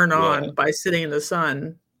turn on by sitting in the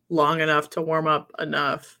sun long enough to warm up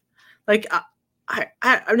enough. Like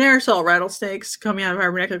I never saw rattlesnakes coming out of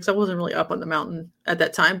Hibernacula because I wasn't really up on the mountain at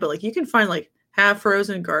that time. But like you can find like half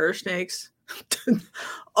frozen garter snakes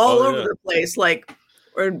all over the place, like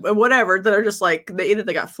or whatever, that are just like they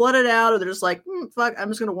got flooded out, or they're just like fuck, I'm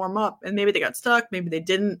just gonna warm up, and maybe they got stuck, maybe they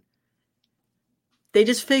didn't. They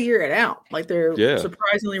just figure it out. Like they're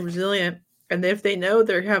surprisingly resilient, and if they know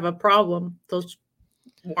they have a problem, they'll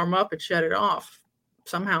warm up and shut it off.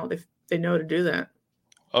 Somehow they know to do that.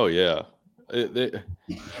 Oh yeah, it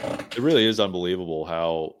really is unbelievable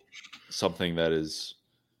how something that is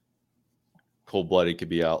cold-blooded could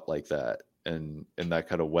be out like that, and in that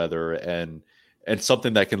kind of weather, and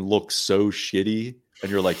something that can look so shitty, and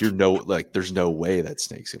you're like, there's no way that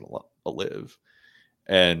snake's gonna live,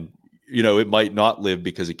 and it might not live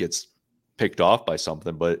because it gets picked off by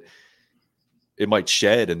something, but it might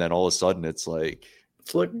shed, and then all of a sudden it's like,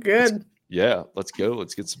 it's looking good. Let's go.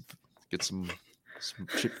 Let's get some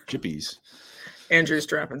chippies. Andrew's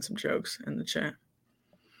dropping some jokes in the chat.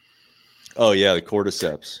 Oh yeah, the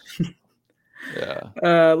cordyceps.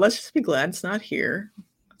 Let's just be glad it's not here.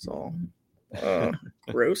 That's all.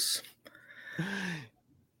 Gross.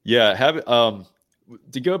 Yeah,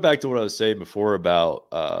 to go back to what I was saying before about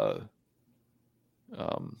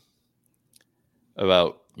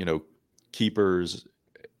keepers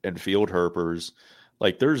and field herpers,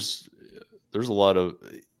 like there's a lot of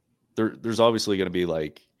there's obviously going to be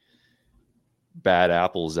like bad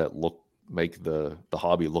apples that make the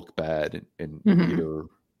hobby look bad in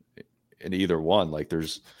either one. Like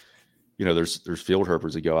there's field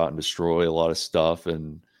herpers that go out and destroy a lot of stuff,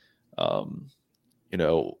 and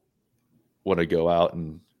want to go out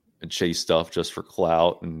and chase stuff just for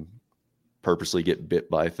clout and purposely get bit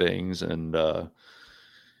by things. And I'm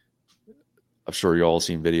sure you all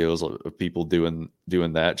seen videos of people doing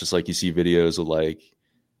that, just like you see videos of like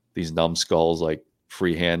these numbskulls like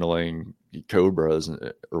free handling cobras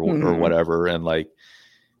or whatever, and like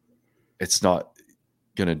it's not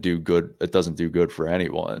gonna do good. It doesn't do good for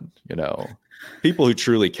anyone. People who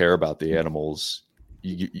truly care about the animals,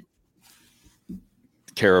 you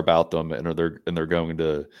care about them, and they're going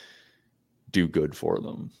to do good for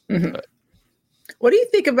them. What do you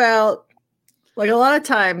think about, like, a lot of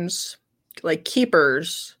times, like,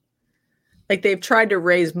 keepers, like, they've tried to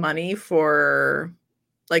raise money for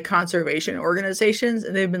like conservation organizations,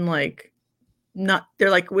 and they've been like, they're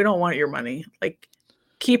like, we don't want your money. Like,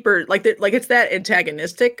 keeper, like it's that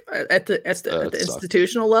antagonistic at the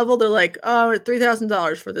institutional level. They're like, oh,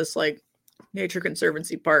 $3,000 for this like nature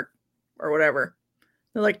conservancy park or whatever.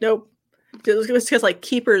 They're like, nope. It's because like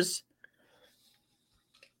keepers,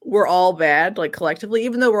 we're all bad, like collectively,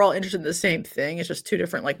 even though we're all interested in the same thing. It's just two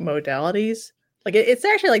different like modalities. Like it's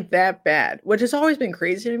actually like that bad, which has always been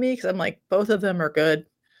crazy to me, because I'm like, both of them are good.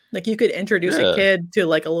 Like you could introduce a kid to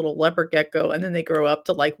like a little leopard gecko, and then they grow up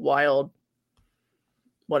to like wild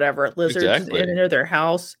whatever lizards in their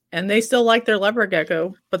house, and they still like their leopard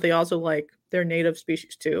gecko, but they also like their native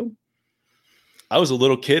species too. I was a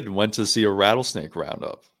little kid and went to see a rattlesnake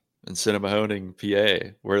roundup in Semasko, PA,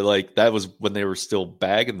 where like that was when they were still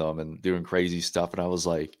bagging them and doing crazy stuff, and I was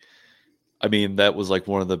like, I mean, that was like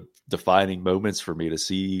one of the defining moments for me to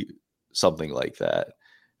see something like that.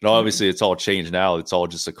 And obviously it's all changed now. It's all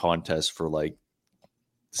just a contest for like,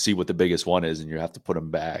 see what the biggest one is, and you have to put them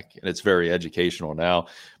back, and it's very educational now.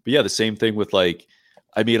 But yeah, the same thing with like,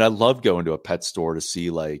 I mean, I love going to a pet store to see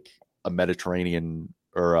like a Mediterranean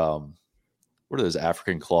or what are those,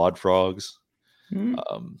 African clawed frogs,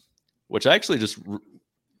 which I actually just, do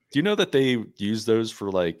you know that they use those for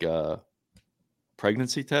like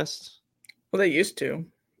pregnancy tests? Well, they used to.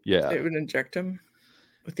 Yeah, they would inject them.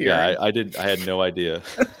 with urine. I didn't. I had no idea.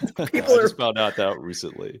 I just found out that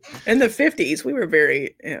recently. In the 50s, we were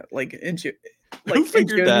very Who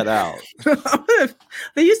figured that out?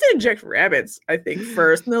 They used to inject rabbits, I think,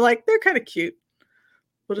 first, and they're kind of cute.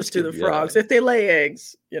 We'll just do the frogs if they lay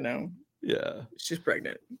eggs. Yeah, she's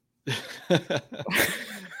pregnant.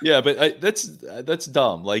 Yeah, but that's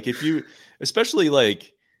dumb. Like if you, especially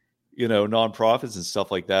like nonprofits and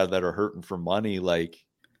stuff like that are hurting for money. Like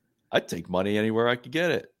I'd take money anywhere I could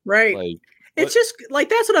get it. Right. Like it's just like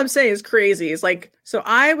that's what I'm saying is crazy. It's like so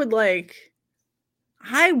I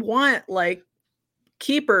want like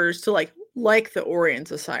keepers to like the Orion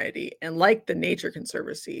Society and like the Nature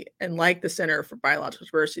Conservancy and like the Center for Biological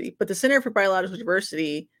Diversity. But the Center for Biological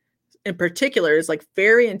Diversity in particular is like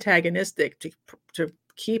very antagonistic to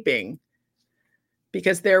keeping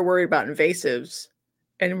because they're worried about invasives.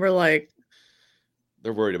 And we're like,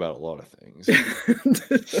 they're worried about a lot of things. So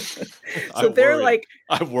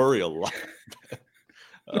I worry a lot.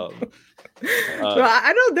 So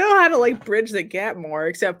I don't know how to like bridge the gap more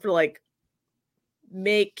except for like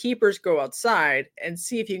make keepers go outside and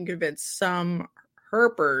see if you can convince some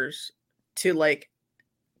herpers to like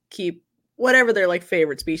keep whatever their like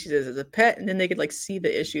favorite species is as a pet, and then they could like see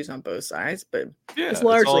the issues on both sides, but it's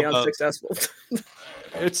largely unsuccessful.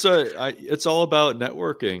 It's all about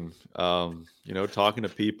networking, talking to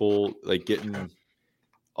people, like getting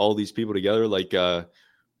all these people together, like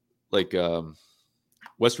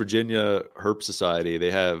West Virginia Herp Society.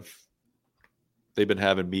 They've been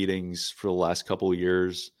having meetings for the last couple of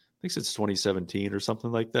years. I think since 2017 or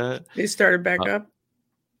something like that. They started back up.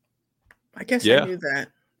 I guess I knew that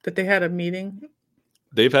they had a meeting.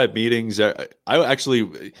 They've had meetings. I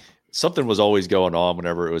actually, something was always going on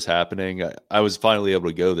whenever it was happening. I was finally able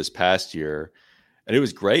to go this past year, and it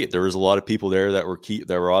was great. There was a lot of people there that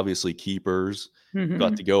were obviously keepers. Mm-hmm.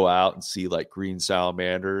 Got to go out and see like green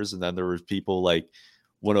salamanders, and then there was people like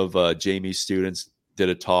one of Jamie's students did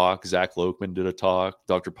a talk. Zach Lokman did a talk.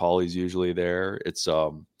 Dr. Polly's usually there. It's I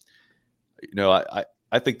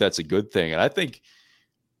think that's a good thing, and I think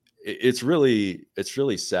it's really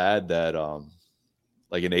sad that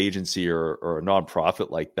like an agency or a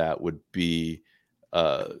nonprofit like that would be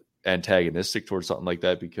antagonistic towards something like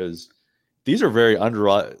that, because these are very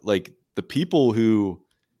like the people who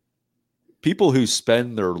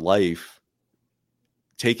spend their life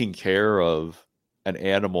taking care of an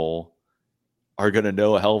animal are going to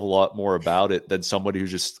know a hell of a lot more about it than somebody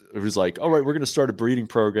who's like, all right, we're going to start a breeding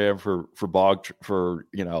program for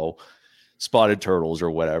spotted turtles or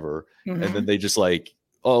whatever. Mm-hmm. And then they just like,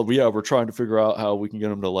 oh yeah, we're trying to figure out how we can get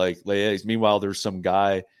them to like lay eggs. Meanwhile, there's some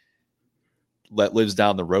guy that lives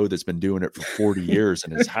down the road that's been doing it for 40 years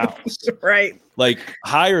in his house. Right. Like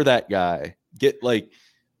hire that guy. Get like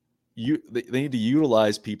they need to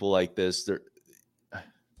utilize people like this.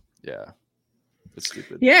 It's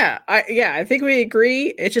stupid. Yeah, I think we agree.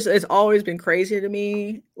 It's always been crazy to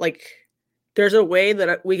me. Like, there's a way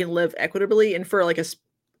that we can live equitably, and for like a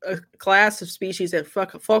class of species that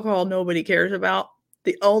fuck all nobody cares about,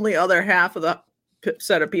 the only other half of the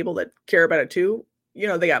set of people that care about it too,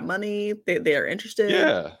 they got money, they are interested.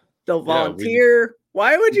 Yeah, they'll volunteer.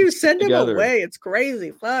 Why would you send them away? It's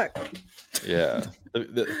crazy. Fuck. Yeah,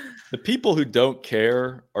 the people who don't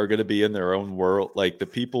care are going to be in their own world. Like the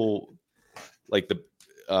people. Like the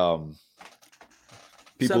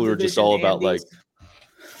people who are just all about like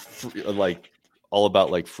all about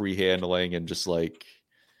like free handling and just like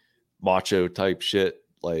macho type shit.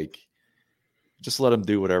 Like just let them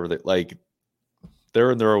do whatever they like.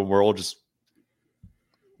 They're in their own world. Just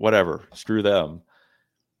whatever. Screw them.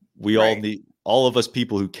 We all of us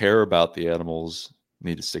people who care about the animals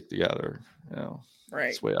need to stick together. Right.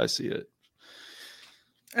 That's the way I see it.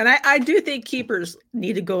 And I do think keepers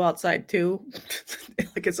need to go outside too.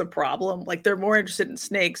 Like it's a problem. Like they're more interested in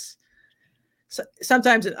snakes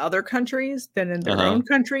sometimes in other countries than in their own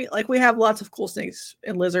country. Like we have lots of cool snakes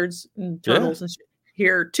and lizards and turtles and shit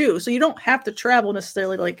here too. So you don't have to travel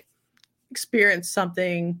necessarily to like experience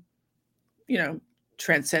something,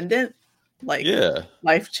 transcendent, like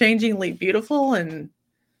life-changingly beautiful. And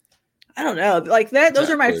I don't know, like that. Those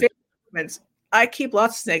are my favorite moments. I keep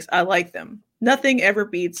lots of snakes. I like them. Nothing ever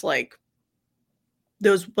beats like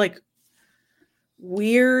those like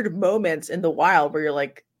weird moments in the wild where you're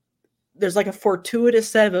like, there's like a fortuitous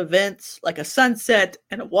set of events, like a sunset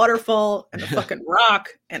and a waterfall and a fucking rock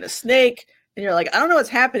and a snake. And you're like, I don't know what's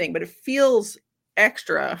happening, but it feels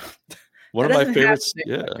extra. One of my favorites.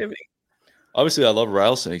 Yeah. Activity. Obviously I love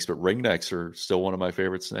rattlesnakes, but ringnecks are still one of my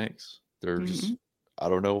favorite snakes. They're just, I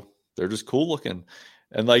don't know. They're just cool looking.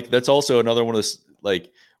 And like, that's also another one of those,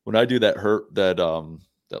 like, when I do that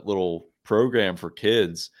little program for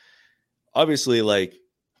kids. Obviously, like,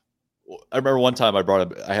 I remember one time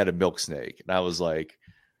I had a milk snake, and I was like,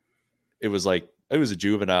 it was a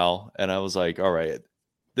juvenile, and I was like, all right,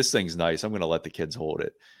 this thing's nice. I'm going to let the kids hold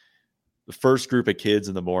it. The first group of kids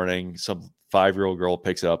in the morning, some 5-year-old girl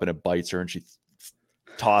picks it up and it bites her, and she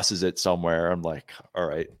tosses it somewhere. I'm like, all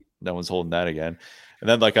right, no one's holding that again. And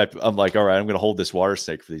then like I'm like, all right, I'm going to hold this water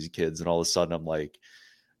snake for these kids. And all of a sudden, I'm like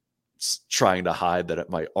trying to hide that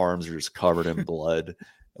my arms are just covered in blood.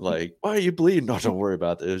 Like, why are you bleeding? No, don't worry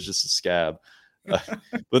about it. It was just a scab.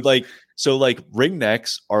 But like, so like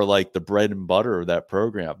ringnecks are like the bread and butter of that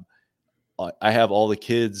program. I have all the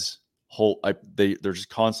kids they're just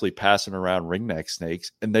constantly passing around ringneck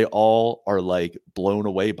snakes, and they all are like blown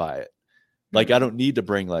away by it. Like, I don't need to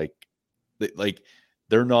bring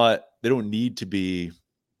they don't need to be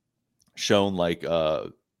shown like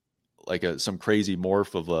some crazy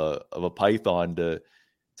morph of a python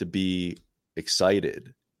to be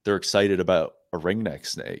excited. They're excited about a ringneck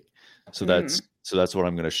snake. So that's what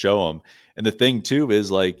I'm going to show them. And the thing too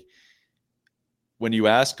is, like, when you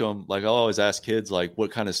ask them, like, I'll always ask kids, like,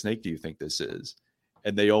 what kind of snake do you think this is?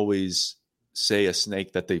 And they always say a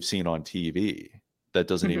snake that they've seen on TV that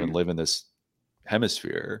doesn't even live in this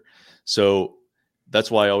hemisphere. So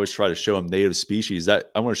that's why I always try to show them native species.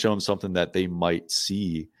 That I want to show them something that they might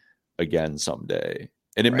see again someday.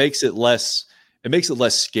 And it makes it less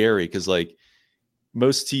scary, because like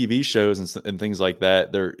most TV shows and things like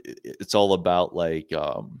that, it's all about like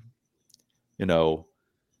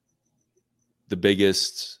the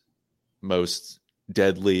biggest, most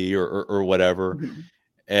deadly or whatever.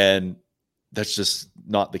 And that's just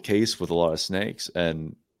not the case with a lot of snakes.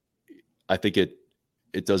 And I think it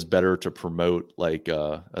does better to promote like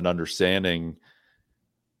an understanding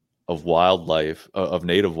of wildlife, of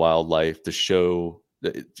native wildlife, to show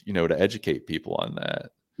that, to educate people on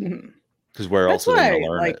that. Because where else are they going to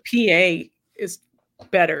learn it? PA is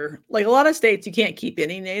better. Like, a lot of states, you can't keep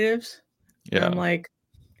any natives. Yeah. And I'm like,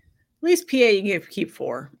 at least PA you can keep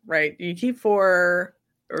 4, right? You keep 4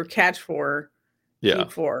 or catch 4, keep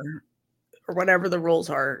 4, or whatever the rules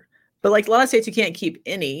are. But like a lot of states, you can't keep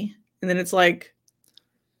any. And then it's like,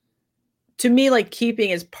 to me, like,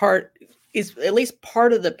 keeping is at least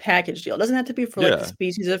part of the package deal. It doesn't have to be for like the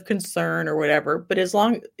species of concern or whatever, but as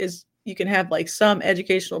long as you can have like some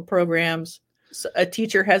educational programs, a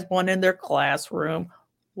teacher has one in their classroom,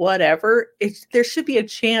 whatever, there should be a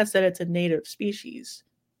chance that it's a native species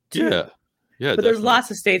too. Yeah. But definitely. There's lots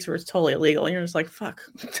of states where it's totally illegal, and you're just like, fuck,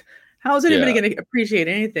 how is anybody going to appreciate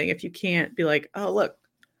anything if you can't be like, oh, look,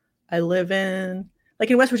 I live in, like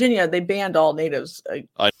in West Virginia, they banned all natives.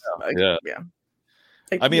 I know. Yeah.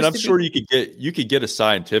 I mean, I'm sure you could get a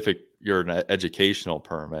scientific, you're an educational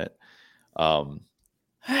permit.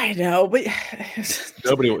 I know, but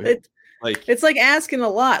nobody it's like asking a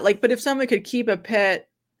lot. Like, but if someone could keep a pet,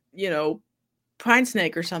 pine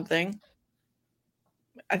snake or something,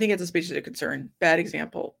 I think it's a species of concern. Bad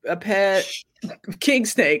example. A pet king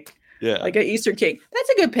snake. Yeah. Like an Eastern king. That's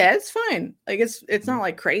a good pet. It's fine. Like, it's not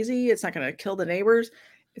like crazy. It's not going to kill the neighbors.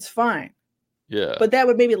 It's fine. Yeah. But that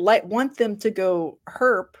would maybe want them to go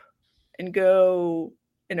herp and go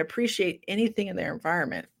and appreciate anything in their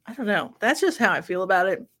environment. I don't know. That's just how I feel about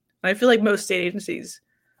it. And I feel like most state agencies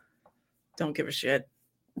don't give a shit.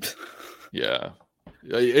 Yeah.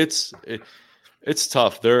 It's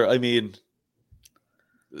tough. I mean,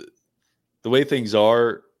 the way things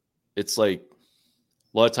are, it's like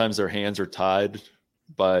a lot of times their hands are tied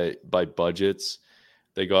by budgets.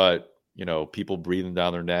 They got, people breathing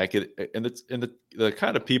down their neck, and it's the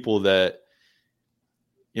kind of people that,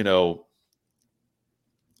 the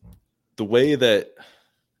way that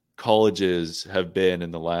colleges have been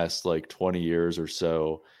in the last like 20 years or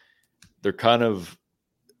so, they're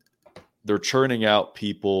churning out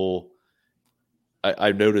people.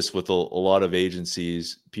 I've noticed with a lot of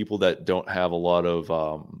agencies, people that don't have a lot of,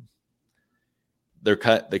 they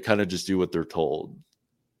kind of just do what they're told.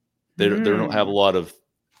 They don't have a lot of,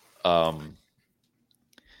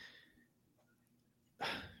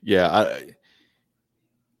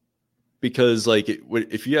 because like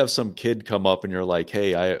if you have some kid come up and you're like,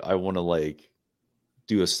 hey, I want to like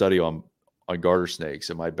do a study on garter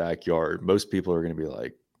snakes in my backyard, most people are going to be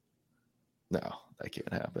like, no, that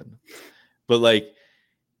can't happen. But like,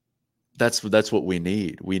 that's what we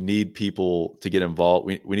need. We need people to get involved.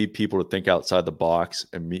 We need people to think outside the box,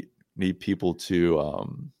 and need people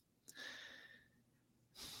to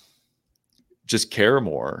just care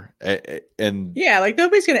more. And yeah, like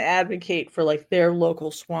nobody's going to advocate for like their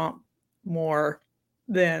local swamp more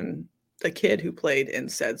than the kid who played in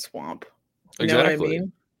said swamp. You know what I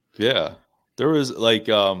mean? Yeah. There was like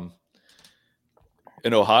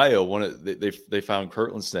in Ohio, they found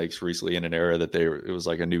Kirtland snakes recently in an area that it was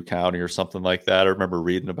like a new county or something like that. I remember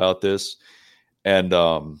reading about this, and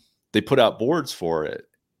they put out boards for it,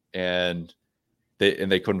 and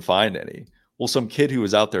they couldn't find any. Well, some kid who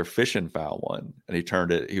was out there fishing found one, and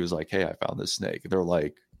he was like, "Hey, I found this snake." And they're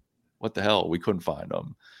like, "What the hell? We couldn't find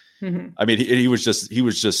him." Mm-hmm. I mean,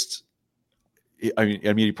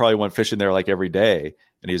 he probably went fishing there like every day,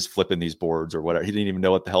 and he's flipping these boards or whatever. He didn't even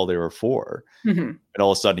know what the hell they were for. Mm-hmm. And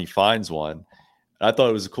all of a sudden he finds one. And I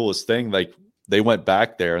thought it was the coolest thing. Like, they went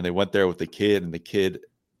back there, and they went there with the kid, and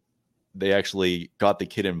they actually got the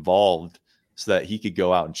kid involved so that he could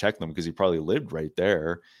go out and check them, because he probably lived right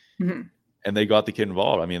there. Mm-hmm. And they got the kid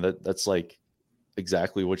involved. I mean, that's like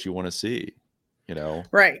exactly what you want to see,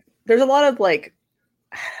 Right. There's a lot of like,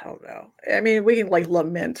 I don't know. I mean, we can like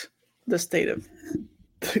lament the state of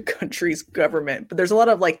the country's government, but there's a lot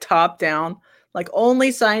of like top down, like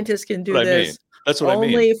only scientists can do this. That's what I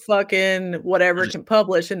mean. Only fucking whatever can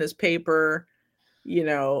publish in this paper.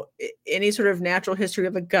 Any sort of natural history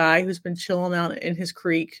of a guy who's been chilling out in his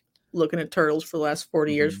creek looking at turtles for the last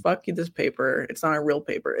 40 years. Fuck you, this paper. It's not a real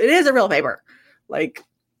paper. It is a real paper. Like,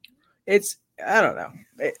 I don't know.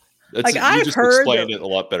 I've explained it a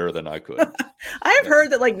lot better than I could. I've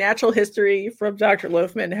heard that like natural history from Dr.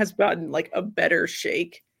 Loafman has gotten like a better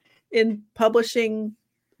shake in publishing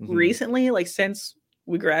recently, like since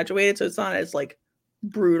we graduated. So it's not as like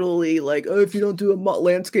brutally like, oh, if you don't do a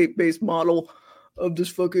landscape based model of this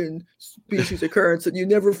fucking species occurrence, that you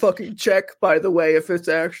never fucking check, by the way, if it's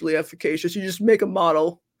actually efficacious. You just make a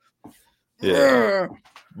model. Yeah.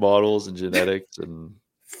 Models and genetics and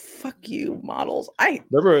fuck you, models. I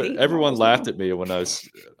remember everyone laughed at me when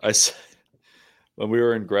when we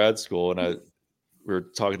were in grad school, and we were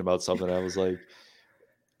talking about something. I was like,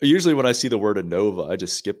 usually when I see the word ANOVA, I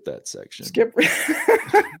just skip that section.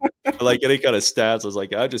 Like any kind of stats, I was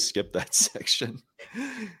like, I just skip that section.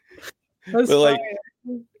 That's but like,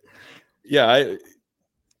 yeah,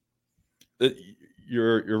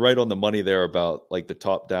 you're right on the money there about like the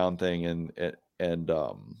top down thing, and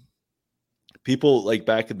people like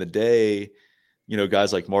back in the day,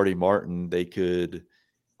 guys like Marty Martin,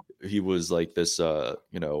 he was like this,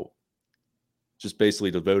 just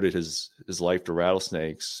basically devoted his life to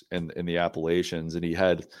rattlesnakes and in the Appalachians. And he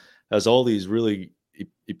has all these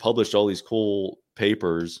he published all these cool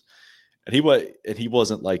papers, and he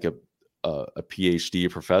wasn't like a PhD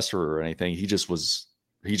professor or anything. He just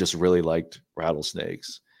really liked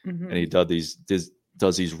rattlesnakes. And he does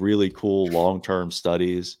these really cool long-term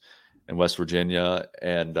studies in West Virginia,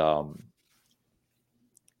 and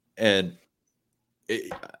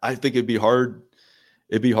I think it'd be hard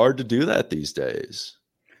to do that these days.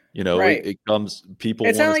 Right. It comes people.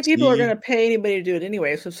 It's not like people are going to pay anybody to do it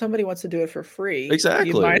anyway. So if somebody wants to do it for free,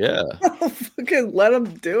 exactly, yeah, fucking let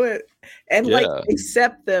them do it, and like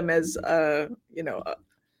accept them as like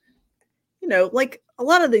a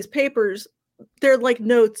lot of these papers, they're like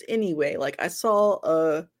notes anyway. Like I saw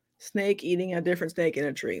a snake eating a different snake in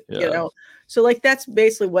a tree, so like that's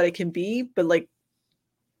basically what it can be. But like,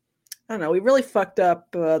 I don't know, we really fucked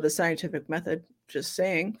up the scientific method, just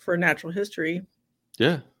saying, for natural history.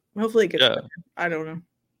 Yeah, hopefully it gets better. I don't know.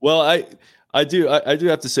 Well, I do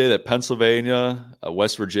have to say that Pennsylvania,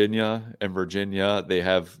 West Virginia, and Virginia, they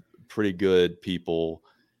have pretty good people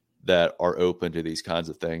that are open to these kinds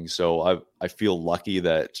of things. So I feel lucky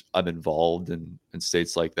that I'm involved in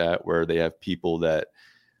states like that, where they have people that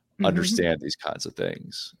understand these kinds of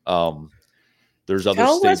things. There's other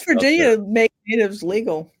states. West Virginia make natives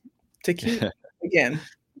legal to keep again.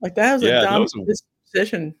 Like that was a dumb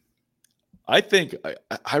decision. I think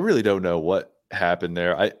I really don't know what happened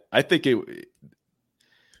there. I think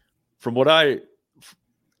from what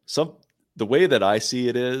the way that I see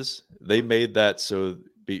it is, they made that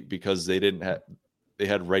because they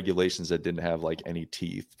had regulations that didn't have like any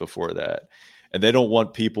teeth before that, and they don't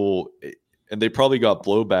want people. And they probably got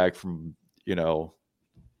blowback from,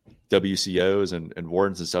 WCOs and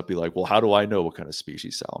wardens and stuff, be like, well, how do I know what kind of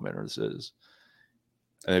species salamander this is?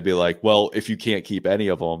 And they'd be like, well, if you can't keep any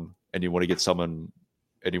of them and you want to get someone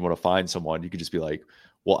and you want to find someone, you could just be like,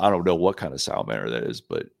 well, I don't know what kind of salamander that is,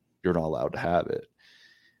 but you're not allowed to have it.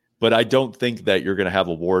 But I don't think that you're going to have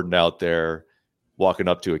a warden out there walking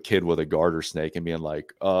up to a kid with a garter snake and being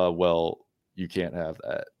like, well, you can't have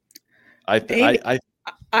that. I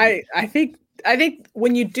think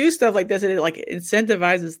when you do stuff like this, it like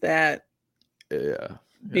incentivizes that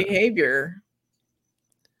behavior.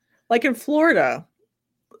 Like in Florida,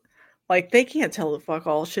 like they can't tell the fuck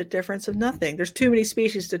all shit difference of nothing. There's too many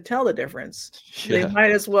species to tell the difference. They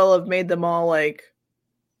might as well have made them all like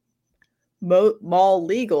mall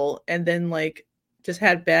legal and then like just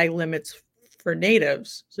had bag limits for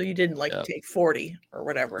natives, so you didn't like Yeah. take 40 or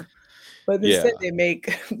whatever. But Yeah. instead, they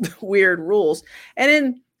make weird rules. And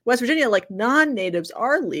in West Virginia, like non-natives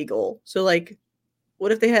are legal. So, like,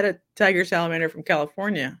 what if they had a tiger salamander from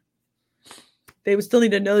California? They would still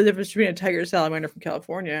need to know the difference between a tiger salamander from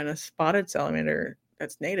California and a spotted salamander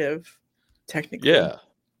that's native, technically. Yeah.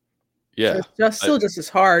 Yeah. So it's still just as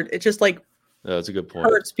hard. It just like that's a good point.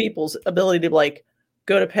 Hurts people's ability to like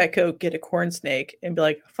go to Petco, get a corn snake, and be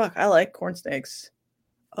like, "Fuck, I like corn snakes.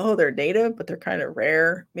 Oh, they're native, but they're kind of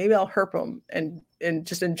rare. Maybe I'll herp them and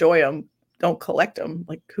just enjoy them. Don't collect them.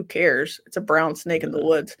 Like, who cares? It's a brown snake in the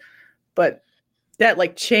woods." But that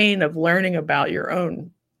like chain of learning about your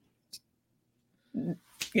own,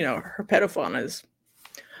 herpetofauna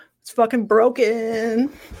it's fucking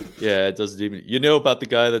broken. Yeah, it doesn't even. You know about the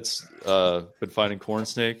guy that's been finding corn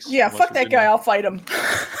snakes? Yeah, fuck that guy. I'll fight him.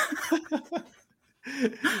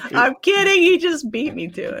 I'm kidding. He just beat me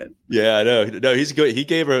to it. Yeah, I know. No, he's good. He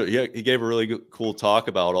gave a really good, cool talk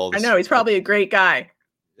about all this. I know he's probably a great guy.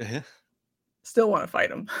 Yeah. Still want to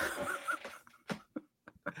fight him.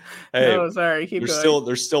 Hey, no, sorry. Keep going.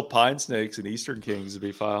 There's still pine snakes and eastern kings to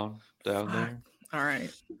be found down there. All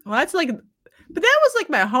right. Well, that's like, but that was like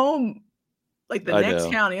my home, like the next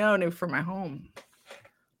county I knew for my home.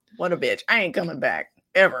 What a bitch! I ain't coming back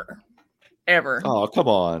ever. Oh, come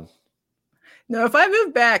on. No, if I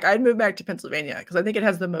moved back, I'd move back to Pennsylvania because I think it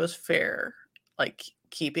has the most fair, like,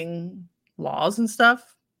 keeping laws and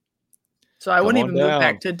stuff. So I wouldn't even move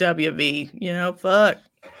back to WV. Fuck.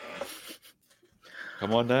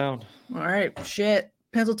 Come on down. All right, shit.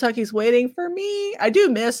 Pennsylvania's waiting for me. I do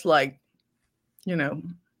miss like,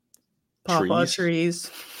 pawpaw trees.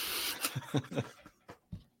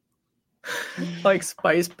 Like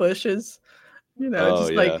spice bushes.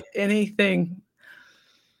 Like anything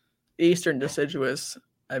eastern deciduous.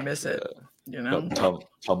 I miss it.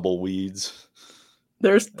 Tumbleweeds.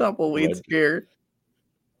 There's tumbleweeds here.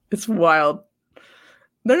 It's wild.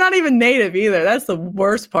 They're not even native either. That's the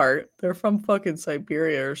worst part. They're from fucking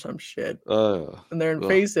Siberia or some shit. And they're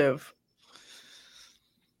invasive.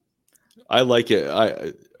 I like it.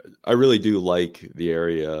 I really do like the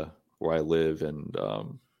area where I live, and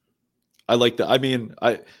I like the. I mean,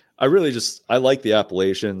 I like the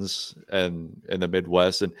Appalachians and the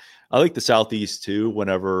Midwest, and I like the Southeast too.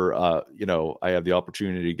 Whenever I have the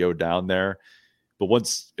opportunity to go down there, but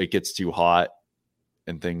once it gets too hot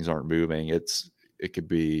and things aren't moving, it could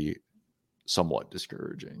be somewhat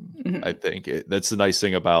discouraging. Mm-hmm. I think that's the nice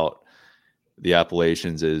thing about the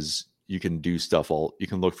Appalachians is you can do stuff you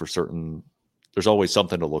can look for certain. There's always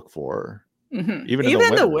something to look for, mm-hmm. even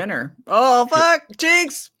in the winter. Oh fuck,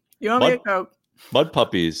 Jinx! You want me a Coke? Mud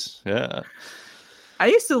puppies, yeah. I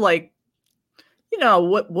used to like,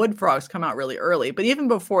 wood frogs come out really early, but even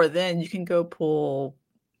before then, you can go pull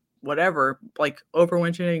whatever, like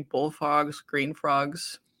overwintering bullfrogs, green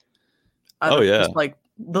frogs. Just like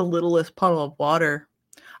the littlest puddle of water.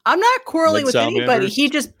 I'm not quarreling with anybody. He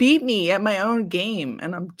just beat me at my own game,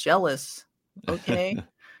 and I'm jealous. Okay.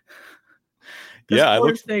 Yeah,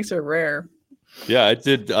 snakes are rare. Yeah, I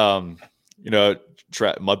did.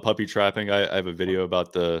 Mud puppy trapping. I have a video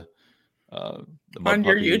about the mud on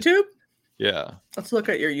your puppies. YouTube. Yeah, let's look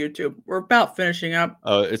at your YouTube. We're about finishing up.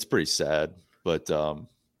 It's pretty sad, but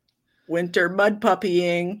winter mud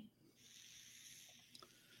puppying.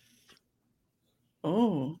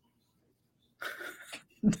 Oh,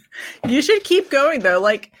 you should keep going though.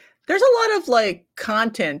 Like, there's a lot of like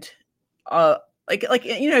content.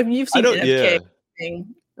 You've seen NFK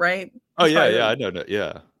thing, right? Oh yeah, I know that.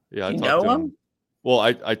 Yeah. I know him. Well,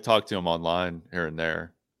 I talk to him online here and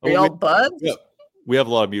there. Are y'all buds? Yeah, we have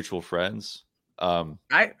a lot of mutual friends. I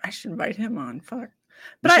should invite him on. Fuck,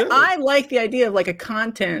 but I like the idea of like a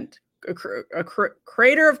creator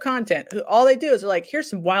of content who all they do is like,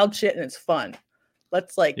 here's some wild shit and it's fun.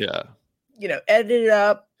 Let's like, edit it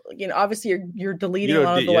up. Obviously you're deleting a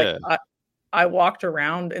lot of the I walked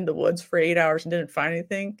around in the woods for 8 hours and didn't find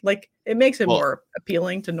anything. Like, it makes it more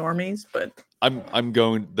appealing to normies, but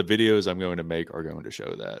the videos I'm going to make are going to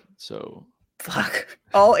show that. So fuck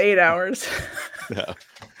all 8 hours.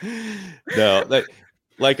 No, there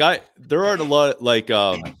aren't a lot like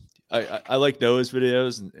I like Noah's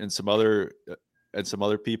videos and some other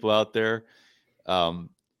people out there.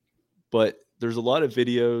 But there's a lot of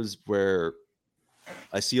videos where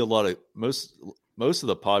I see a lot of most of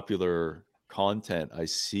the popular content I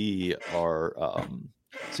see are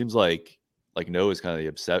seems like Noah's kind of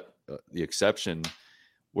the exception,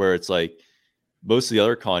 where it's like most of the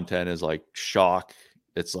other content is like shock.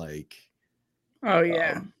 It's like, oh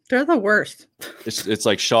yeah, they're the worst. It's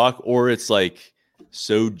like shock, or it's like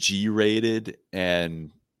so G-rated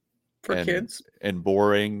and kids and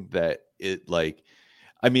boring that it like,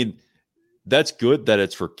 I mean, that's good that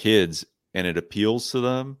it's for kids and it appeals to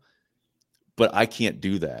them, but I can't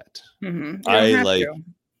do that. You don't have to.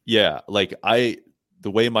 Yeah, like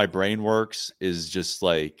the way my brain works is just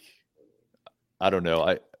like, I don't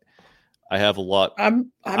know. I have a lot.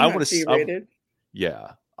 I'm I not G-rated.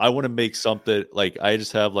 Yeah, I want to make something like, I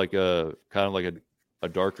just have like a kind of like a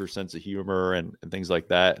darker sense of humor and things like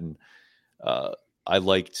that, and I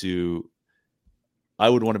like to. I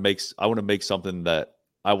want to make something that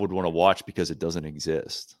I would want to watch because it doesn't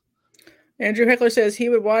exist. Andrew Heckler says he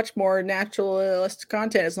would watch more naturalist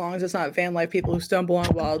content as long as it's not van life people who stumble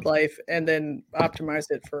on wildlife and then optimize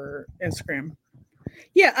it for Instagram.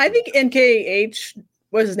 Yeah, I think NKH,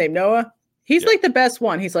 what's his name, Noah? He's like the best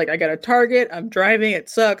one. He's like, I got a Target, I'm driving, it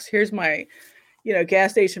sucks. Here's my,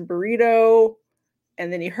 gas station burrito.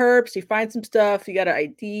 And then he herps, he finds some stuff. You got an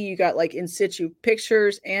ID, you got like in situ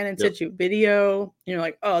pictures and in situ video. And you're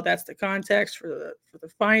like, oh, that's the context for the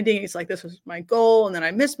finding. He's like, this was my goal, and then I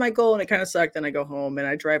missed my goal, and it kind of sucked. Then I go home and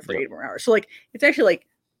I drive for 8 more hours. So like, it's actually like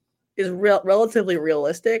is relatively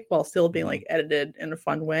realistic while still being like edited in a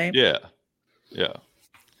fun way. Yeah. I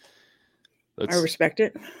respect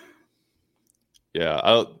it. Yeah,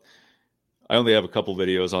 I only have a couple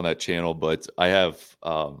videos on that channel, but I have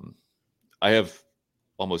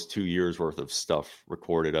almost 2 years worth of stuff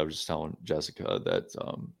recorded. I was just telling Jessica that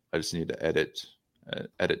I just need to edit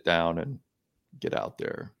down and get out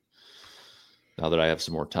there now that I have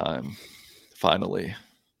some more time. Finally,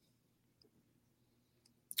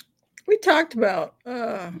 we talked about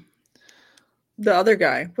the other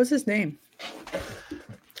guy. What's his name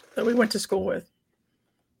that we went to school with?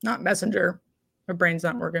 Not Messenger. My brain's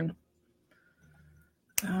not working.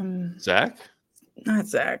 Zach? Not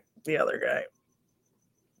Zach. The other guy.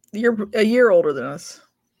 You're a year older than us.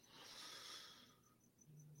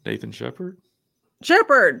 Nathan Shepard?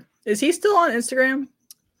 Shepard! Is he still on Instagram?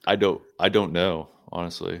 I don't know,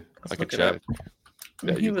 honestly. I could check.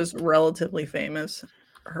 Yeah, he was relatively famous.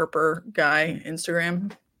 Herper guy,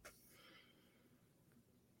 Instagram.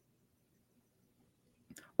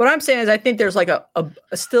 What I'm saying is I think there's like a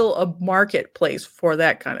still a marketplace for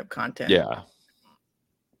that kind of content. Yeah.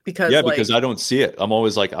 Because I don't see it. I'm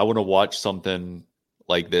always like, I want to watch something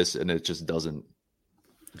like this, and it just doesn't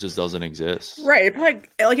exist. Right.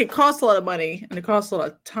 It costs a lot of money and it costs a lot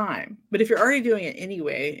of time. But if you're already doing it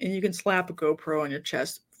anyway, and you can slap a GoPro on your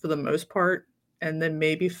chest for the most part, and then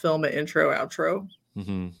maybe film an intro, outro.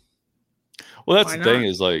 Mm-hmm. Well, that's the thing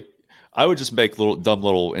is like, I would just make dumb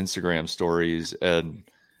little Instagram stories, and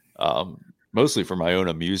mostly for my own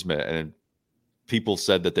amusement. And people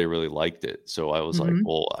said that they really liked it. So I was like,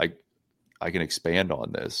 well, I can expand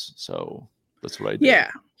on this. So that's what I did.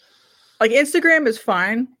 Yeah. Like Instagram is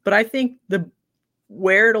fine, but I think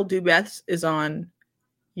where it'll do best is on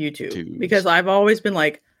YouTube. Because I've always been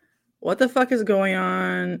like, what the fuck is going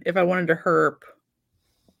on if I wanted to herp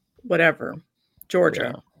whatever,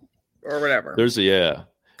 Georgia or whatever. Because you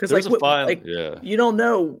don't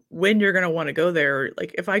know when you're going to want to go there.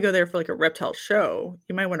 Like if I go there for like a reptile show,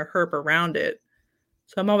 you might want to herp around it.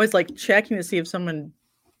 So I'm always like checking to see if someone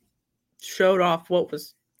showed off what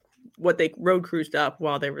they road cruised up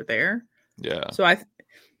while they were there. Yeah. So I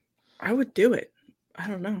would do it. I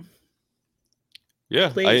don't know. Yeah.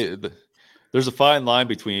 There's a fine line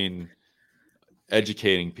between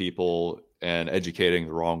educating people and educating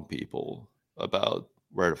the wrong people about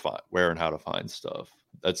where and how to find stuff.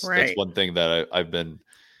 That's one thing that I've been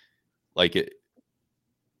like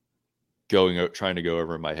trying to go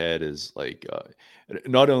over in my head is like,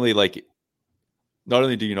 not only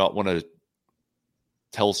do you not want to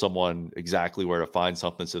tell someone exactly where to find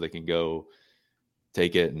something so they can go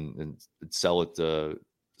take it and sell it to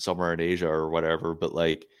somewhere in Asia or whatever, but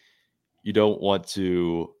like, you don't want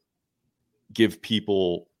to give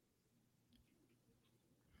people,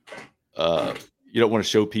 you don't want to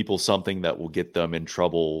show people something that will get them in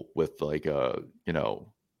trouble with like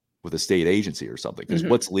with a state agency or something. Because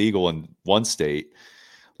what's legal in one state,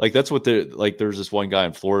 like that's what there's this one guy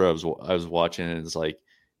in Florida I was watching, and it's like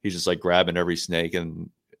he's just like grabbing every snake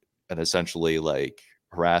and essentially like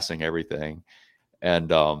harassing everything.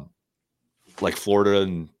 And like Florida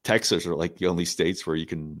and Texas are like the only states where you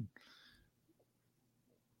can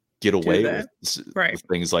get away with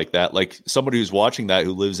things like that. Like somebody who's watching that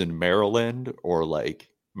who lives in Maryland or like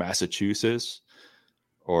Massachusetts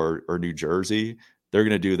or New Jersey, they're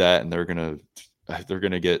going to do that, and they're going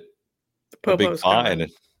to get a big fine.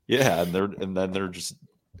 And they're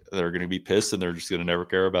going to be pissed, and they're just going to never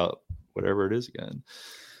care about whatever it is again.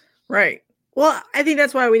 Right. Well, I think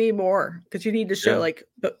that's why we need more, because you need to show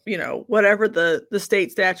whatever the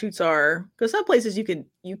state statutes are. Because some places you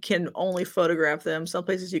can only photograph them. Some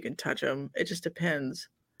places you can touch them. It just depends.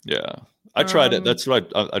 Yeah, I tried it. That's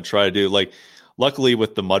what I try to do. Like, luckily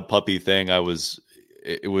with the mud puppy thing, I was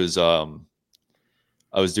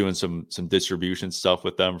doing some distribution stuff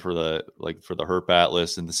with them for the Herp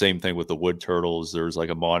Atlas, and the same thing with the wood turtles. There's like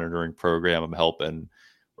a monitoring program I'm helping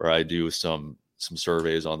where I do some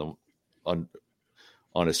surveys on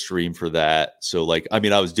a stream for that. So like, I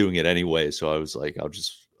mean, I was doing it anyway, so I was like,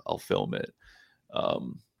 I'll film it.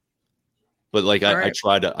 But like, I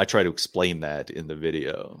try to explain that in the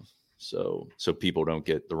video, so people don't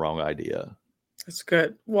get the wrong idea. That's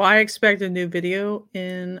good. Well, I expect a new video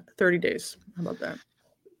in 30 days. How about that?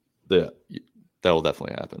 Yeah, that will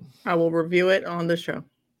definitely happen. I will review it on the show.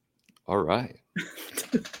 All right.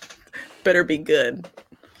 Better be good.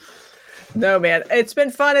 No, man, it's been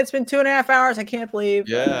fun. It's been 2.5 hours. I can't believe.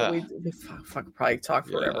 Yeah. We probably talk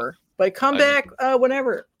forever. But come back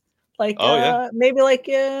whenever. Like, maybe like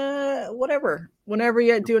whatever. Whenever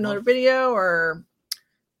you do another video or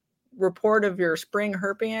report of your spring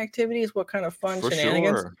herping activities, what kind of fun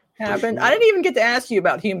shenanigans happened. I didn't even get to ask you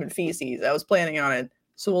about human feces. I was planning on it.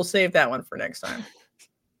 So we'll save that one for next time.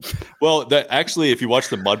 Well, actually, if you watch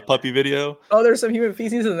the mud puppy video. Oh, there's some human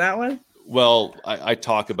feces in that one? Well, I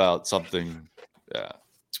talk about something. Yeah.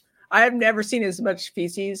 I have never seen as much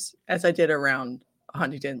feces as I did around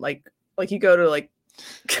Huntington. Like you go to like.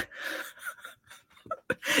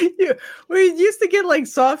 We used to get like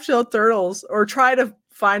soft-shell turtles or try to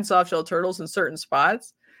find soft-shell turtles in certain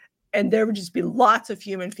spots. And there would just be lots of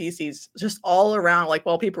human feces just all around. Like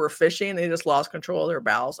while people were fishing, they just lost control of their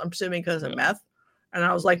bowels. I'm assuming because of meth. And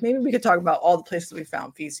I was like, maybe we could talk about all the places we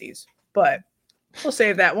found feces. But we'll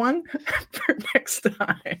save that one for next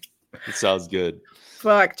time. It sounds good.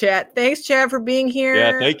 Fuck, chat. Thanks, Chad, for being here.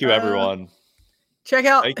 Yeah, thank you, everyone. Check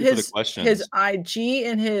out his IG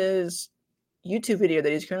and his YouTube video that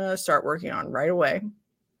he's going to start working on right away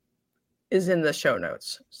is in the show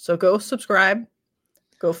notes. So go subscribe.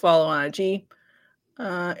 Go follow on IG.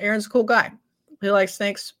 Aaron's a cool guy. He likes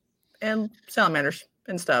snakes and salamanders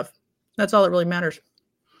and stuff. That's all that really matters.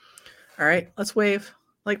 All right, let's wave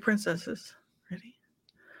like princesses. Ready?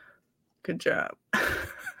 Good job.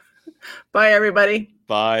 Bye, everybody.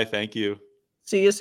 Bye. Thank you. See you soon.